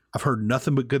sudden, I've heard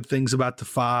nothing but good things about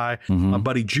Defy. My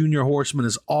buddy Junior Horseman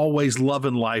is always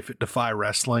loving life at Defy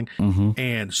Wrestling,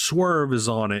 and Swerve is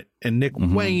on it, and Nick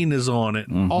Wayne is on it,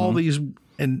 and all these,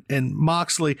 and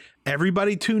Moxley.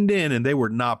 Everybody tuned in, and they were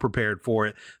not prepared for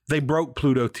it. They broke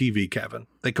Pluto TV, Kevin.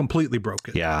 They completely broke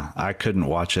it. Yeah, I couldn't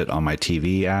watch it on my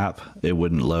TV app. It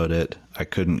wouldn't load it. I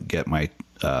couldn't get my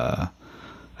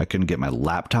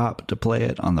laptop to play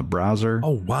it on the browser.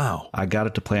 Oh, wow. I got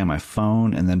it to play on my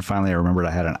phone, and then finally I remembered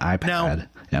I had an iPad,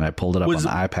 and I pulled it up on the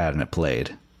iPad, and it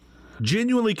played.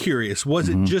 Genuinely curious, was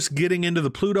it just getting into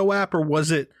the Pluto app, or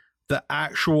was it the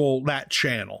actual, that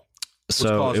channel?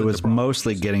 So it was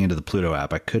mostly getting into the Pluto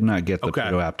app. I could not get the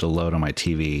Pluto app to load on my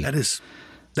TV.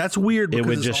 That's weird, because it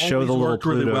would just show the little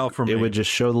Pluto, really well for me. It would just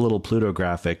show the little Pluto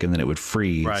graphic, and then it would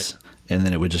freeze, and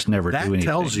then it would just never do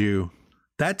anything.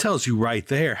 That tells you right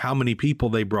there how many people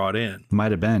they brought in. Might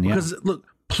have been, Because look,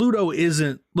 Pluto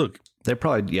isn't. Look, they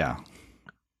probably, I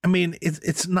mean,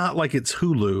 it's not like it's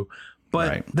Hulu,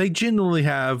 but they genuinely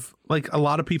have, like, a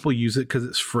lot of people use it because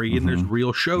it's free and there's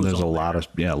real shows. There's a lot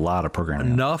of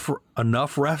programming.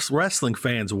 Enough wrestling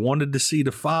fans wanted to see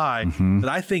Defy that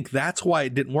I think that's why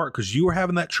it didn't work, because you were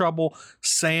having that trouble.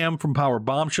 Sam from Power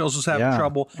Bombshells was having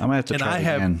trouble. I might have to try it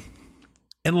again.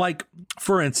 And like,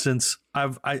 for instance,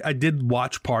 I did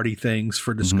watch party things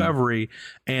for Discovery,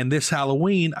 and this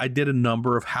Halloween I did a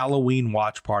number of Halloween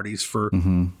watch parties for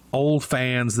old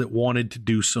fans that wanted to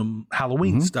do some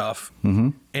Halloween stuff.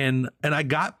 And I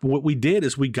got, what we did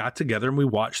is we got together and we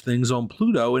watched things on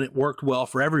Pluto, and it worked well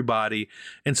for everybody.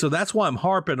 And so that's why I'm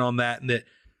harping on that, and that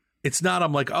it's not,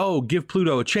 I'm like, oh, give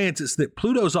Pluto a chance. It's that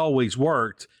Pluto's always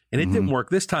worked, and it didn't work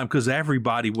this time because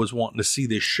everybody was wanting to see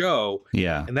this show.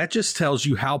 Yeah. And that just tells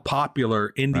you how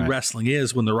popular indie wrestling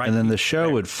is when the right. And then the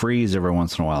show would freeze every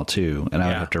once in a while too, and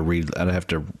I'd have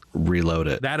to reload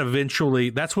it. That eventually,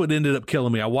 that's what ended up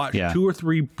killing me. I watched 2 or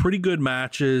 3 pretty good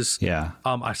matches. Yeah.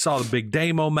 I saw the Big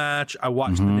Damo match. I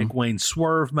watched the Nick Wayne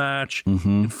Swerve match,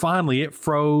 and finally it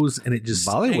froze, and it just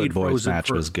Bollywood Boys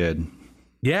match was good.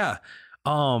 Yeah.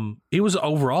 It was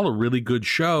overall a really good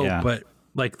show, but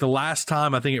like the last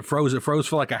time I think it froze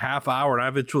for like a half hour, and I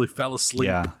eventually fell asleep.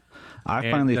 Yeah. I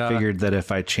finally figured that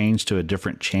if I changed to a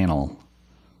different channel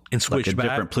and switch like a back,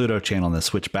 different Pluto channel, and then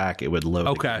switch back, it would load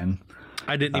again.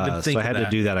 I didn't even think so I had to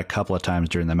do that a couple of times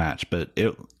during the match, but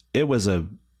it was a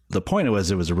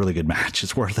really good match.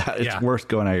 It's worth that. It's worth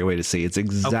going out of your way to see. It's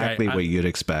exactly what you'd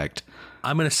expect.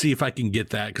 I'm going to see if I can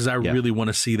get that, because I really want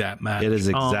to see that match. It is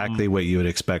exactly what you would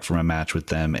expect from a match with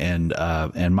them.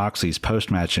 And Moxley's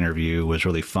post-match interview was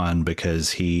really fun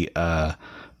because he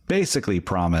basically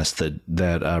promised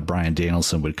that Bryan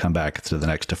Danielson would come back to the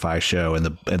next Defy show, and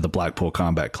the Blackpool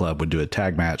Combat Club would do a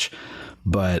tag match.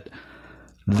 But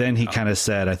then he kind of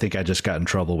said, I think I just got in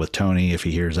trouble with Tony if he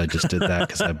hears I just did that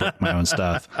because I booked my own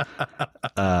stuff.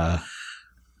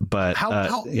 But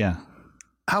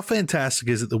how fantastic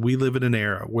is it that we live in an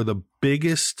era where the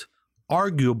biggest,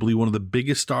 arguably one of the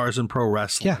biggest stars in pro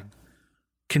wrestling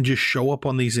can just show up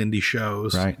on these indie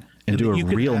shows, right, and do a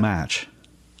real match.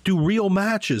 Do real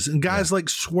matches, and guys like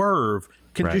Swerve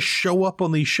can just show up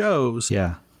on these shows.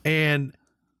 Yeah. And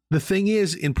the thing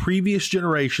is, in previous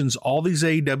generations, all these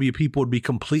AEW people would be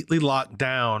completely locked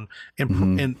down,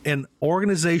 and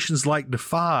organizations like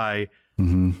Defy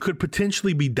could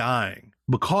potentially be dying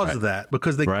because of that,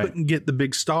 because they couldn't get the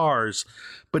big stars.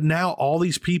 But now all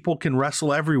these people can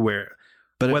wrestle everywhere,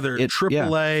 whether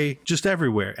AAA, just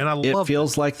everywhere. And I love it.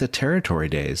 Feels like the territory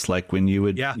days, like when you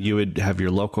would have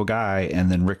your local guy,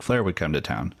 and then Ric Flair would come to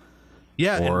town.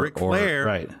 Yeah, and Ric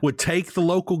Flair would take the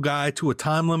local guy to a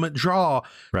time limit draw,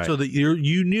 so that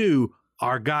you knew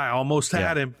our guy almost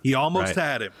had him. He almost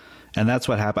had him. And that's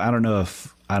what happened. I don't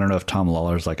know if Tom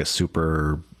Lawler's like a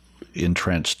super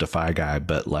entrenched Defy guy,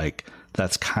 but like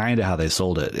that's kind of how they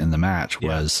sold it in the match.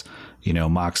 Was,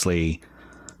 Moxley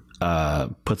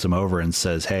puts him over and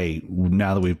says, hey,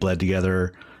 now that we've bled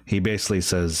together, he basically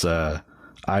says,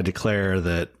 I declare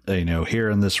that, here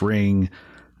in this ring,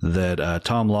 that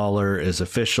Tom Lawler is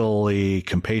officially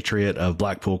compatriot of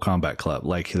Blackpool Combat Club.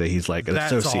 Like he's like an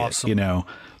associate, awesome.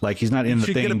 Like he's not in the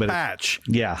thing, but patch.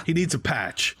 He needs a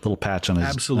patch, little patch on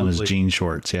his jean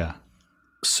shorts. Yeah.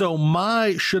 So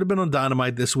my should have been on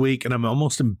Dynamite this week, and I'm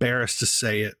almost embarrassed to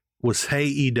say it, was Hey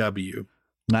EW.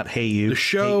 Not Hey You. The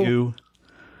show. Hey You.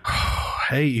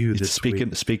 Hey You. This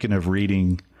week. Speaking of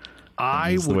reading,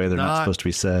 the way they're not supposed to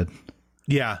be said.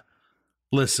 Yeah.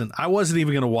 Listen, I wasn't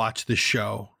even going to watch this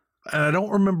show, and I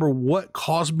don't remember what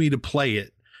caused me to play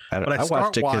it. But I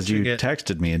watched it because you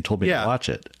texted me and told me to watch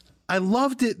it. I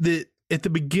loved it that at the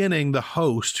beginning, the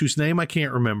host, whose name I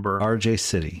can't remember, RJ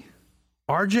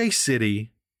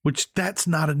City, which that's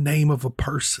not a name of a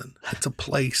person. It's a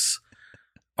place.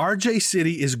 RJ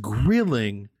City is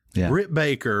grilling Britt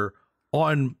Baker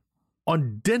on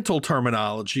dental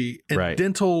terminology and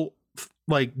dental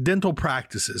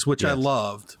practices, which I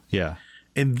loved. Yeah.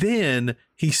 And then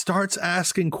he starts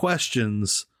asking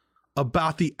questions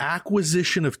about the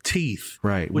acquisition of teeth.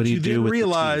 Right. Which you then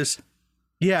realize,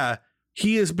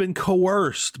 he has been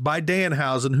coerced by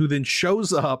Danhausen, who then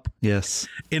shows up,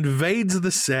 invades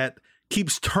the set,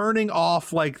 keeps turning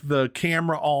off like the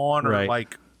camera on or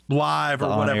like live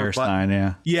or whatever. On-air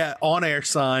sign, on-air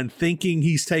sign, thinking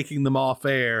he's taking them off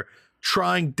air,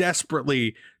 trying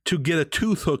desperately to get a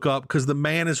tooth hookup because the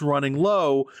man is running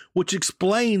low, which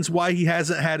explains why he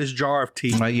hasn't had his jar of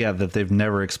teeth. That they've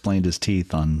never explained his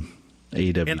teeth on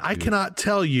AEW. And I cannot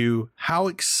tell you how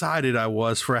excited I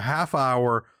was for a half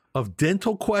hour of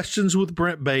dental questions with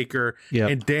Brent Baker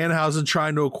and Danhausen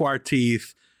trying to acquire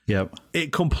teeth.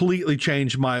 It completely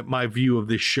changed my view of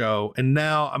this show, and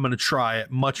now I'm going to try it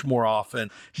much more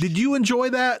often. Did you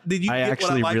enjoy that? Did you get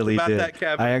what I liked about that,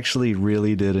 Kevin? I actually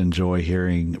really did enjoy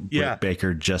hearing Britt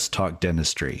Baker just talk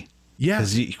dentistry.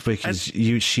 Because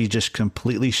she just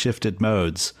completely shifted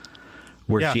modes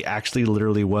where she actually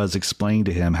literally was explaining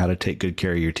to him how to take good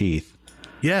care of your teeth.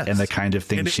 Yes. And the kind of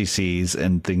things she sees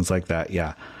and things like that.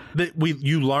 Yeah.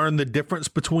 You learn the difference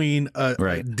between a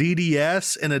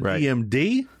DDS and a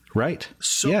DMD. Right.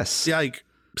 So, yes. Like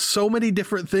so many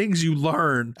different things you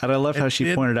learn. And I love how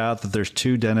she pointed out that there's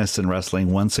two dentists in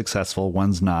wrestling. One's successful,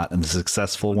 one's not. And the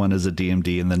successful one is a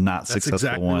DMD, and the not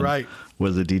successful one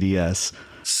was a DDS.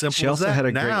 Simple she also had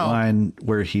a great line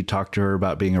where he talked to her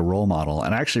about being a role model.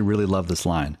 And I actually really love this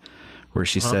line where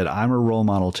she said, I'm a role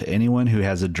model to anyone who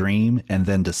has a dream and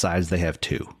then decides they have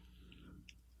two.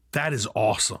 That is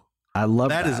awesome. I love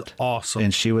that. That is awesome.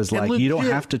 And she was like, you don't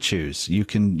have to choose. You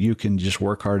can just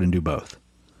work hard and do both.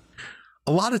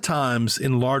 A lot of times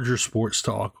in larger sports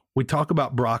talk, we talk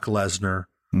about Brock Lesnar,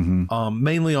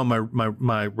 mainly on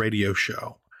my radio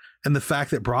show. And the fact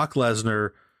that Brock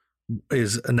Lesnar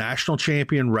is a national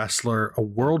champion wrestler, a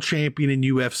world champion in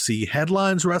UFC,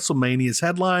 headlines WrestleManias,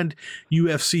 headlined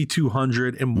UFC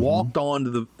 200, and walked on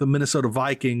to the Minnesota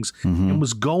Vikings and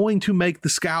was going to make the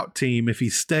scout team if he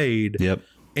stayed. Yep.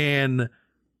 And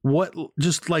what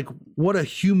a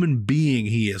human being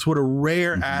he is. What a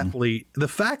rare athlete. The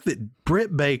fact that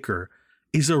Britt Baker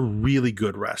is a really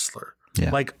good wrestler,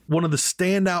 like one of the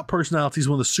standout personalities,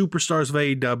 one of the superstars of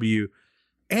AEW,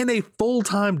 and a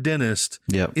full-time dentist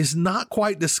is not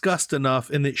quite discussed enough,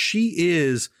 in that she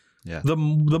is the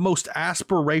most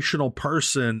aspirational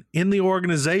person in the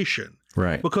organization.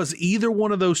 Right. Because either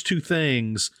one of those two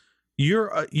things, you're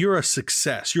a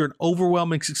success. You're an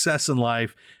overwhelming success in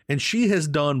life. And she has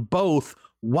done both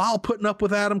while putting up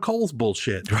with Adam Cole's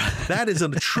bullshit. That is a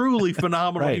truly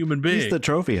phenomenal human being. He's the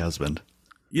trophy husband.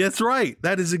 Yeah, that's right.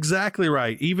 That is exactly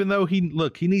right. Even though he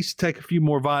needs to take a few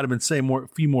more vitamins, say a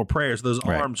few more prayers. Those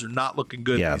arms are not looking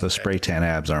good. Yeah, the spray tan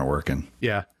abs aren't working.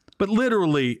 Yeah. But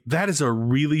literally, that is a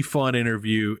really fun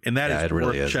interview, and that is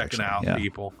really worth is, checking out,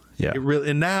 people. Yeah.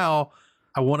 And now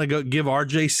I want to go give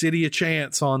RJ City a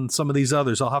chance on some of these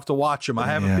others. I'll have to watch them. I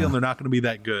have a feeling they're not going to be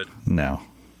that good. No.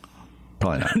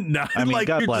 Probably not. No, I mean, like,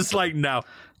 God you're bless just him. like, no.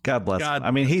 God bless him.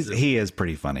 I mean, he is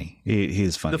pretty funny.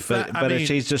 He's funny. But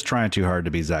she's just trying too hard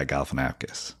to be Zach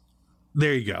Galifianakis.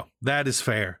 There you go. That is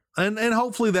fair. And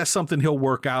hopefully that's something he'll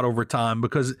work out over time,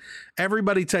 because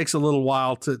everybody takes a little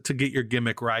while to get your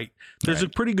gimmick right. There's a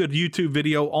pretty good YouTube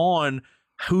video on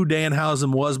who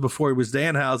Danhausen was before he was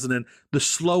Danhausen and the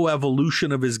slow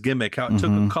evolution of his gimmick, how it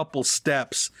took a couple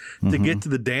steps to get to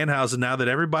the Danhausen now that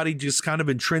everybody just kind of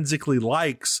intrinsically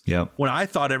likes. Yep. When I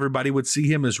thought everybody would see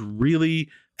him as really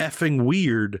effing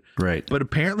weird. Right. But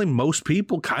apparently most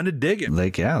people kind of dig him. They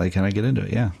kind of get into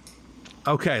it. Yeah.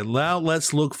 Okay. Now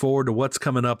let's look forward to what's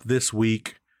coming up this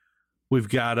week. We've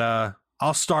got,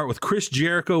 I'll start with Chris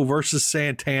Jericho versus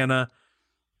Santana.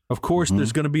 Of course,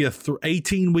 there's going to be a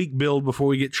 18-week build before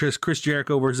we get Chris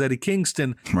Jericho versus Eddie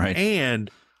Kingston. Right.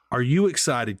 And are you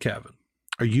excited, Kevin?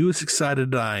 Are you as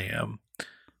excited as I am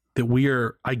that we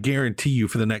are, I guarantee you,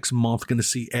 for the next month, going to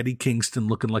see Eddie Kingston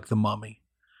looking like the Mummy?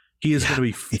 He is going to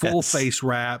be full face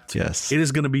wrapped. Yes. It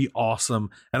is going to be awesome.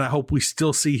 And I hope we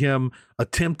still see him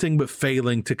attempting but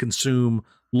failing to consume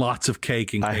lots of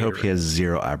cake and catering. I hope he has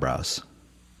 0 eyebrows.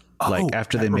 Like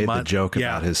after they made the joke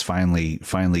about his finely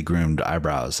groomed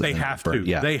eyebrows. They have to.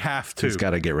 Yeah. They have to. He's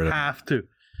got to get rid of them. Have to.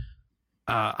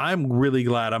 I'm really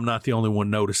glad I'm not the only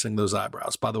one noticing those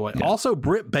eyebrows, by the way. Yeah. Also,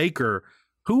 Britt Baker,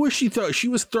 who was she? She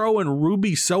was throwing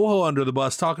Ruby Soho under the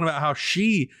bus, talking about how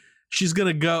she's going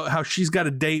to go, how she's got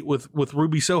a date with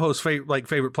Ruby Soho's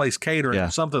favorite place catering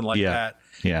or something like that.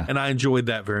 Yeah. And I enjoyed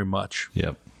that very much.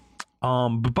 Yep.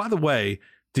 But by the way,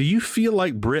 do you feel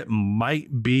like Britt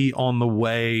might be on the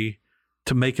way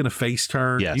to making a face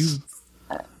turn? Yes.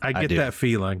 I get that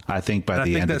feeling. I think by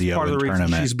the end of the Open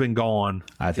tournament, she's been gone.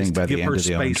 I think by the end of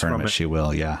the Open tournament, she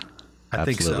will. Yeah. I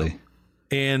think so.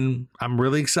 And I'm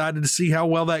really excited to see how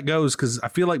well that goes, because I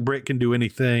feel like Britt can do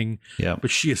anything. Yeah.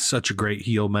 But she is such a great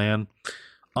heel, man.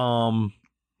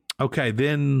 Okay,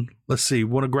 then let's see.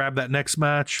 Want to grab that next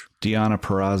match? Deonna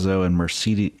Purrazzo and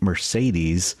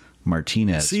Mercedes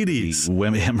Martinez,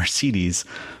 Mercedes,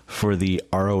 for the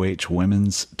ROH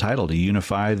Women's title to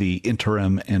unify the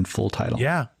interim and full title.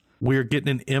 Yeah, we're getting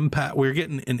an impact. We're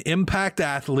getting an Impact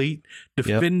athlete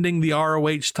defending the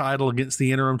ROH title against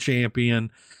the interim champion.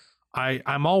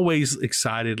 I'm always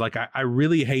excited. Like I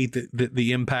really hate that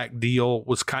the Impact deal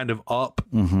was kind of up,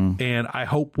 and I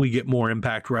hope we get more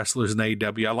Impact wrestlers in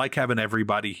AEW. I like having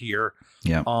everybody here.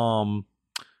 Yeah.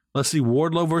 Let's see,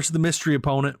 Wardlow versus the mystery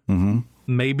opponent.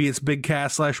 Maybe it's Big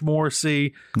Cass /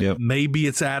 Morrissey. Yep. Maybe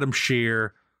it's Adam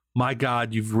Scherr. My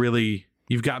God, you've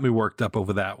got me worked up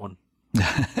over that one.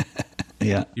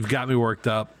 Yeah. You've got me worked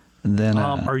up. And then,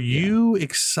 are you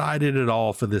excited at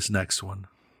all for this next one?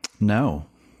 No.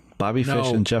 Bobby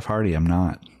Fish and Jeff Hardy, I'm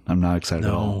not excited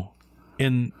at all.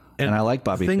 And I like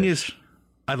Bobby Fish. The thing Fish. is,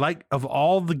 I like of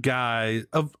the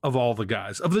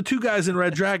two guys in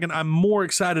Red Dragon, I'm more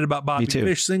excited about Bobby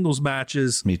Fish singles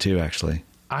matches. Me too, actually.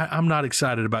 I'm not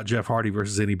excited about Jeff Hardy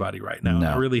versus anybody right now.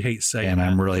 No. I really hate saying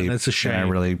that. And it's a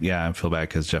shame. I feel bad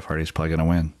because Jeff Hardy's probably going to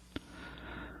win.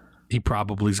 He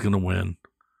probably is going to win.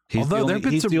 He's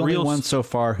the only one so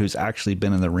far who's actually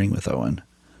been in the ring with Owen.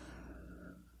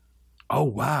 Oh,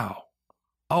 wow.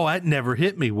 Oh, that never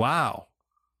hit me. Wow.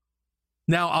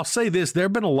 Now, I'll say this. There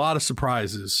have been a lot of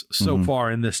surprises so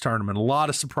far in this tournament. A lot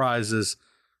of surprises.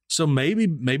 So maybe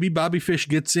Bobby Fish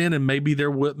gets in, and maybe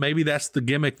that's the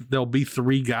gimmick. There'll be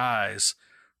 3 guys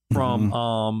from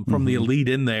the Elite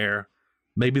in there.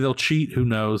 Maybe they'll cheat. Who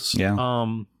knows? Yeah.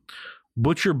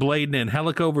 Butcher, Blade, and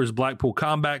Angelico versus Blackpool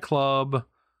Combat Club.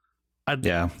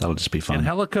 That'll just be fun. And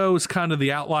Angelico is kind of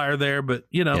the outlier there, but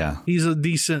he's a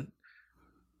decent,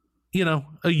 a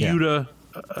Yuta,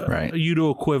 a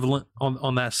Yuta equivalent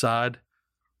on that side.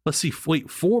 Let's see. Wait,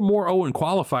 4 more Owen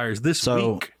qualifiers this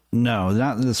week. No,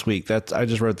 not this week. I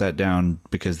just wrote that down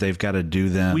because they've got to do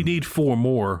them. We need 4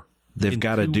 more. They've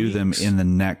got to do them in the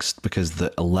next, because the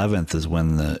 11th is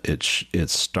when it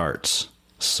starts.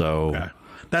 So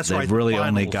that's they've right. really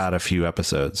only got a few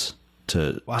episodes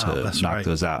to knock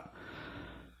those out.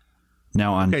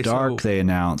 Now on Dark, they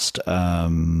announced.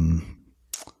 Where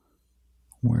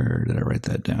did I write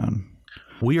that down?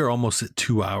 We are almost at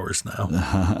 2 hours now.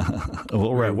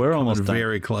 Well, we're almost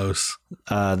very close.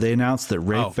 They announced that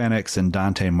Ray Fenix and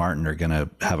Dante Martin are going to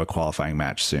have a qualifying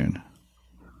match soon.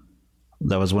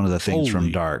 That was one of the things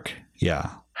from Dark. Yeah.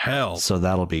 Hell. So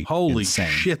that'll be insane.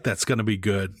 Shit, that's going to be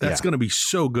good. That's going to be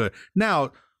so good.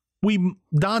 Now,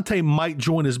 Dante might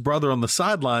join his brother on the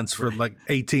sidelines for like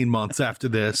 18 months after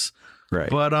this.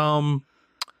 Right. But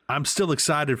I'm still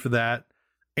excited for that.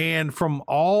 And from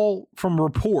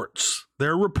reports,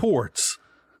 there are reports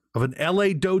of an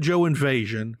LA Dojo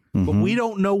invasion, but we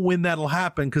don't know when that'll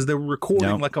happen because they're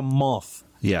recording like a month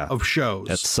of shows.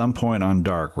 At some point on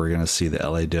Dark, we're going to see the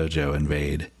LA Dojo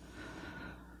invade.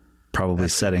 Probably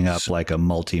setting up like a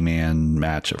multi-man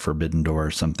match at Forbidden Door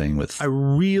or something with. I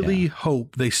really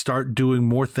hope they start doing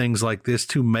more things like this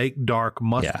to make Dark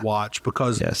must watch,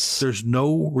 because there's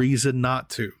no reason not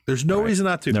to. There's no reason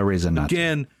not to. No reason not to.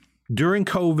 Again, during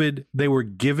COVID, they were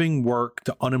giving work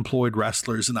to unemployed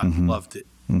wrestlers, and I loved it.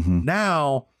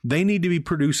 Now they need to be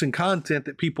producing content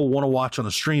that people want to watch on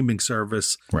a streaming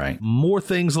service. Right. More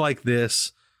things like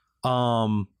this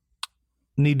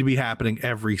need to be happening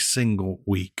every single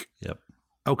week. Yep.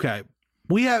 Okay.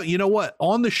 We have,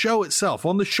 on the show itself,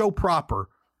 on the show proper,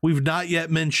 we've not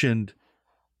yet mentioned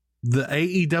the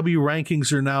AEW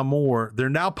rankings are now they're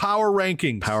now power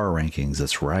rankings. Power rankings.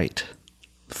 That's right.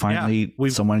 Finally,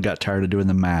 someone got tired of doing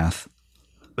the math.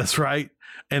 That's right.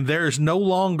 And there's no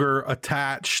longer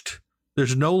attached.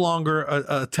 There's no longer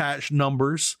attached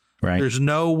numbers. Right. There's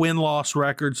no win-loss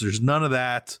records. There's none of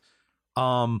that.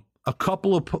 A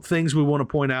couple of things we want to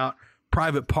point out.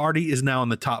 Private Party is now in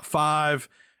the top 5.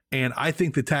 And I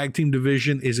think the tag team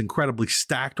division is incredibly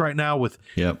stacked right now with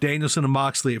Danielson and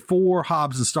Moxley at 4,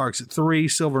 Hobbs and Starks at 3,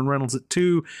 Silver and Reynolds at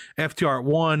 2, FTR at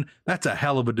 1. That's a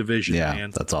hell of a division,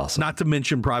 man. That's awesome. Not to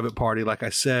mention Private Party, like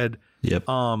I said. Yep.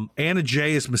 Anna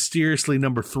Jay is mysteriously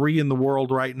number 3 in the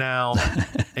world right now.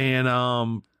 And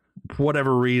for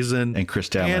whatever reason. And Chris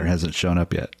Statler hasn't shown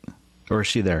up yet. Or is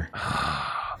she there?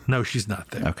 No, she's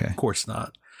not there. Okay. Of course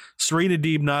not. Serena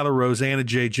Deeb, Nyla Rose, Anna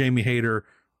Jay, Jamie Hayter,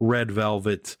 Red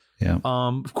Velvet. Yeah.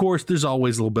 Of course, there's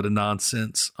always a little bit of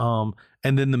nonsense. And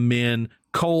then the men,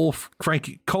 Cole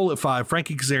at 5,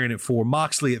 Frankie Kazarian at 4,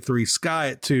 Moxley at 3, Sky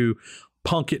at 2,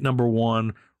 Punk at number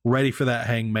 1, ready for that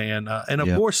Hangman. And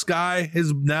of course, Sky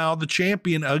is now the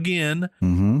champion again.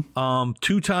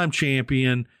 2-time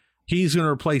champion. He's going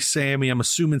to replace Sammy. I'm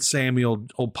assuming Sammy will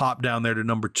pop down there to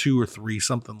number 2 or 3,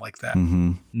 something like that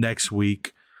next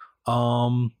week.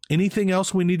 Anything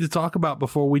else we need to talk about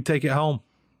before we take it home?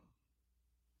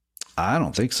 I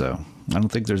don't think so. I don't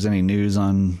think there's any news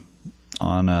on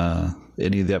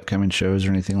any of the upcoming shows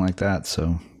or anything like that.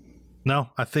 So, no,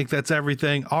 I think that's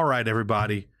everything. All right,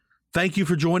 everybody. Thank you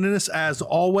for joining us. As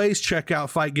always, check out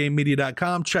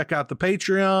fightgamemedia.com. Check out the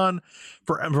Patreon.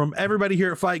 From everybody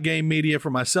here at Fight Game Media, for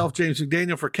myself, James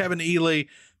McDaniel, for Kevin Ely,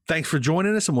 thanks for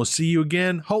joining us, and we'll see you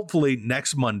again, hopefully,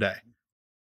 next Monday.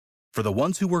 For the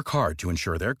ones who work hard to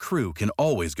ensure their crew can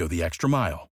always go the extra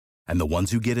mile, and the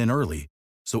ones who get in early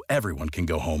so everyone can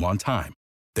go home on time,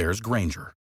 there's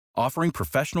Grainger, offering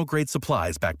professional-grade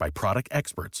supplies backed by product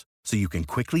experts so you can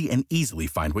quickly and easily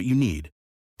find what you need.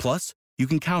 Plus, you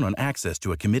can count on access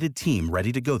to a committed team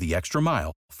ready to go the extra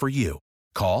mile for you.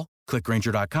 Call, click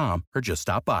Grainger.com, or just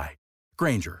stop by.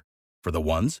 Grainger, for the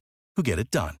ones who get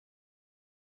it done.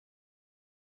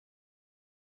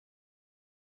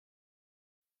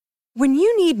 When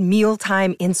you need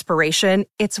mealtime inspiration,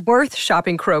 it's worth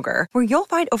shopping Kroger, where you'll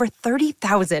find over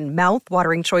 30,000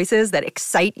 mouth-watering choices that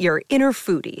excite your inner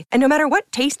foodie. And no matter what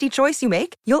tasty choice you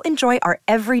make, you'll enjoy our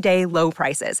everyday low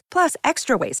prices, plus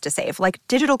extra ways to save, like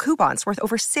digital coupons worth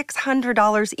over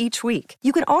 $600 each week.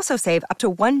 You can also save up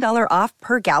to $1 off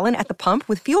per gallon at the pump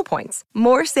with fuel points.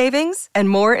 More savings and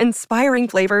more inspiring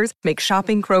flavors make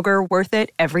shopping Kroger worth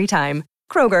it every time.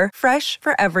 Kroger, fresh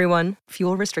for everyone.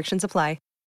 Fuel restrictions apply.